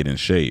weight, get in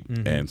shape,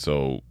 and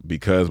so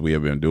because we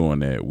have been doing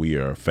that, we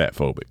are fat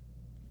phobic.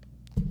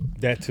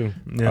 That too.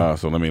 Yeah.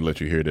 So let me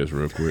let you hear this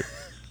real quick.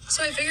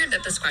 So I figured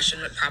that this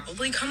question would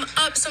probably come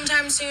up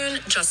sometime soon,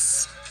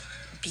 just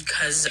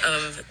because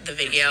of the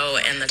video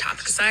and the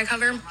topics that I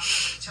cover.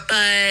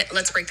 But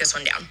let's break this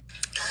one down.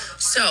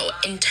 So,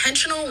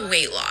 intentional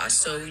weight loss,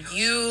 so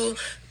you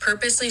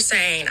purposely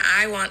saying,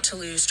 I want to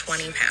lose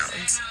 20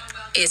 pounds,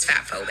 is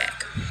fat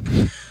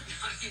phobic.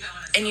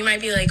 And you might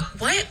be like,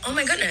 what? Oh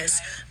my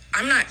goodness.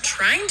 I'm not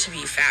trying to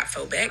be fat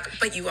phobic,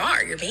 but you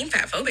are. You're being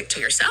fat phobic to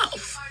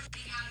yourself.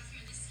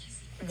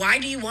 Why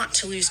do you want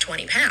to lose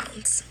 20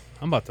 pounds?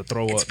 I'm about to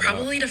throw up. It's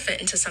probably to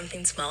fit into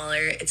something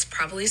smaller. It's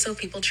probably so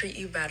people treat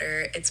you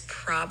better. It's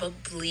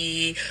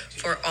probably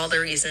for all the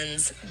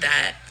reasons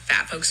that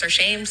fat folks are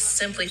shamed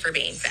simply for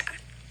being fat.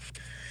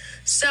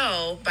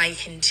 So by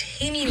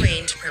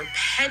continuing to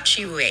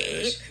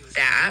perpetuate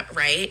that,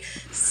 right,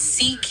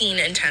 seeking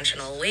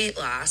intentional weight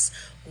loss,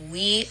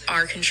 we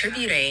are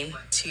contributing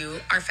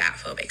to our fat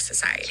phobic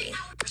society.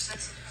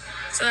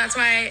 So that's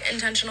why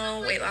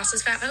intentional weight loss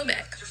is fat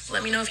phobic.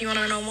 Let me know if you want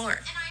to know more.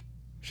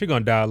 She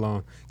gonna die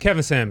alone.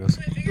 Kevin Samuels.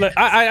 Look,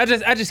 I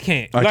just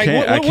can't. I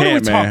can't, what are we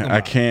talking man. about?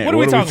 I can't. What are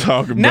we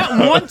talking about?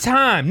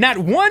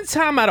 Not one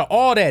time out of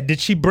all that did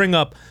she bring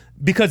up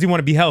because he want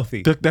to be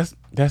healthy. That's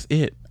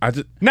it.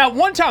 Not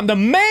one time. The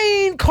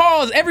main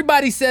cause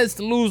everybody says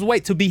to lose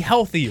weight to be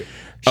healthier.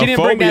 She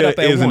didn't bring that up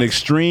at is once. an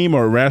extreme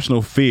or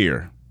irrational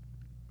fear.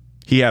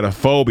 He had a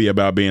phobia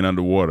about being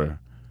underwater.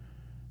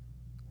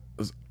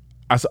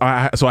 So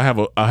I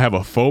have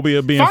a phobia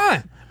of being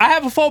fine. I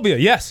have a phobia.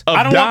 Yes,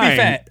 I don't want to be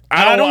fat.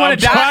 I don't want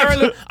to die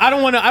early. I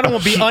don't want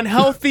to be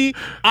unhealthy.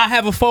 I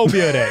have a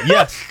phobia of that.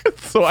 Yes.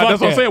 So that's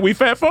what I'm saying. We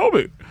fat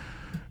phobic.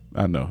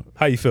 I know.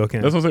 How you feel,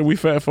 Ken? That's what I'm saying. We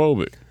fat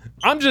phobic.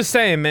 I'm just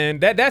saying, man,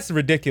 that's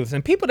ridiculous.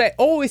 And people that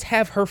always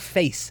have her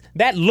face,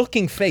 that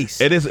looking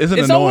face. It's an it's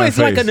annoying always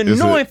face. like an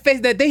annoying face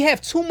that they have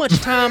too much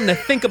time to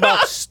think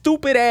about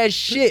stupid ass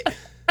shit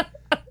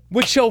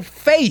with your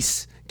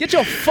face. Get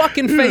your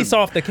fucking face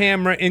off the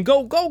camera and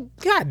go.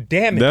 God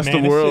damn it, That's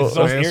man. the world.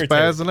 It's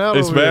spazzing out.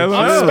 It's over there. spazzing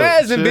I'm out.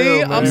 spazzing,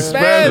 B. I'm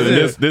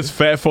spazzing. This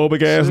fat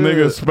phobic ass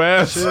nigga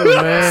spaz. Chill,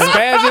 man.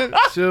 Spazzing.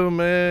 Chill,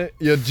 man.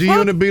 Your G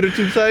unit beater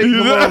too tight.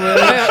 Come on,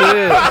 man.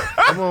 Shit.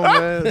 Come on,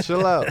 man.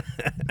 Chill out.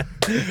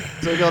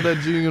 Take out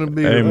that G unit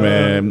beater. Hey,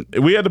 man.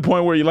 We at the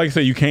point where, like I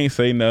said, you can't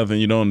say nothing.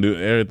 You don't do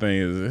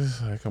everything.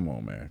 It's like, come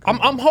on, man.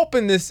 I'm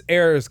hoping this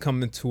era is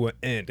coming to an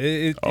end.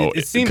 It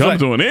seems comes like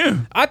to an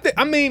end.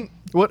 I mean,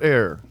 what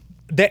era?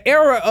 The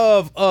era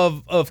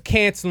of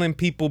canceling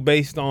people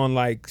based on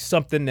like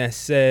something that's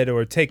said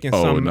or taking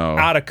something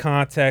out of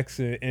context,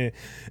 and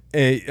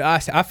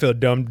I feel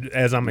dumb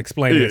as I'm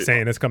explaining it,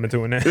 saying it's coming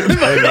to an end.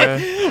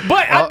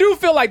 But I do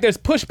feel like there's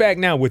pushback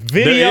now with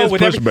video,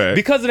 with pushback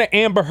because of the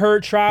Amber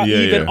Heard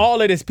trial. All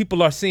of this,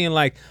 people are seeing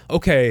like,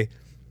 okay,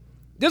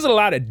 there's a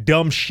lot of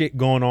dumb shit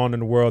going on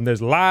in the world, and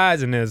there's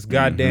lies, and there's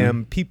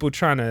goddamn people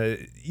trying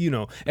to,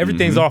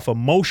 everything's off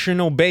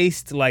emotional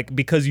based, like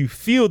because you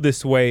feel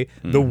this way,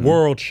 the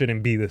world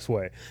shouldn't be this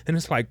way. And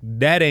it's like,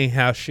 that ain't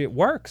how shit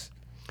works.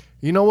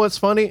 You know what's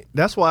funny?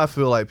 That's why I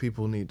feel like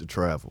people need to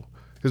travel.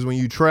 Because when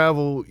you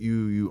travel,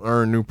 you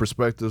earn new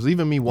perspectives.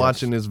 Even me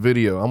watching this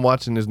video, I'm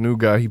watching this new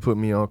guy he put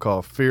me on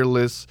called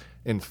Fearless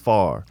and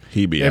Far.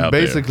 He be and out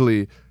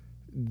basically,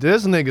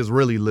 this nigga's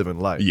really living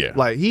life. Yeah.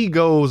 Like, he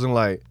goes and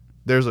like,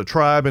 there's a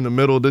tribe in the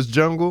middle of this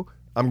jungle.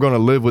 I'm going to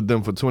live with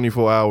them for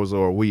 24 hours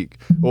or a week.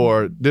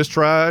 Or this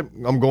tribe,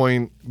 I'm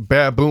going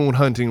baboon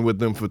hunting with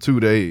them for 2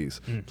 days.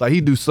 Like,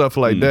 he do stuff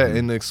like that.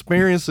 And the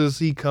experiences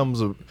he comes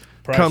to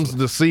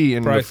see,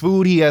 and the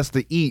food he has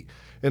to eat,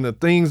 and the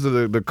things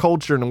of the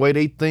culture and the way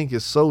they think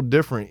is so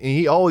different. And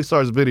he always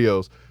starts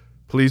videos,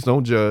 please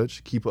don't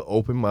judge, keep an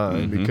open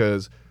mind,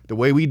 because the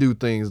way we do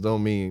things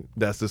don't mean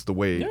that's just the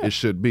way it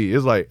should be.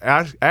 It's like,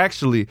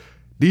 actually,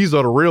 these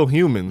are the real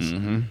humans.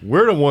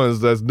 We're the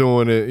ones that's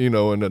doing it,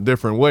 in a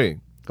different way.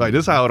 Like,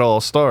 this is how it all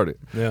started.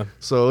 Yeah.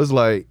 So it's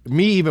like,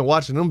 me even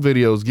watching them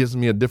videos gives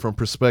me a different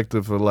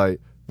perspective of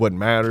like what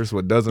matters,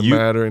 what doesn't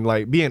matter, and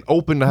like being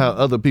open to how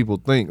other people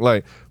think.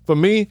 Like, for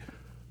me,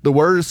 the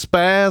word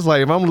spaz,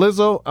 like if I'm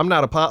Lizzo, I'm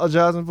not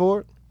apologizing for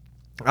it.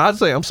 I'd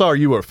say, I'm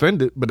sorry you were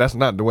offended, but that's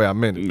not the way I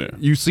meant it. Yeah.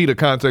 You see the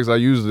context I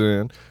used it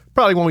in.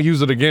 Probably won't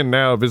use it again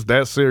now if it's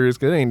that serious,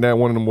 because it ain't that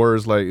one of them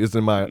words like it's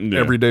in my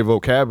everyday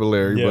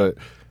vocabulary. But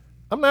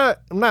I'm not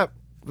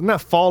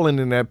falling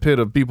in that pit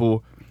of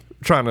people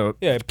trying to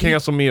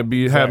cancel me and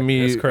have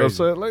me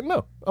upset. Like,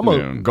 no, I'm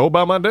gonna go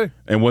by my day.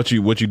 And what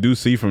you do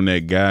see from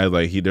that guy,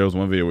 like there was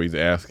one video where he's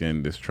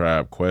asking this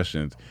tribe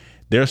questions.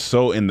 They're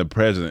so in the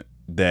present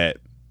that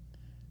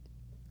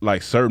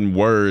like certain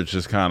words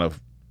just kind of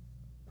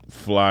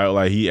fly.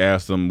 Like, he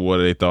asked them what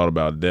they thought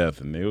about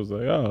death, and they was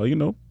like,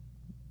 oh,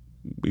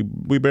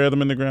 we bury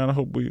them in the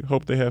ground. We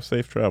hope they have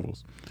safe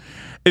travels.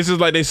 It's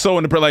just like they so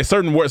in the like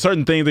certain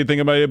things they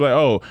think about. They be like,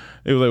 oh,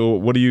 it was like,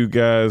 well, what do you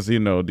guys, do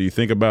you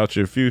think about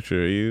your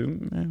future? They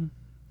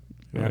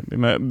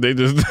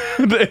just.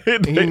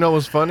 You know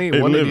what's funny?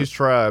 One of these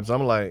tribes,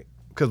 I'm like,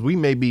 because we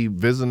may be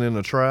visiting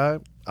a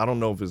tribe. I don't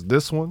know if it's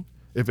this one.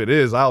 If it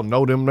is, I'll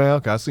know them now,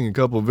 because I've seen a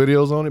couple of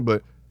videos on it.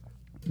 But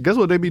guess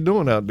what they be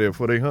doing out there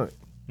before they hunt?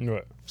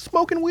 What?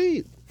 Smoking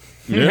weed.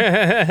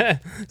 Yeah.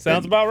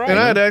 Sounds about right. And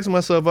I had to ask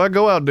myself, if I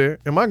go out there,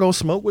 am I going to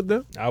smoke with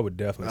them? I would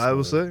definitely. I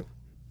would say.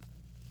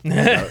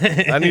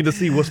 I need to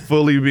see what's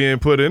fully being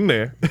put in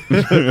there.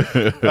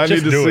 I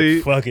need to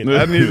see. Fuck it.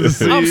 I need to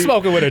see. I'm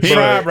smoking with a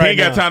tribe right now. He ain't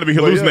got time to be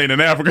hallucinating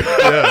in Africa.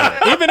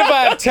 Even if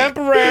I have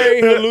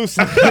temporary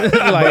hallucination,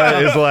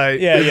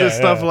 it's just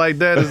stuff like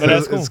that.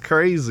 It's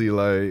crazy.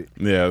 Like,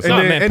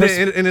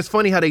 and it's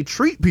funny how they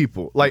treat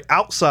people like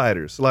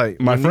outsiders. Like,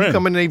 when you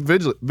come in a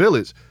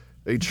village,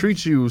 they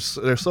treat you.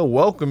 They're so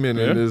welcoming,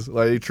 and it's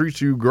like they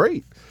treat you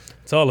great.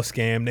 It's all a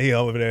scam. They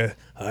over there.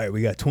 All right,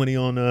 we got 20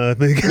 on like,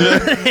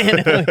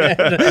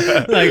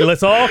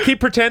 let's all keep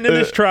pretending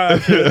it's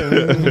tribe.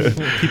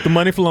 Keep the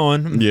money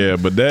flowing. Yeah,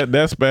 but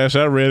that smash,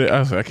 I read it. I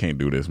was like, I can't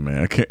do this,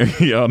 man. I can't.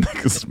 Y'all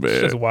niggas smash.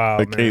 It's just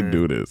wild, I can't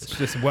do this. It's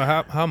just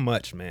how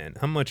much, man?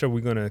 How much are we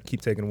gonna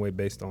keep taking away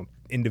based on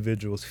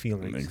individuals'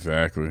 feelings?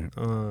 Exactly.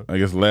 I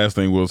guess the last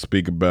thing we'll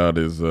speak about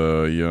is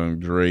young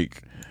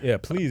Drake. Yeah,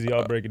 please,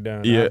 y'all break it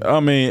down. Yeah, I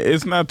mean,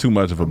 it's not too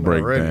much of a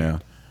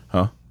breakdown,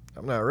 huh?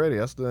 I'm not ready.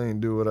 I still ain't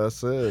do what I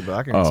said, but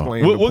I can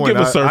explain we'll point.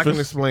 Give a surface. I can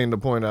explain the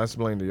point I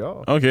explained to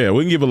y'all. Okay,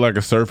 we can give it like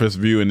a surface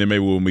view, and then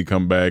maybe when we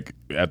come back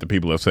after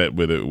people are upset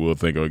with it, we'll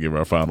think or give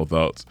our final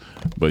thoughts.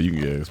 But you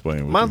can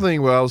explain. My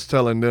thing where I was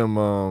telling them,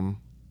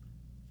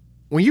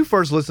 when you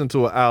first listen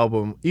to an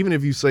album, even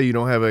if you say you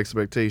don't have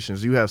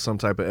expectations, you have some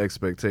type of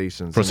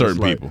expectations for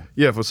certain people.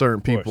 Yeah, for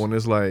certain people, and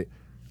it's like,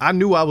 I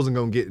knew I wasn't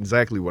going to get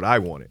exactly what I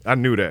wanted. I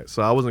knew that,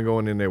 so I wasn't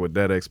going in there with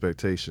that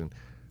expectation.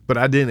 But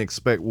I didn't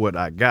expect what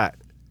I got.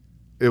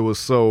 It was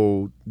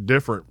so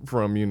different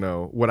from,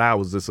 what I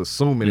was just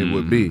assuming it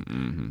would be.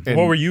 And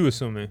what were you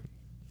assuming?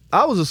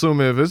 I was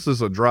assuming if it's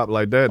just a drop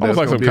like that, almost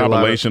that's like some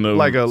compilation of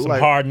some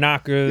hard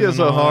knockers. Yeah,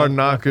 some hard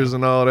knockers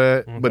and all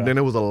that. Okay. But then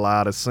it was a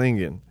lot of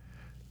singing.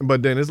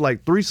 But then it's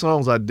like 3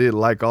 songs I did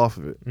like off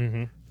of it.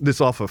 Mm-hmm.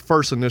 This off of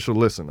first initial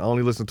listen. I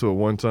only listened to it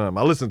one time.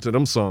 I listened to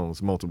them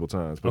songs multiple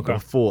times, but the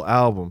full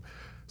album.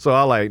 So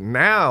I like,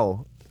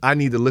 now I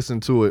need to listen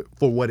to it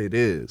for what it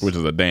is. Which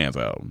is a dance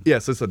album.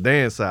 Yes, it's a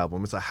dance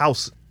album. It's a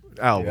house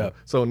album. Yep.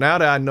 So now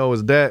that I know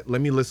it's that,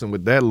 let me listen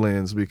with that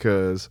lens,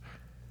 because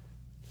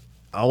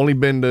I only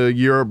been to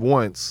Europe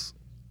once,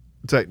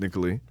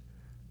 technically.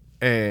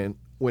 And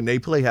when they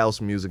play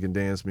house music and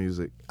dance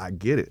music, I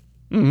get it.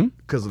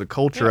 Because of the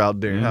culture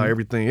out there and how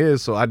everything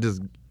is. So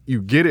you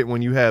get it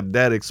when you have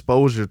that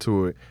exposure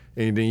to it.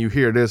 And then you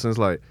hear this and it's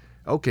like,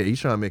 okay,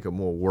 he's trying to make a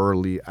more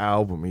worldly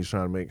album. He's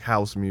trying to make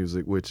house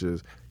music, which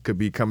could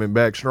be coming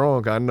back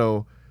strong. I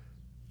know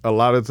a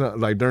lot of times,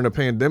 like during the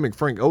pandemic,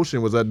 Frank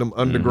Ocean was at them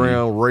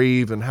underground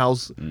rave and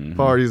house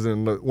parties.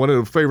 And one of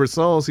the favorite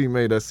songs he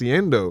made,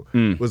 Haciendo,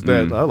 was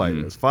that. I was like,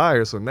 it's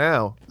fire. So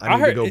now I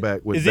need to go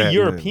back with that. Is it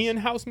European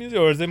house music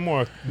or is it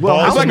more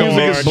house like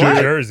music New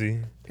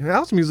Jersey?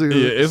 House music.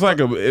 Yeah, it's like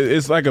you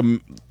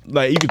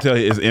can tell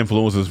it's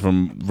influences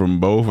from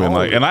both, and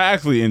and I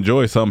actually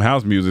enjoy some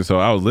house music, so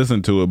I was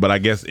listening to it, but I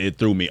guess it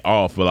threw me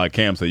off. But like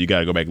Cam said, you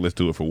got to go back and listen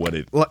to it for what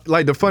it.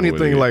 Like the funny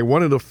thing, like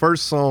one of the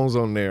first songs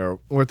on there,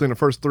 within the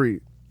first 3,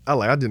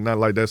 I did not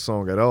like that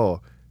song at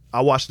all. I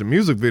watched the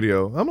music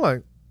video. I'm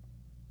like,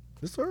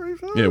 it's already.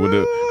 Yeah, with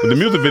the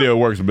music video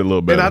works a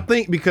little better. And I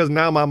think because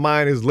now my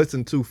mind is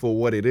listened to for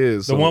what it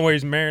is. The one where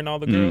he's marrying all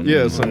the girls.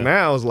 Yeah, so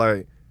now it's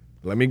like,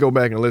 let me go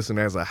back and listen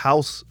as a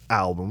house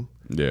album.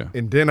 Yeah.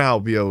 And then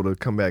I'll be able to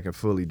come back and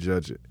fully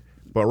judge it.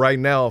 But right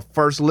now,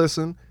 first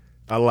listen,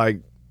 I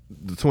like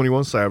the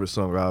 21 Savage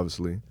song,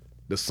 obviously.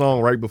 The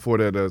song right before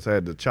that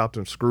had the chopped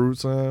and screwed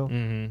sound.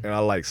 And I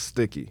like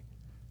Sticky.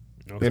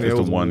 Okay. And it's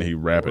the one he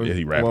rapped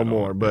one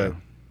more, but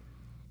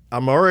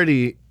I'm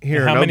already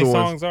hearing how other many ones.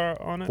 songs are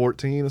on it?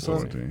 14 or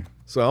something. 14.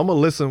 So I'm going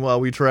to listen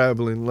while we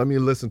traveling. Let me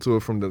listen to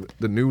it from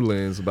the new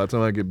lens. By the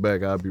time I get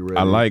back, I'll be ready.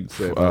 I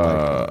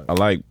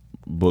like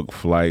Book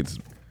Flights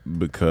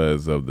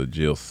because of the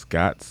Jill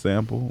Scott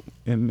sample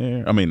in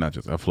there. I mean, not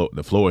just the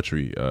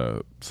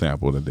Floetry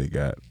sample that they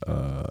got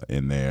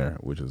in there,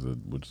 which is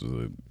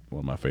one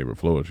of my favorite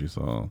Floetry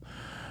songs.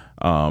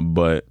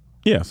 But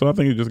yeah, so I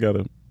think you just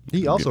gotta.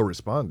 He also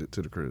responded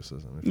to the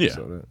criticism. If you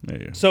saw that.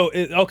 Yeah. So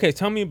okay,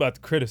 tell me about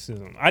the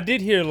criticism. I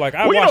did hear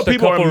I watched a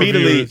people couple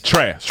immediately reviews.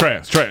 trash.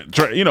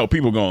 You know,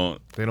 people going.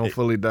 They don't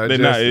fully digest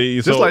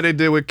it. Just like they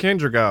did with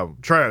Kendrick album.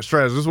 Trash.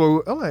 This is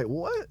what I'm like.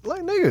 What?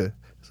 Like nigga.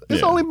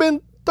 It's only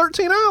been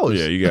 13 hours.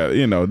 Yeah, you got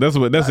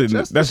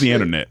that's the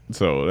internet.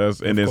 So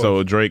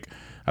so Drake,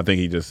 I think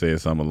he just said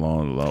something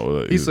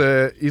along. He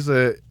said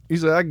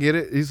I get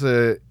it. He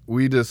said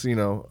we just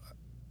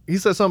he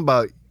said something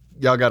about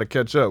y'all got to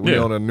catch up. We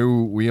a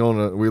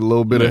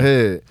little bit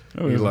ahead.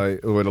 He's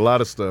like with a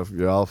lot of stuff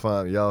y'all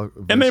find y'all.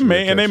 And they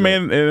may in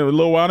a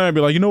little while now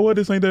be like, you know what,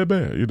 this ain't that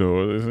bad.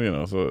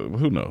 So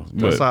who knows?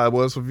 That's how it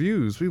was for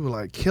views. People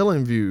like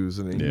killing views,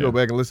 and then you go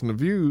back and listen to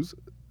views.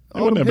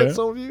 All them hits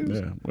on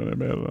views. Yeah, wasn't that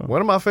bad at all. One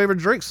of my favorite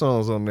Drake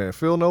songs on there,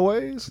 Feel No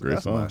Ways.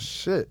 That's my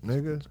shit,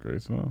 nigga. It's a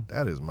great song.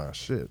 That is my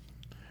shit.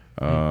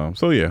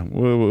 So yeah,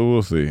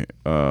 we'll see.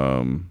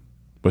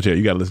 But yeah,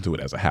 you got to listen to it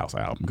as a house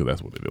album because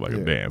that's what it is, like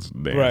a dance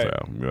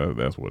album.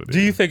 That's what it is.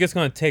 Do you think it's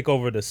going to take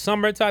over the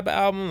summer type of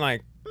album?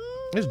 Like,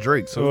 it's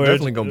Drake, so it's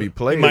definitely going to be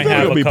played. Might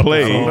have a couple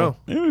songs.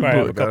 Probably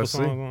have a couple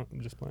songs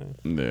just playing.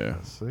 Yeah.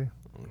 Let's see.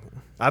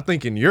 I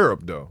think in Europe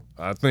though.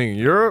 It's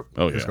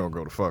gonna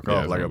go the fuck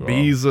off. Like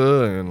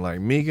Ibiza and like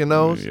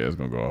Mykonos. Yeah, it's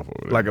gonna go off over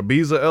there. Like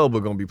Ibiza Elba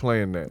gonna be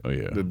playing that. Oh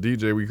yeah. The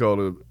DJ we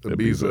call it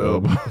Ibiza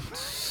Elba.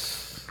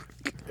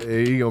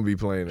 Yeah, he gonna be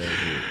playing that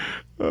shit.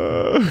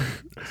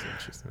 That's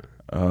interesting.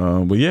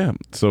 But yeah,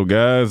 so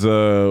guys,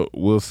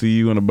 we'll see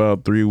you in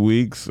about 3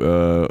 weeks.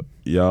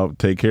 Y'all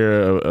take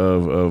care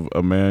of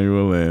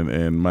Emmanuel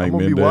and Mike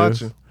Mendez. Be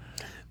watching.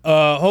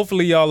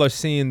 Hopefully y'all are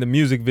seeing the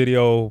music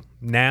video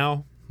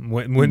now.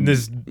 When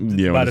this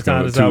by the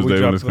time it's out, we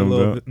drop a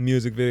little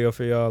music video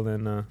for y'all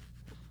and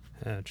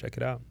check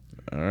it out.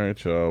 All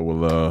right,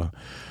 y'all.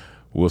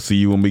 We'll see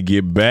you when we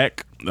get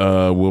back.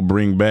 We'll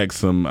bring back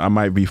some. I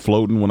might be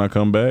floating when I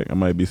come back. I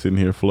might be sitting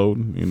here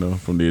floating,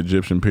 from the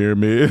Egyptian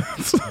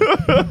pyramids.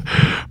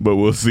 But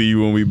we'll see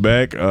you when we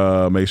back.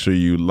 Make sure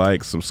you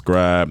like,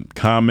 subscribe,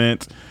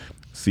 comment.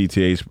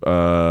 CTH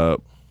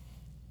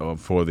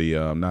for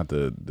the not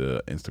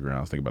the Instagram.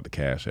 I was thinking about the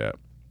Cash App.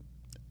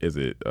 Is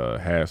it $$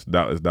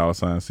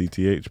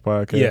 CTH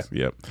podcast? Yeah.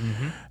 Yep.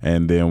 Mm-hmm.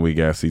 And then we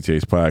got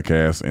CTH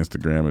podcast,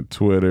 Instagram and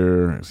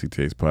Twitter,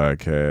 CTH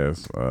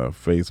podcast,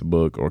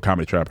 Facebook, or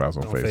Comedy Trap House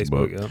on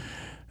Facebook. Yeah.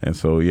 And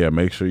so, yeah,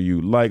 make sure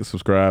you like,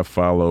 subscribe,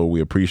 follow.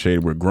 We appreciate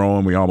it. We're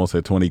growing. We almost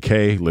at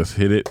 20K. Let's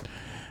hit it.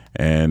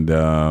 And,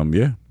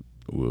 yeah,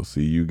 we'll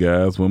see you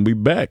guys when we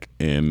back.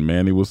 And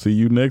Manny will see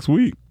you next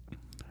week.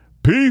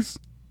 Peace.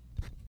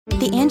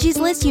 The Angie's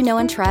List you know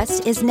and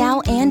trust is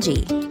now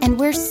Angie, and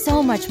we're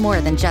so much more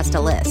than just a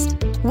list.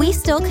 We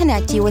still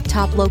connect you with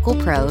top local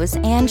pros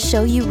and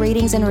show you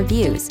ratings and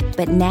reviews,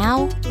 but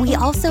now we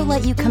also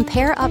let you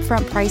compare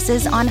upfront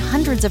prices on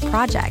hundreds of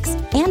projects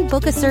and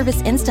book a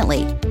service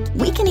instantly.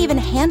 We can even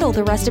handle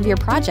the rest of your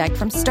project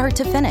from start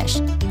to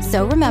finish.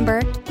 So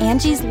remember,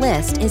 Angie's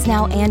List is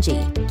now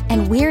Angie,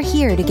 and we're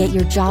here to get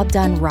your job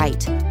done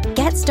right.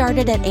 Get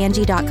started at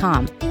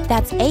Angie.com.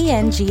 That's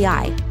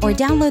ANGI, or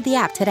download the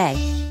app today.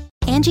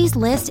 Angie's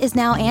List is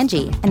now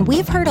Angie, and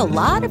we've heard a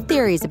lot of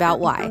theories about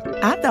why.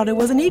 I thought it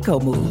was an eco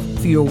move.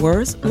 Fewer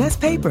words, less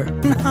paper.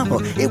 No,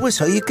 it was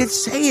so you could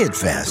say it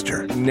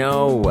faster.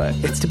 No,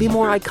 it's to be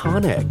more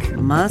iconic.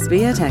 Must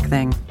be a tech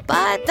thing.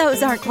 But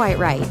those aren't quite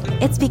right.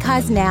 It's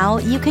because now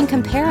you can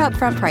compare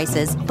upfront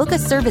prices, book a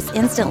service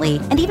instantly,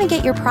 and even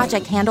get your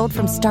project handled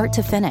from start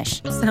to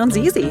finish. Sounds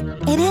easy.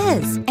 It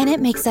is, and it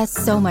makes us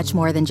so much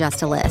more than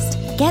just a list.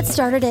 Get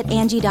started at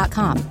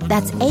Angie.com.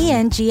 That's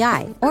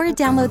ANGI, or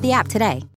download the app today.